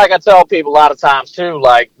 And like I tell people a lot of times too,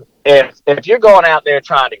 like if you're going out there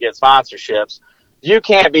trying to get sponsorships, you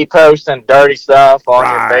can't be posting dirty stuff on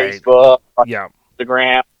your Facebook, on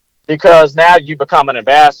Instagram, because now you become an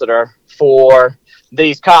ambassador for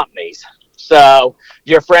these companies. So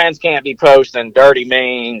your friends can't be posting dirty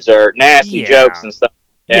memes or nasty jokes and stuff.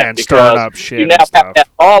 And stirring up shit. You now have that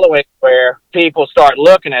following where people start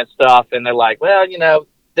looking at stuff and they're like, well,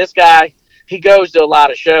 this guy, he goes to a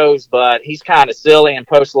lot of shows, but he's kind of silly and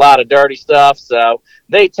posts a lot of dirty stuff. So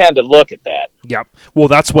they tend to look at that. Yep. Well,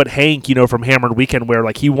 that's what Hank, from Hammered Weekend, where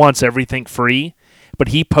like he wants everything free, but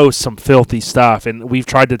he posts some filthy stuff, and we've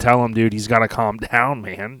tried to tell him, dude, he's got to calm down,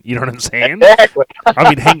 man. You know what I'm saying? Exactly.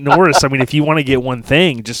 Hank Norris, if you want to get one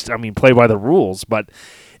thing, just, play by the rules. But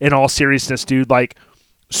in all seriousness, dude, like,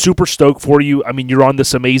 super stoked for you. You're on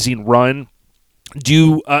this amazing run.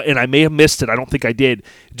 And I may have missed it, I don't think I did.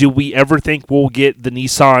 Do we ever think we'll get the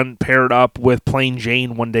Nissan paired up with Plain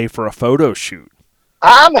Jane one day for a photo shoot?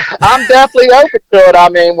 I'm definitely open to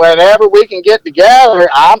it. Whenever we can get together,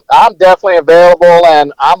 I'm definitely available,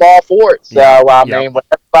 and I'm all for it. So when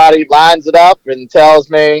everybody lines it up and tells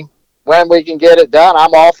me when we can get it done,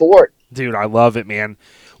 I'm all for it. Dude, I love it, man.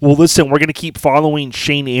 Well, listen, we're going to keep following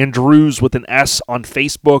Shane Andrews with an S on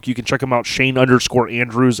Facebook. You can check him out,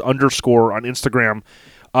 Shane_Andrews_ on Instagram.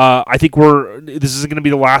 I think this is going to be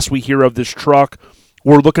the last we hear of this truck.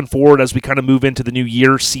 We're looking forward as we kind of move into the new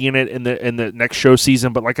year, seeing it in the next show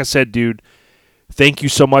season. But like I said, dude, thank you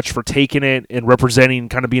so much for taking it and representing,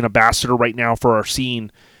 kind of being ambassador right now for our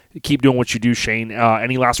scene. Keep doing what you do, Shane.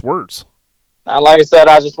 Any last words? Like I said,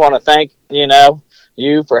 I just want to thank,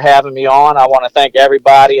 you for having me on. I want to thank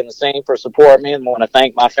everybody in the scene for supporting me, and want to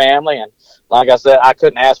thank my family. And like I said, I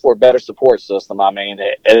couldn't ask for a better support system.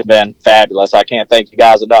 It's been fabulous. I can't thank you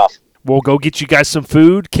guys enough. We'll go get you guys some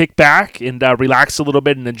food, kick back, and relax a little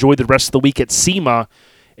bit and enjoy the rest of the week at SEMA.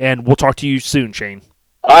 And we'll talk to you soon, Shane.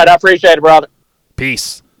 All right, I appreciate it, brother.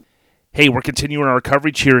 Peace. Hey, we're continuing our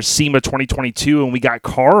coverage here at SEMA 2022, and we got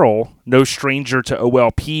Carl, no stranger to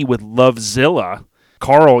OLP, with Lovezilla.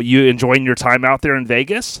 Carl, you enjoying your time out there in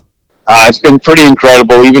Vegas? It's been pretty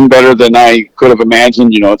incredible, even better than I could have imagined.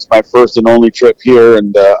 It's my first and only trip here,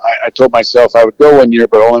 and I told myself I would go one year,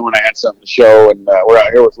 but only when I had something to show, and we're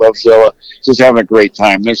out here with Lovezilla, just having a great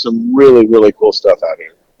time. There's some really, really cool stuff out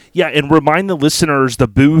here. Yeah, and remind the listeners the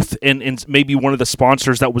booth and maybe one of the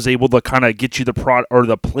sponsors that was able to kind of get you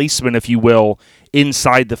the placement, if you will,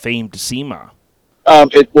 inside the famed SEMA.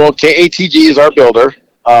 KATG is our builder,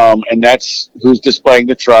 and that's who's displaying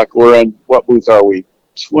the truck. We're in, what booth are we?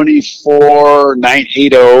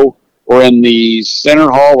 24980. We're in the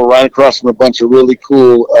center hall. We're right across from a bunch of really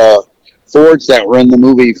cool Fords that were in the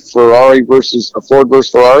movie Ford versus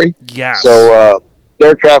Ferrari. Yeah. So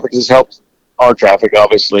their traffic has helped our traffic,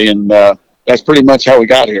 obviously, and that's pretty much how we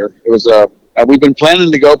got here. It was we've been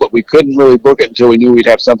planning to go, but we couldn't really book it until we knew we'd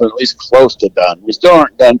have something at least close to done. We still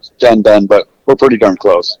aren't done, but we're pretty darn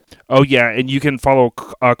close. Oh, yeah, and you can follow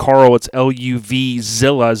Carl. It's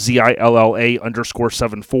LUVZilla, ZILLA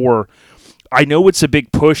 _74. I know it's a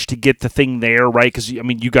big push to get the thing there, right? Because,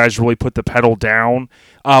 you guys really put the pedal down.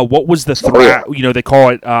 What was the thrash? They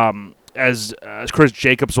call it, as Chris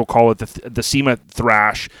Jacobs will call it, the SEMA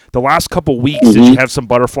thrash. The last couple weeks, did you have some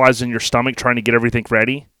butterflies in your stomach trying to get everything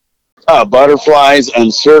ready? Butterflies,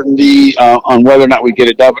 uncertainty on whether or not we get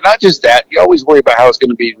it done. But not just that. You always worry about how it's going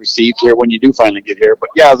to be received here when you do finally get here. But,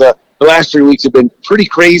 yeah, the last 3 weeks have been pretty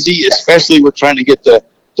crazy, especially with trying to get the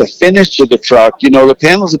finish of the truck. The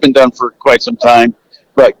panels have been done for quite some time,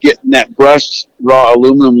 but getting that brushed raw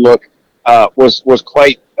aluminum look was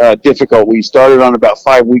quite difficult. We started on about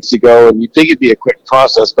 5 weeks ago, and you'd think it'd be a quick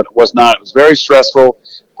process, but it was not. It was very stressful.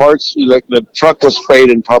 Parts, the truck was sprayed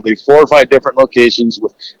in probably 4 or 5 different locations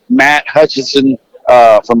with Matt Hutchison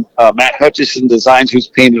from Matt Hutchison Designs, who's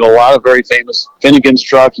painted a lot of very famous Finnegan's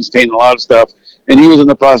truck. He's painted a lot of stuff, and he was in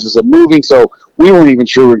the process of moving, so we weren't even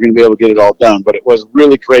sure we were going to be able to get it all done. But it was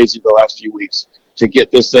really crazy the last few weeks to get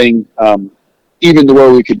this thing even to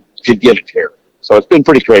where we could get it here. So it's been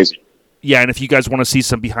pretty crazy. Yeah, and if you guys want to see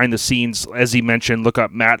some behind the scenes, as he mentioned, look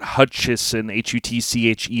up Matt Hutcheson,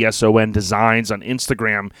 Hutcheson Designs on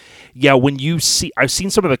Instagram. Yeah, when you see, I've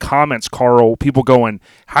seen some of the comments, Carl, people going,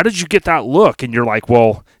 how did you get that look? And you're like,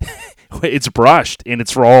 well, it's brushed and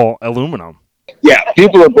it's raw aluminum. Yeah,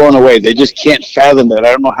 people are blown away. They just can't fathom that.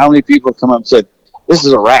 I don't know how many people have come up and said, this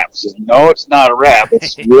is a wrap. I said, no, it's not a wrap.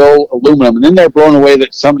 It's real aluminum. And then they're blown away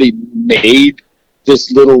that somebody made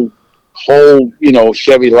this little whole,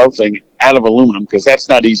 Chevy Love thing out of aluminum, because that's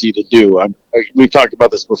not easy to do. We've talked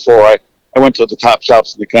about this before. I went to the top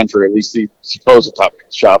shops in the country, at least the supposed top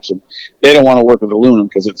shops, and they don't want to work with aluminum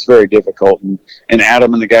because it's very difficult. And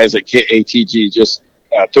Adam and the guys at ATG just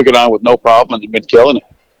took it on with no problem and have been killing it.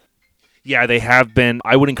 Yeah, they have been.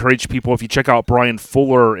 I would encourage people, if you check out Brian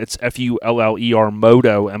Fuller, it's Fuller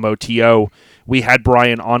Moto, M-O-T-O. We had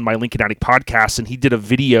Brian on my Lincoln Addict podcast, and he did a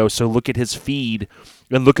video, so look at his feed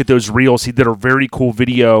and look at those reels. He did a very cool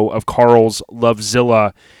video of Carl's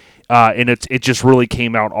Lovezilla, and it just really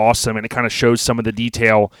came out awesome, and it kind of shows some of the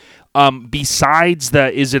detail. Besides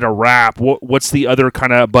the is it a wrap, what's the other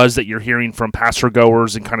kind of buzz that you're hearing from passer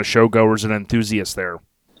goers and kind of show goers and enthusiasts there?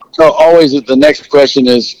 So always the next question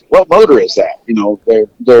is, what motor is that?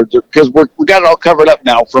 They're because we got it all covered up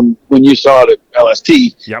now from when you saw it at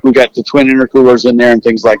LST. Yep. We got the twin intercoolers in there and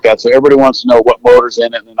things like that. So everybody wants to know what motor's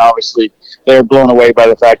in it, and then obviously they're blown away by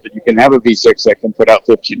the fact that you can have a V6 that can put out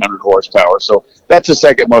 1,500 horsepower. So that's the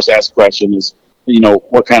second most asked question is,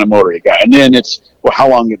 what kind of motor you got, and then it's, well, how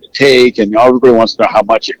long did it take, and everybody wants to know how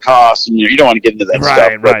much it costs, and you don't want to get into that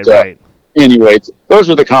stuff. Right. Anyway, those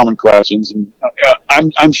are the common questions, and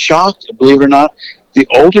I'm shocked, believe it or not, the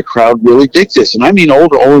older crowd really digs this, and I mean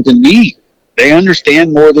older than me. They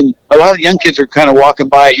understand more than a lot of young kids are kind of walking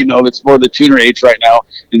by. It's more the tuner age right now,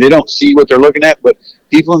 and they don't see what they're looking at. But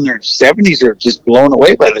people in their 70s are just blown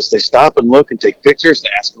away by this. They stop and look and take pictures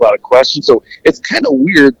and ask a lot of questions. So it's kind of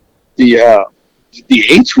weird the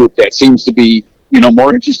age group that seems to be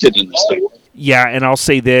more interested in this thing. Yeah, and I'll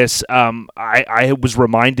say this. I was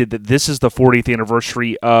reminded that this is the 40th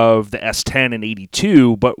anniversary of the S10 in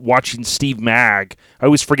 82, but watching Steve Mag, I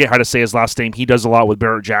always forget how to say his last name. He does a lot with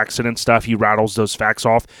Barrett Jackson and stuff. He rattles those facts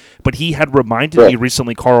off. But he had reminded me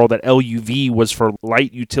recently, Carl, that LUV was for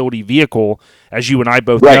light utility vehicle, as you and I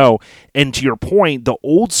both know. And to your point, the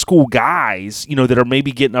old school guys, that are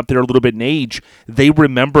maybe getting up there a little bit in age, they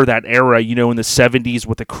remember that era, in the 70s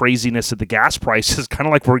with the craziness of the gas prices, kind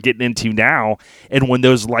of like we're getting into now, and when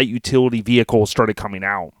those light utility vehicles started coming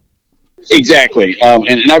out. Exactly.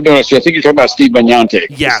 And I've noticed, I think you're talking about Steve Bagnante.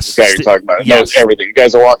 Yes. The guy you're talking about. He knows everything. The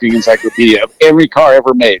guy's a walking encyclopedia of every car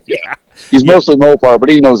ever made. Yeah. He's mostly Mopar, but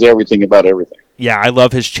he knows everything about everything. Yeah, I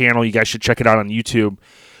love his channel. You guys should check it out on YouTube.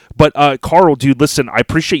 But, Carl, dude, listen, I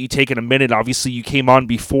appreciate you taking a minute. Obviously, you came on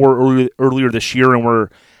before earlier this year, and we're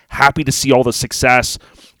happy to see all the success.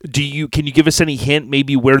 Can you give us any hint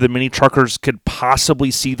maybe where the mini truckers could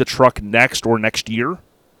possibly see the truck next or next year?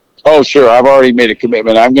 Oh, sure. I've already made a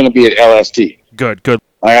commitment. I'm going to be at LST. Good.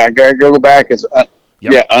 I got to go back. It's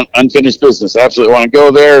unfinished business. I absolutely want to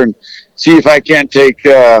go there and see if I can't take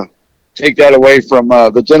that away from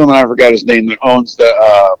the gentleman, I forgot his name, that owns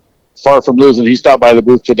the Far From Losing. He stopped by the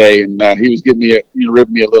booth today, and he was giving me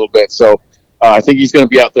ribbing me a little bit. So I think he's going to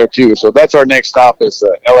be out there too. So that's our next stop is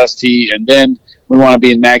LST, and then we want to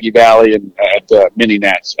be in Maggie Valley and at Mini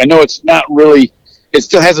Nats. I know it's not really, it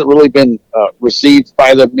still hasn't really been received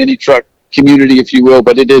by the mini truck community, if you will,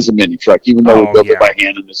 but it is a mini truck, even though we built it by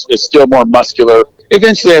hand, and it's still more muscular.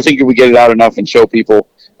 Eventually, I think if we get it out enough and show people,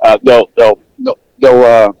 they'll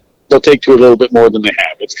take to it a little bit more than they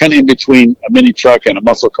have. It's kind of in between a mini truck and a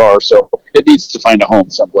muscle car, so it needs to find a home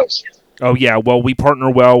someplace. Oh, yeah. Well, we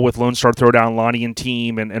partner well with Lone Star Throwdown, Lonnie and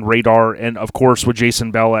team, and Radar, and, of course, with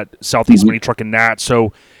Jason Bell at Southeast Mini Truck and Nats.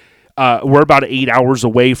 So we're about 8 hours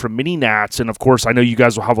away from Mini Nats, and, of course, I know you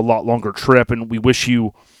guys will have a lot longer trip, and we wish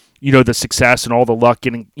you, the success and all the luck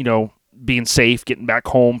getting, being safe, getting back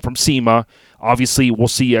home from SEMA. Obviously, we'll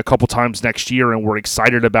see you a couple times next year, and we're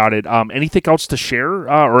excited about it. Anything else to share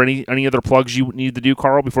or any other plugs you need to do,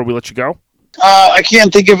 Carl, before we let you go? I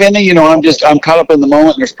can't think of any. I'm caught up in the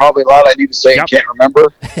moment. There's probably a lot I need to say and can't remember.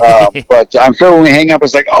 But I'm sure when we hang up,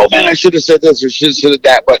 it's like, oh, man, I should have said this or should have said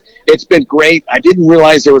that. But it's been great. I didn't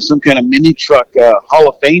realize there was some kind of mini truck Hall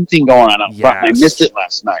of Fame thing going on front. And I missed it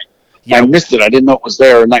last night. Yeah. I missed it. I didn't know it was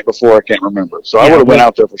there the night before. I can't remember. So I would have went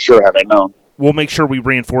out there for sure had I known. We'll make sure we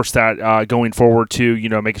reinforce that going forward, too,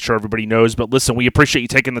 making sure everybody knows. But listen, we appreciate you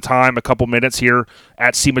taking the time, a couple minutes here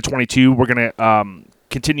at SEMA 22. We're going to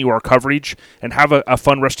continue our coverage and have a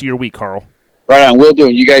fun rest of your week, Carl. Right on, will do.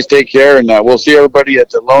 And you guys take care, and we'll see everybody at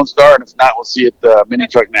the Lone Star, and if not, we'll see you at the Mini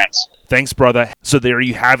Truck Nats. Thanks, brother. So there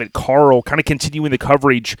you have it, Carl, kind of continuing the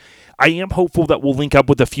coverage. I am hopeful that we'll link up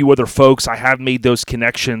with a few other folks. I have made those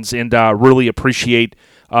connections and really appreciate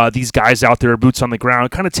these guys out there, boots on the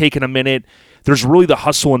ground, kind of taking a minute. There's really the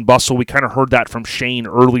hustle and bustle. We kind of heard that from Shane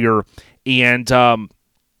earlier. And,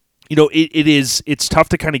 it's tough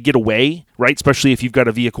to kind of get away, right? Especially if you've got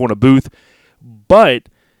a vehicle in a booth. But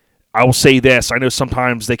I will say this. I know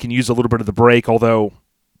sometimes they can use a little bit of the break, although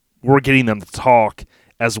we're getting them to talk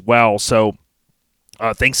as well. So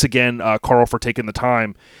thanks again, Carl, for taking the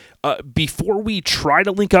time. Before we try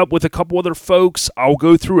to link up with a couple other folks, I'll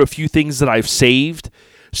go through a few things that I've saved.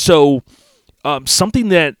 So something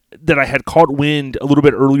that I had caught wind a little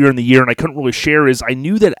bit earlier in the year and I couldn't really share is I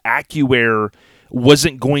knew that AccuAir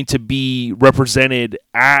wasn't going to be represented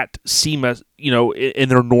at SEMA, in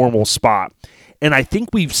their normal spot. And I think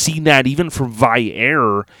we've seen that even from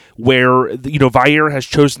Viair, where, Viair has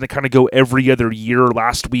chosen to kind of go every other year.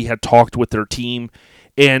 Last we had talked with their team.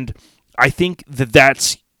 And I think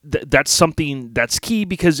that's something that's key,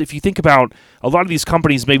 because if you think about a lot of these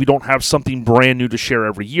companies maybe don't have something brand new to share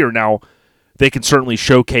every year. Now, they can certainly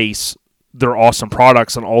showcase their awesome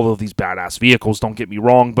products on all of these badass vehicles, don't get me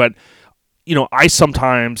wrong. But, I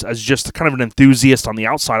sometimes, as just kind of an enthusiast on the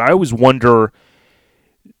outside, I always wonder,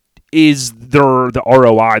 is there the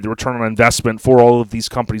ROI, the return on investment for all of these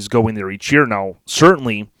companies going there each year? Now,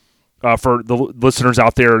 certainly, for the listeners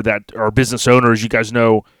out there that are business owners, you guys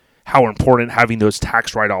know how important having those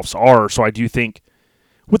tax write-offs are. So I do think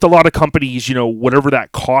with a lot of companies, whatever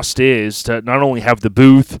that cost is to not only have the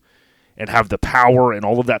booth and have the power and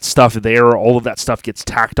all of that stuff there, all of that stuff gets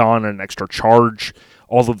tacked on an extra charge,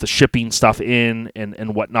 all of the shipping stuff in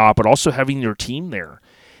and whatnot, but also having your team there.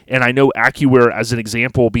 And I know AccuAir, as an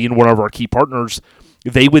example, being one of our key partners,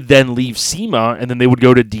 they would then leave SEMA and then they would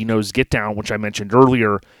go to Dino's Get Down, which I mentioned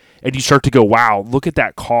earlier, and you start to go, wow, look at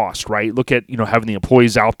that cost, right? Look at, having the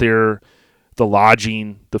employees out there, the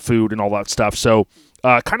lodging, the food, and all that stuff. So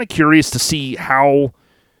kind of curious to see how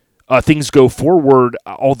things go forward.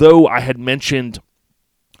 Although I had mentioned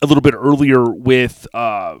a little bit earlier with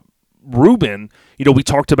Ruben, we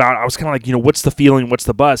talked about, I was kind of like, what's the feeling, what's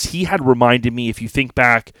the buzz? He had reminded me, if you think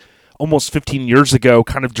back almost 15 years ago,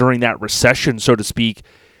 kind of during that recession, so to speak,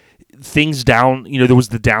 things down, there was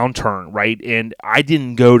the downturn, right? And I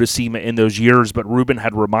didn't go to SEMA in those years, but Ruben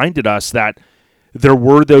had reminded us that there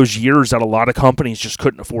were those years that a lot of companies just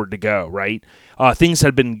couldn't afford to go, right? Things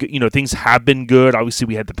have been good. Obviously,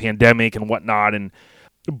 we had the pandemic and whatnot,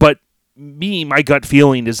 but my gut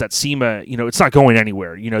feeling is that SEMA, it's not going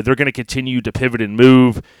anywhere. They're going to continue to pivot and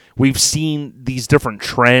move. We've seen these different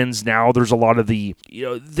trends now. There's a lot of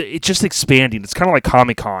it's just expanding. It's kind of like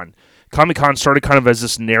Comic-Con. Comic-Con started kind of as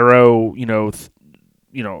this narrow,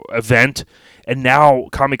 event, and now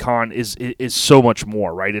Comic-Con is so much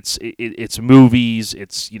more, right? It's movies,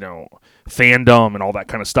 it's fandom and all that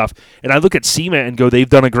kind of stuff. And I look at SEMA and go, they've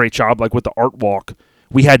done a great job, like with the art walk.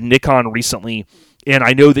 We had Nikon recently, and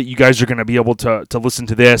I know that you guys are going to be able to listen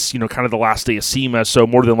to this, kind of the last day of SEMA. So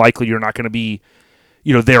more than likely, you're not going to be,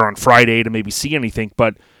 there on Friday to maybe see anything.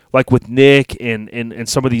 But like with Nick and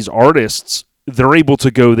some of these artists, they're able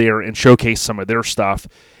to go there and showcase some of their stuff.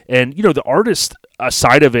 And, the artist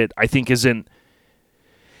side of it, I think,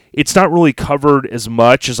 it's not really covered as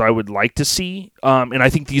much as I would like to see. And I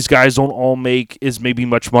think these guys don't all make as maybe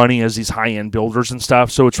much money as these high-end builders and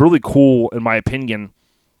stuff. So it's really cool, in my opinion,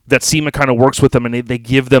 that SEMA kind of works with them and they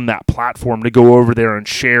give them that platform to go over there and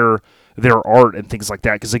share their art and things like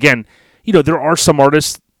that. Because, again, there are some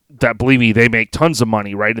artists that, believe me, they make tons of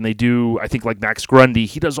money, right? And they do, I think, like Max Grundy,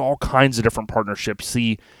 he does all kinds of different partnerships.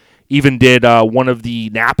 He even did one of the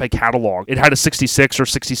Napa catalog. It had a 66 or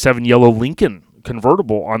 67 yellow Lincoln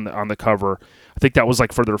convertible on the cover. I think that was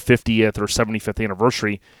like for their 50th or 75th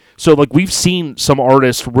anniversary. So, like, we've seen some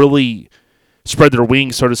artists really spread their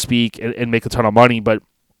wings, so to speak, and make a ton of money. But,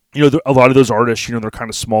 a lot of those artists, they're kind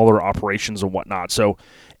of smaller operations and whatnot. So,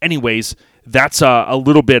 anyways, that's a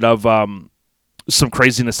little bit of some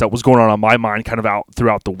craziness that was going on my mind kind of out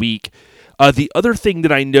throughout the week. The other thing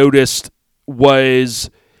that I noticed was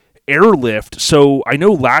Airlift. So I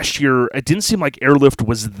know last year it didn't seem like Airlift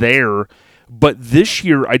was there, but this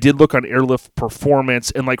year I did look on Airlift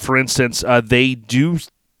performance, and like for instance, they do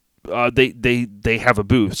they have a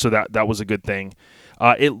booth, so that was a good thing.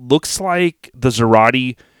 It looks like the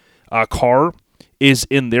Zerati car is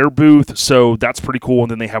in their booth, so that's pretty cool.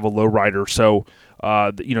 And then they have a lowrider, so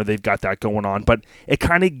they've got that going on. But it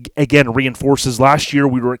kind of again reinforces last year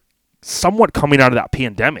we were somewhat coming out of that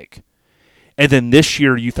pandemic. And then this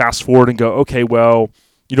year, you fast forward and go, okay, well,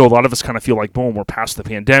 a lot of us kind of feel like, boom, we're past the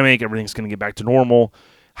pandemic, everything's going to get back to normal,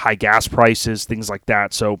 high gas prices, things like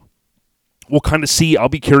that. So we'll kind of see. I'll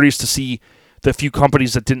be curious to see the few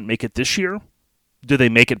companies that didn't make it this year. Do they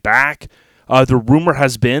make it back? The rumor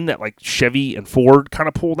has been that like Chevy and Ford kind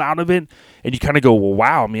of pulled out of it, and you kind of go, well,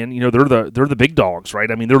 wow, man, they're the big dogs,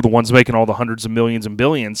 right? I mean, they're the ones making all the hundreds of millions and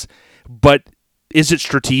billions. But is it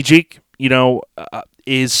strategic?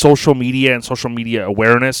 Is social media and social media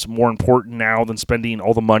awareness more important now than spending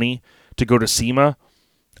all the money to go to SEMA?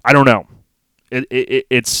 I don't know.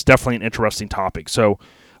 It's definitely an interesting topic. So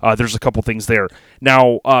there's a couple things there.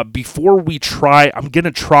 Now, before we try, I'm going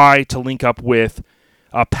to try to link up with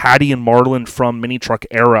Patty and Marlon from Mini Truck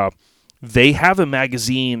Era. They have a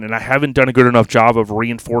magazine, and I haven't done a good enough job of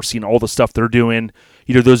reinforcing all the stuff they're doing.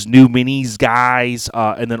 Those new minis guys,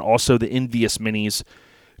 and then also the Envious minis,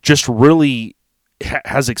 just really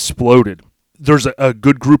has exploded. There's a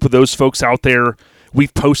good group of those folks out there.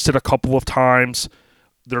 We've posted a couple of times.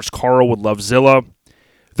 There's Carl with Lovezilla.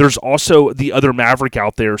 There's also the other Maverick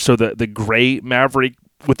out there. So the gray Maverick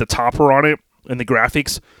with the topper on it and the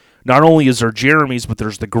graphics. Not only is there Jeremy's, but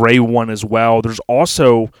there's the gray one as well. There's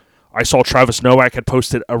also, I saw Travis Nowak had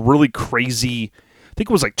posted a really crazy, I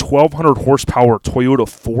think it was like 1,200 horsepower Toyota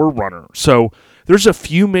 4Runner. So there's a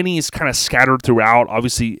few minis kind of scattered throughout.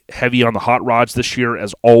 Obviously heavy on the hot rods this year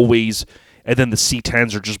as always. And then the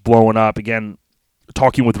C10s are just blowing up. Again,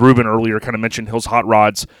 talking with Ruben earlier, kind of mentioned Hills Hot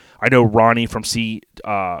Rods. I know Ronnie from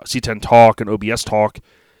C10 Talk and OBS Talk,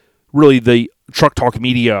 really the Truck Talk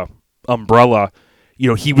Media umbrella,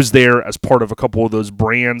 he was there as part of a couple of those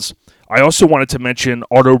brands. I also wanted to mention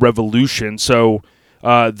Auto Revolution. So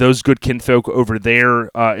those good kinfolk over there,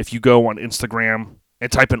 if you go on Instagram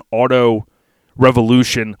and type in Auto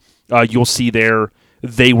Revolution, you'll see there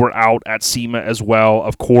they were out at SEMA as well,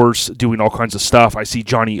 of course, doing all kinds of stuff. I see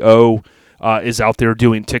Johnny O is out there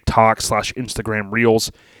doing TikTok/Instagram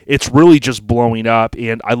Reels. It's really just blowing up,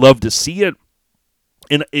 and I love to see it.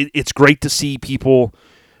 And it's great to see people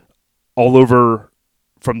all over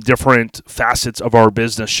from different facets of our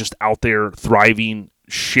business just out there thriving,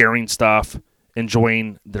 sharing stuff,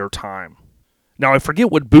 enjoying their time. Now, I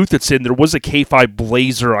forget what booth it's in. There was a K5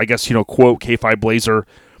 Blazer, I guess, quote, K5 Blazer.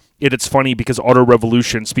 And it's funny because Auto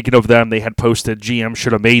Revolution, speaking of them, they had posted GM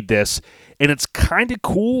should have made this. And it's kind of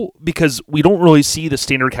cool because we don't really see the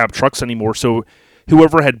standard cab trucks anymore. So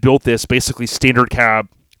whoever had built this, basically standard cab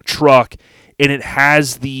truck, and it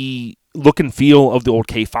has the look and feel of the old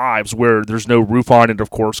K5s where there's no roof on it, of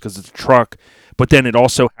course, because it's a truck. But then it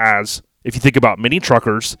also has, if you think about mini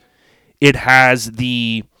truckers, it has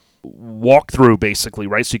the walkthrough basically,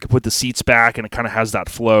 right? So you can put the seats back and it kind of has that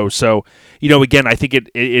flow. So, again, I think it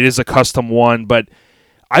is a custom one, but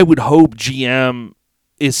I would hope GM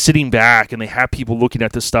is sitting back and they have people looking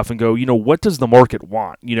at this stuff and go, what does the market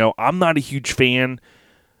want? I'm not a huge fan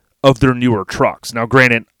of their newer trucks. Now,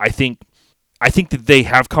 granted, I think that they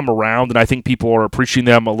have come around, and I think people are appreciating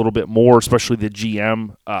them a little bit more, especially the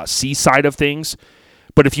GM C side of things.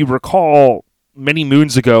 But if you recall, many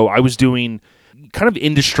moons ago, I was doing kind of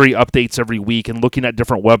industry updates every week and looking at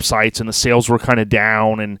different websites, and the sales were kind of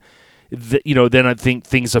down. And, then I think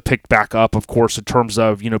things have picked back up, of course, in terms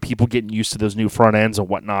of, people getting used to those new front ends and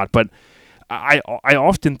whatnot. But I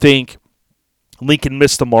often think Lincoln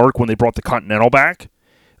missed the mark when they brought the Continental back.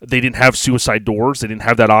 They didn't have suicide doors. They didn't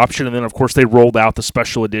have that option. And then, of course, they rolled out the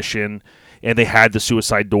special edition, and they had the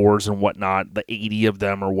suicide doors and whatnot, the 80 of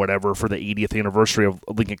them or whatever for the 80th anniversary of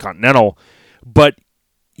Lincoln Continental. But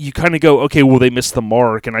you kind of go, okay, well, they missed the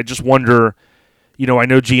mark. And I just wonder, I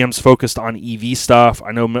know GM's focused on EV stuff.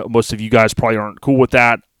 I know most of you guys probably aren't cool with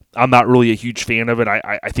that. I'm not really a huge fan of it.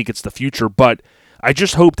 I think it's the future. But I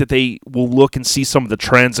just hope that they will look and see some of the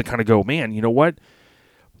trends and kind of go, man, you know what?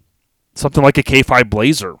 Something like a K5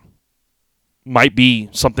 Blazer might be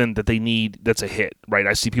something that they need that's a hit, right?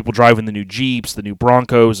 I see people driving the new Jeeps, the new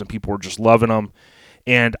Broncos, and people are just loving them.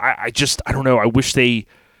 And I don't know. I wish they,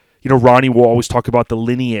 Ronnie will always talk about the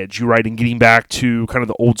lineage, right, and getting back to kind of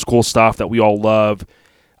the old school stuff that we all love.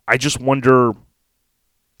 I just wonder,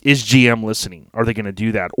 is GM listening? Are they going to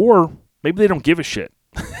do that? Or maybe they don't give a shit.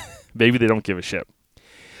 Maybe they don't give a shit.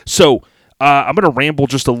 So, I'm going to ramble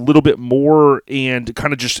just a little bit more and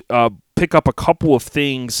kind of just pick up a couple of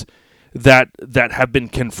things that have been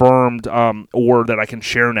confirmed or that I can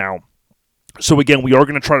share now. So again, we are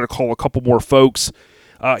going to try to call a couple more folks.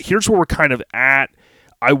 Here's where we're kind of at.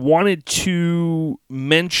 I wanted to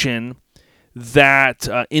mention that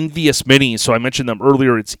Envious Minis, so I mentioned them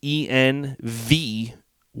earlier, it's ENVYUZ,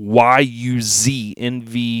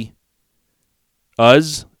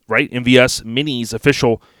 Envyuz, right? Envious Minis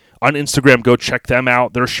official on Instagram. Go check them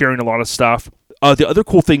out. They're sharing a lot of stuff. The other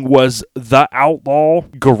cool thing was the Outlaw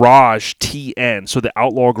Garage TN. So the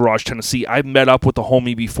Outlaw Garage Tennessee. I met up with the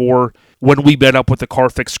homie before when we met up with the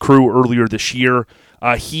Carfix crew earlier this year.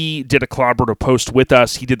 He did a collaborative post with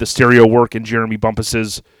us. He did the stereo work in Jeremy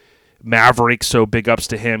Bumpus's Maverick, so big ups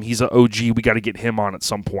to him. He's an OG. We got to get him on at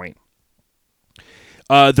some point.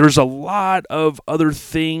 There's a lot of other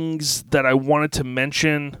things that I wanted to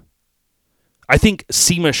mention. I think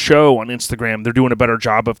SEMA Show on Instagram, they're doing a better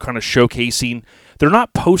job of kind of showcasing. They're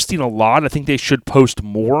not posting a lot. I think they should post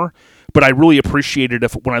more, but I really appreciated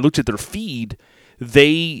if when I looked at their feed,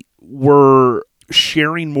 they were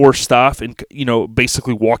sharing more stuff and,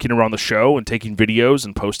 basically walking around the show and taking videos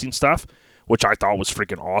and posting stuff, which I thought was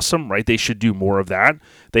freaking awesome, right? They should do more of that.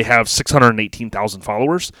 They have 618,000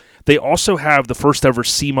 followers. They also have the first ever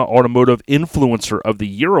SEMA Automotive Influencer of the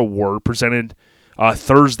Year award presented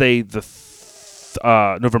Thursday,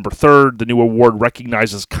 November 3rd. The new award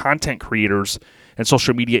recognizes content creators and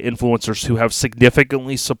social media influencers who have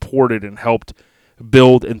significantly supported and helped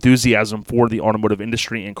build enthusiasm for the automotive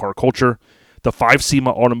industry and car culture. The 5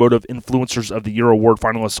 SEMA Automotive Influencers of the Year award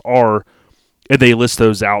finalists are, and they list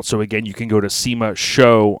those out. So again, you can go to SEMA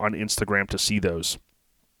Show on Instagram to see those,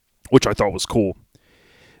 which I thought was cool.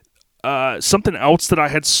 Something else that I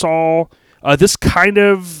had saw, this kind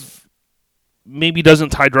of maybe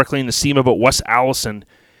doesn't tie directly into SEMA, but Wes Allison,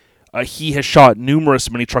 he has shot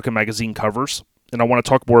numerous Mini Truckin' Magazine covers, and I want to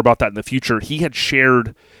talk more about that in the future. He had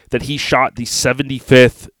shared that he shot the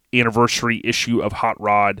 75th anniversary issue of Hot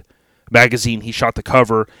Rod Magazine. He shot the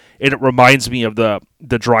cover, and it reminds me of the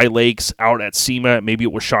Dry Lakes out at SEMA. Maybe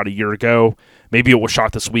it was shot a year ago. Maybe it was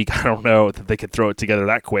shot this week. I don't know that they could throw it together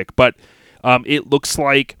that quick, but it looks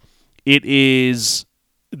like it is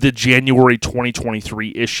the January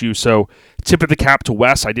 2023 issue. So tip of the cap to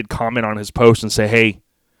Wes. I did comment on his post and say, hey,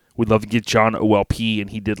 we'd love to get John OLP, and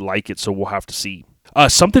he did like it, so we'll have to see.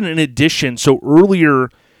 Something in addition, so earlier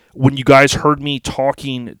when you guys heard me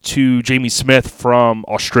talking to Jamie Smith from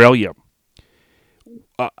Australia,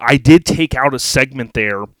 I did take out a segment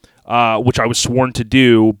there, which I was sworn to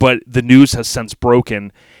do, but the news has since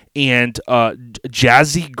broken, and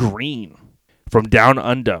Jazzy Green from Down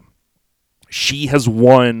Under, she has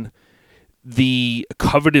won the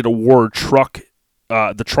coveted award,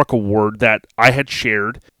 the truck award that I had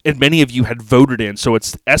shared, and many of you had voted in. So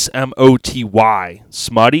it's SMOTY,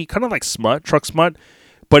 Smutty, kind of like Smut, Truck Smut,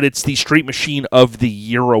 but it's the Street Machine of the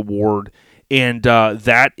Year award, and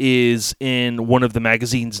that is in one of the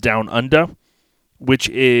magazines Down Under, which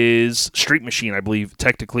is Street Machine, I believe,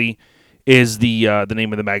 technically, is the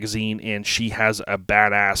name of the magazine, and she has a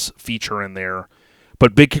badass feature in there.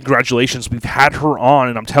 But big congratulations. We've had her on,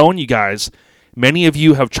 and I'm telling you guys, many of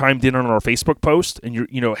you have chimed in on our Facebook post, and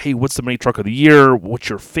you're, hey, what's the Mini Truck of the Year? What's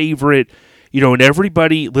your favorite? And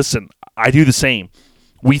everybody, listen, I do the same.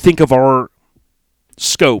 We think of our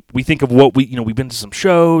scope. We think of what we've been to some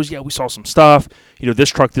shows. Yeah, we saw some stuff. This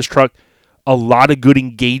truck. A lot of good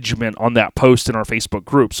engagement on that post in our Facebook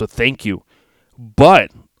group, so thank you. But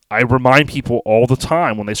I remind people all the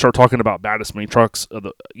time when they start talking about baddest mini trucks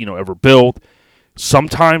ever built,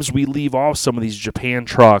 sometimes we leave off some of these Japan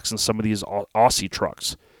trucks and some of these Aussie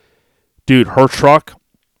trucks. Dude, her truck,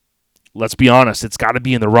 let's be honest, it's got to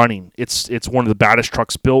be in the running. It's one of the baddest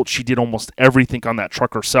trucks built. She did almost everything on that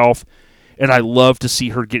truck herself, and I love to see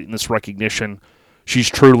her getting this recognition. She's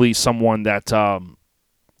truly someone that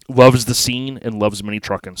loves the scene and loves mini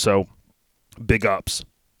trucking, so big ups.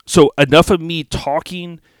 So enough of me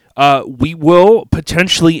talking. We will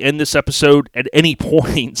potentially end this episode at any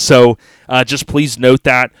point, so just please note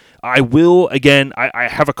that. I will, again, I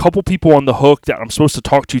have a couple people on the hook that I'm supposed to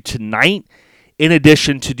talk to tonight, in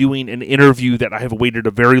addition to doing an interview that I have waited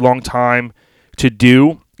a very long time to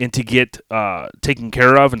do and to get taken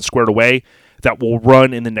care of and squared away, that will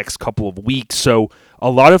run in the next couple of weeks. So a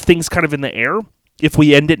lot of things kind of in the air. If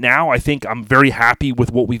we end it now, I think I'm very happy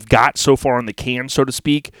with what we've got so far in the can, so to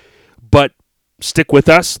speak, but stick with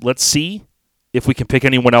us. Let's see if we can pick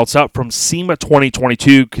anyone else up from SEMA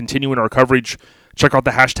 2022. Continuing our coverage, check out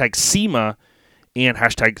the hashtag SEMA and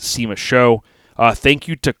hashtag SEMA Show. Thank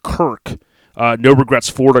you to Kirk, No Regrets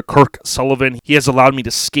Florida, Kirk Sullivan. He has allowed me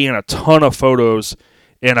to scan a ton of photos,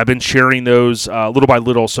 and I've been sharing those little by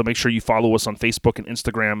little, so make sure you follow us on Facebook and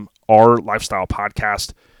Instagram, our Lifestyle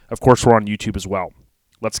Podcast. Of course, we're on YouTube as well.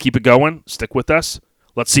 Let's keep it going. Stick with us.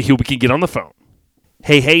 Let's see who we can get on the phone.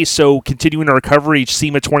 Hey, so continuing our coverage,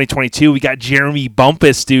 SEMA 2022, we got Jeremy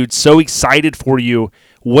Bumpus, dude. So excited for you.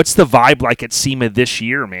 What's the vibe like at SEMA this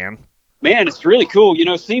year, man? Man, it's really cool.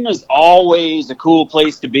 SEMA's always a cool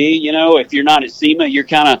place to be. If you're not at SEMA, you're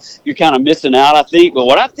kind of missing out, I think. But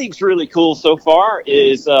what I think's really cool so far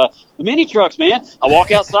is the mini trucks, man. I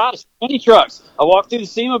walk outside, I see mini trucks. I walk through the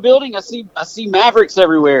SEMA building, I see Mavericks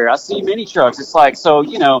everywhere. I see mini trucks. It's like, so,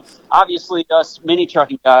 obviously us mini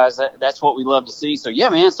trucking guys, that's what we love to see. So yeah,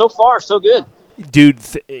 man, so far so good. Dude,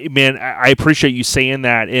 man, I appreciate you saying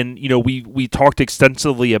that. And, we talked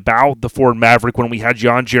extensively about the Ford Maverick when we had you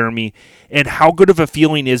on, Jeremy, and how good of a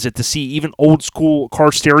feeling is it to see even old school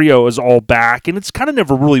car stereo is all back, and it's kind of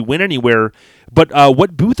never really went anywhere. But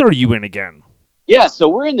what booth are you in again? Yeah, so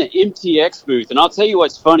we're in the MTX booth, and I'll tell you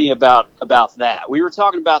what's funny about that. We were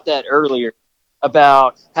talking about that earlier,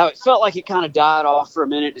 about how it felt like it kind of died off for a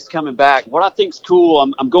minute. It's coming back. What I think's cool,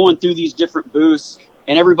 I'm going through these different booths,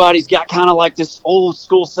 and everybody's got kind of like this old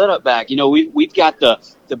school setup back. We've got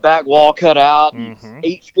the back wall cut out,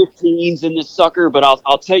 H15s in this sucker. But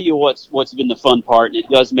I'll tell you what's been the fun part, and it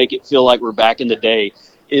does make it feel like we're back in the day,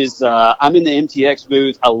 is I'm in the MTX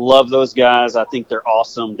booth. I love those guys. I think they're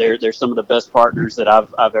awesome. They're some of the best partners that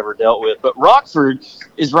I've ever dealt with. But Rockford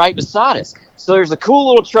is right beside us. So there's a cool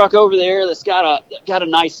little truck over there that's got a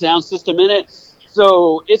nice sound system in it.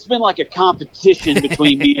 So it's been like a competition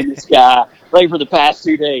between me and this guy right for the past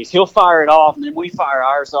 2 days. He'll fire it off, and then we fire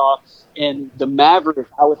ours off. And the Maverick,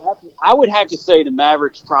 I would have to say the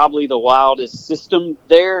Maverick's probably the wildest system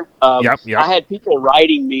there. Yep. I had people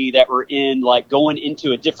writing me that were going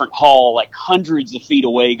into a different hall, like hundreds of feet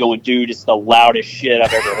away, going, dude, it's the loudest shit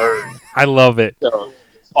I've ever heard. I love it. So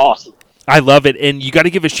it's awesome. I love it, and you got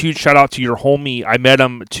to give a huge shout-out to your homie. I met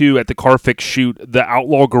him, too, at the Carfix shoot, the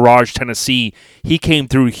Outlaw Garage, Tennessee. He came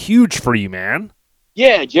through huge for you, man.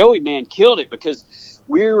 Yeah, Joey, man, killed it, because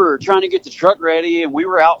we were trying to get the truck ready, and we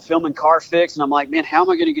were out filming Carfix, and I'm like, man, how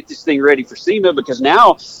am I going to get this thing ready for SEMA? Because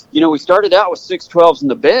now, we started out with 612s in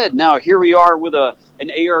the bed. Now here we are with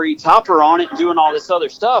an ARE topper on it and doing all this other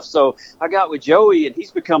stuff. So I got with Joey, and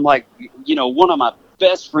he's become like, one of my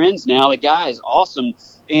best friends now. The guy is awesome.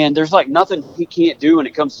 And there's like nothing he can't do when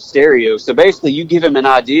it comes to stereo. So basically you give him an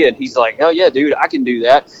idea and he's like, hell yeah, dude, I can do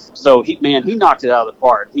that. So he knocked it out of the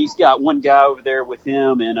park. He's got one guy over there with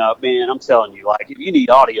him. And man, I'm telling you, like, if you need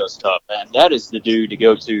audio stuff, man, that is the dude to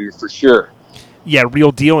go to for sure. Yeah,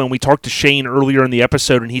 real deal. And we talked to Shane earlier in the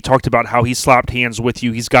episode, and he talked about how he slapped hands with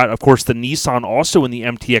you. He's got, of course, the Nissan also in the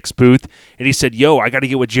MTX booth, and he said, yo, I got to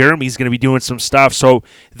get with Jeremy. He's going to be doing some stuff. So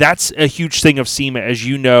that's a huge thing of SEMA, as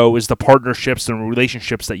you know, is the partnerships and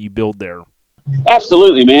relationships that you build there.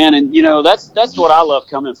 Absolutely, man. And, that's what I love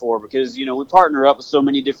coming for, because, we partner up with so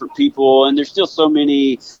many different people, and there's still so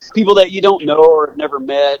many people that you don't know or have never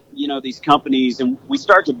met, these companies, and we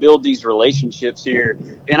start to build these relationships here.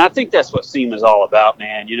 And I think that's what SEMA is all about,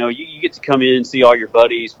 man. You get to come in and see all your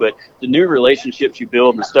buddies, but the new relationships you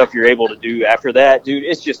build and the stuff you're able to do after that, dude,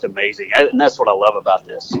 it's just amazing. And that's what I love about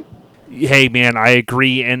this. Hey, man, I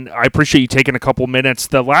agree, and I appreciate you taking a couple minutes.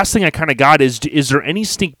 The last thing I kind of got is there any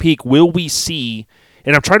sneak peek? Will we see,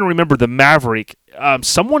 and I'm trying to remember the Maverick,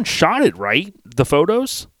 someone shot it, right? The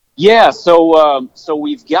photos? Yeah, so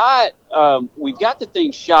we've got the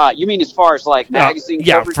thing shot. You mean as far as like magazine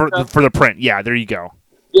coverage stuff? For the print. Yeah, there you go.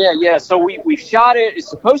 Yeah. So we shot it. It's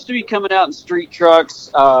supposed to be coming out in street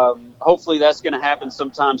trucks. Hopefully that's going to happen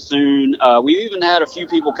sometime soon. We've even had a few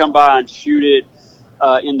people come by and shoot it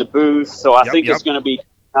in the booth. So I think it's going to be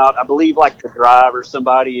out. I believe like the Drive or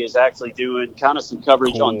somebody is actually doing kind of some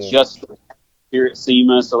coverage on just here at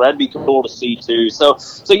SEMA. So that'd be cool to see too. So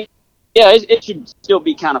yeah, it should still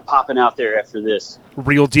be kind of popping out there after this.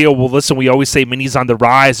 Real deal. Well, listen, we always say Mini's on the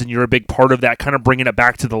rise, and you're a big part of that, kind of bringing it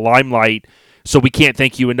back to the limelight. So we can't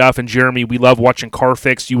thank you enough. And Jeremy, we love watching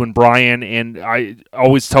Carfix, you and Brian. And I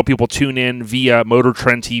always tell people tune in via Motor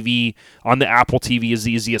Trend TV on the Apple TV is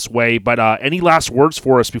the easiest way. But any last words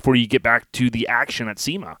for us before you get back to the action at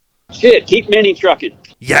SEMA? Shit, keep mini trucking.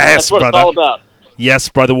 Yes, that's what brother. It's all about. Yes,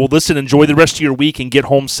 brother. Well, listen, enjoy the rest of your week and get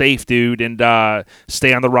home safe, dude. And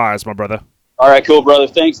stay on the rise, my brother. All right, cool, brother.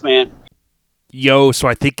 Thanks, man. Yo, so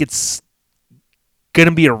I think it's going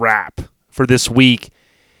to be a wrap for this week.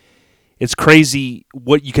 It's crazy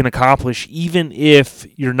what you can accomplish, even if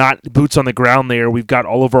you're not boots on the ground there. We've got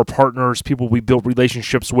all of our partners, people we built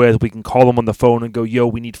relationships with. We can call them on the phone and go, yo,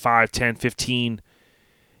 we need 5, 10, 15.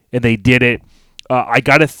 And they did it. I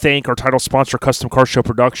got to thank our title sponsor, Custom Car Show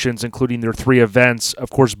Productions, including their 3 events. Of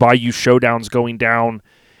course, Bayou Showdown's going down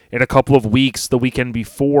in a couple of weeks, the weekend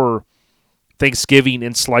before Thanksgiving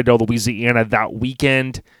in Slidell, Louisiana that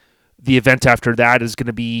weekend. The event after that is going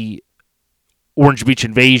to be Orange Beach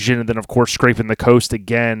Invasion, and then, of course, Scraping the Coast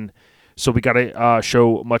again. So we got to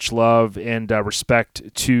show much love and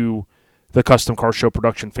respect to the Custom Car Show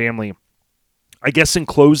production family. I guess in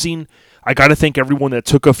closing, I got to thank everyone that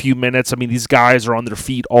took a few minutes. I mean, these guys are on their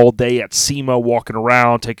feet all day at SEMA, walking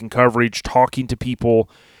around, taking coverage, talking to people.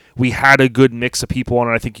 We had a good mix of people on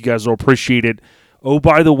it. I think you guys will appreciate it. Oh,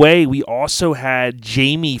 by the way, we also had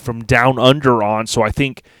Jamie from Down Under on, so I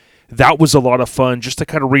think that was a lot of fun just to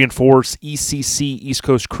kind of reinforce ECC, East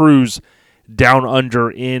Coast Cruise, Down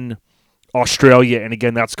Under in Australia. And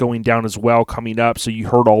again, that's going down as well coming up, so you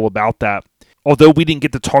heard all about that. Although we didn't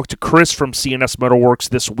get to talk to Chris from CNS Metalworks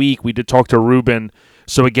this week, we did talk to Ruben.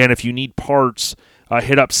 So again, if you need parts,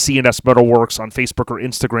 hit up CNS Metalworks on Facebook or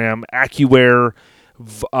Instagram. AccuAir,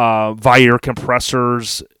 Viair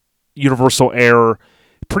compressors, Universal Air,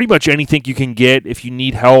 pretty much anything you can get. If you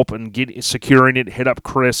need help and securing it, hit up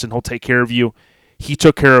Chris and he'll take care of you. He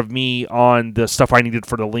took care of me on the stuff I needed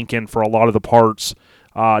for the Lincoln for a lot of the parts.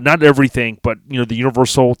 Not everything, but the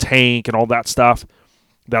universal tank and all that stuff.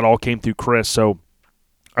 That all came through Chris, so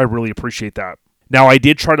I really appreciate that. Now, I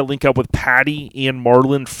did try to link up with Patty and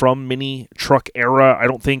Marlon from Mini Truck Era. I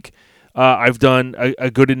don't think I've done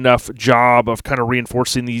a good enough job of kind of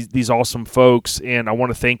reinforcing these awesome folks, and I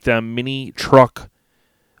want to thank them. Mini Truck,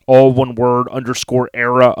 all one word,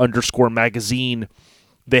 _era _magazine.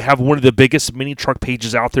 They have one of the biggest mini truck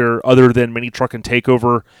pages out there other than Mini Truck and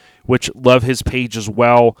Takeover, which love his page as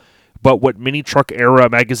well. But what Mini Truck Era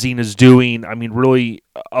magazine is doing, I mean, really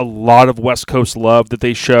a lot of West Coast love that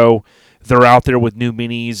they show. They're out there with new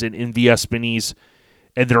minis and NVS minis,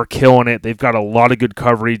 and they're killing it. They've got a lot of good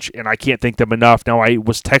coverage, and I can't thank them enough. Now, I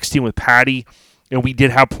was texting with Patty, and we did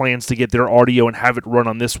have plans to get their audio and have it run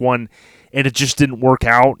on this one, and it just didn't work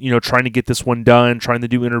out, trying to get this one done, trying to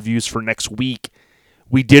do interviews for next week.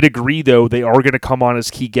 We did agree, though, they are going to come on as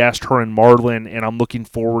key guest, her and Marlon, and I'm looking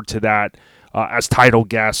forward to that. As title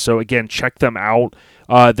guests. So again, check them out.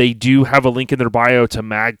 They do have a link in their bio to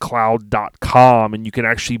magcloud.com, and you can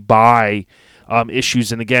actually buy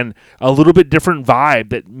issues. And again, a little bit different vibe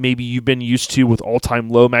that maybe you've been used to with All Time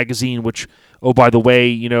Low magazine, which, oh, by the way,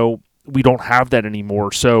 we don't have that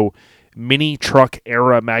anymore. So Mini Truck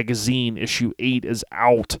Era magazine issue 8 is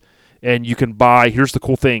out, and you can buy. Here's the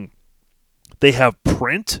cool thing. They have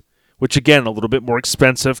print, which again, a little bit more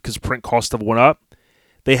expensive because print costs have went up.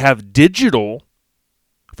 They have digital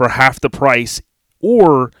for half the price,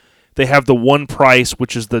 or they have the one price,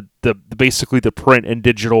 which is the basically the print and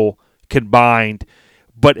digital combined.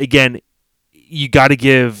 But again, you got to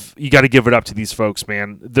give it up to these folks,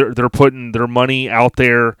 man. They're putting their money out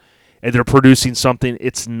there and they're producing something.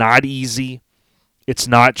 It's not easy. It's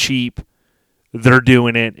not cheap. They're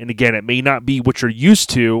doing it, and again, it may not be what you're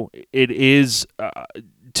used to. It is,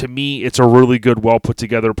 to me, it's a really good, well put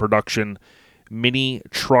together production. Mini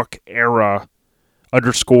Truck Era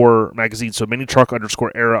 _magazine. So Mini Truck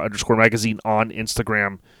 _era _magazine on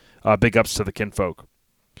Instagram. Big ups to the kinfolk.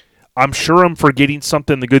 I'm sure I'm forgetting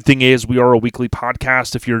something. The good thing is we are a weekly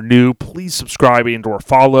podcast. If you're new, please subscribe and/or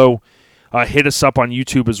follow. Hit us up on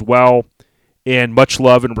YouTube as well. And much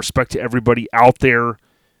love and respect to everybody out there.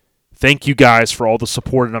 Thank you guys for all the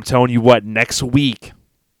support. And I'm telling you what, next week's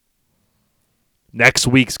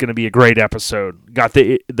going to be a great episode. Got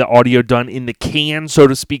the audio done in the can, so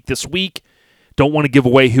to speak, this week. Don't want to give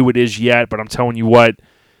away who it is yet, but I'm telling you what,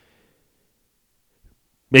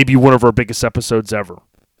 maybe one of our biggest episodes ever.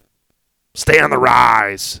 Stay on the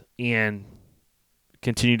rise and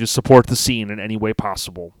continue to support the scene in any way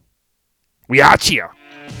possible. We out ya.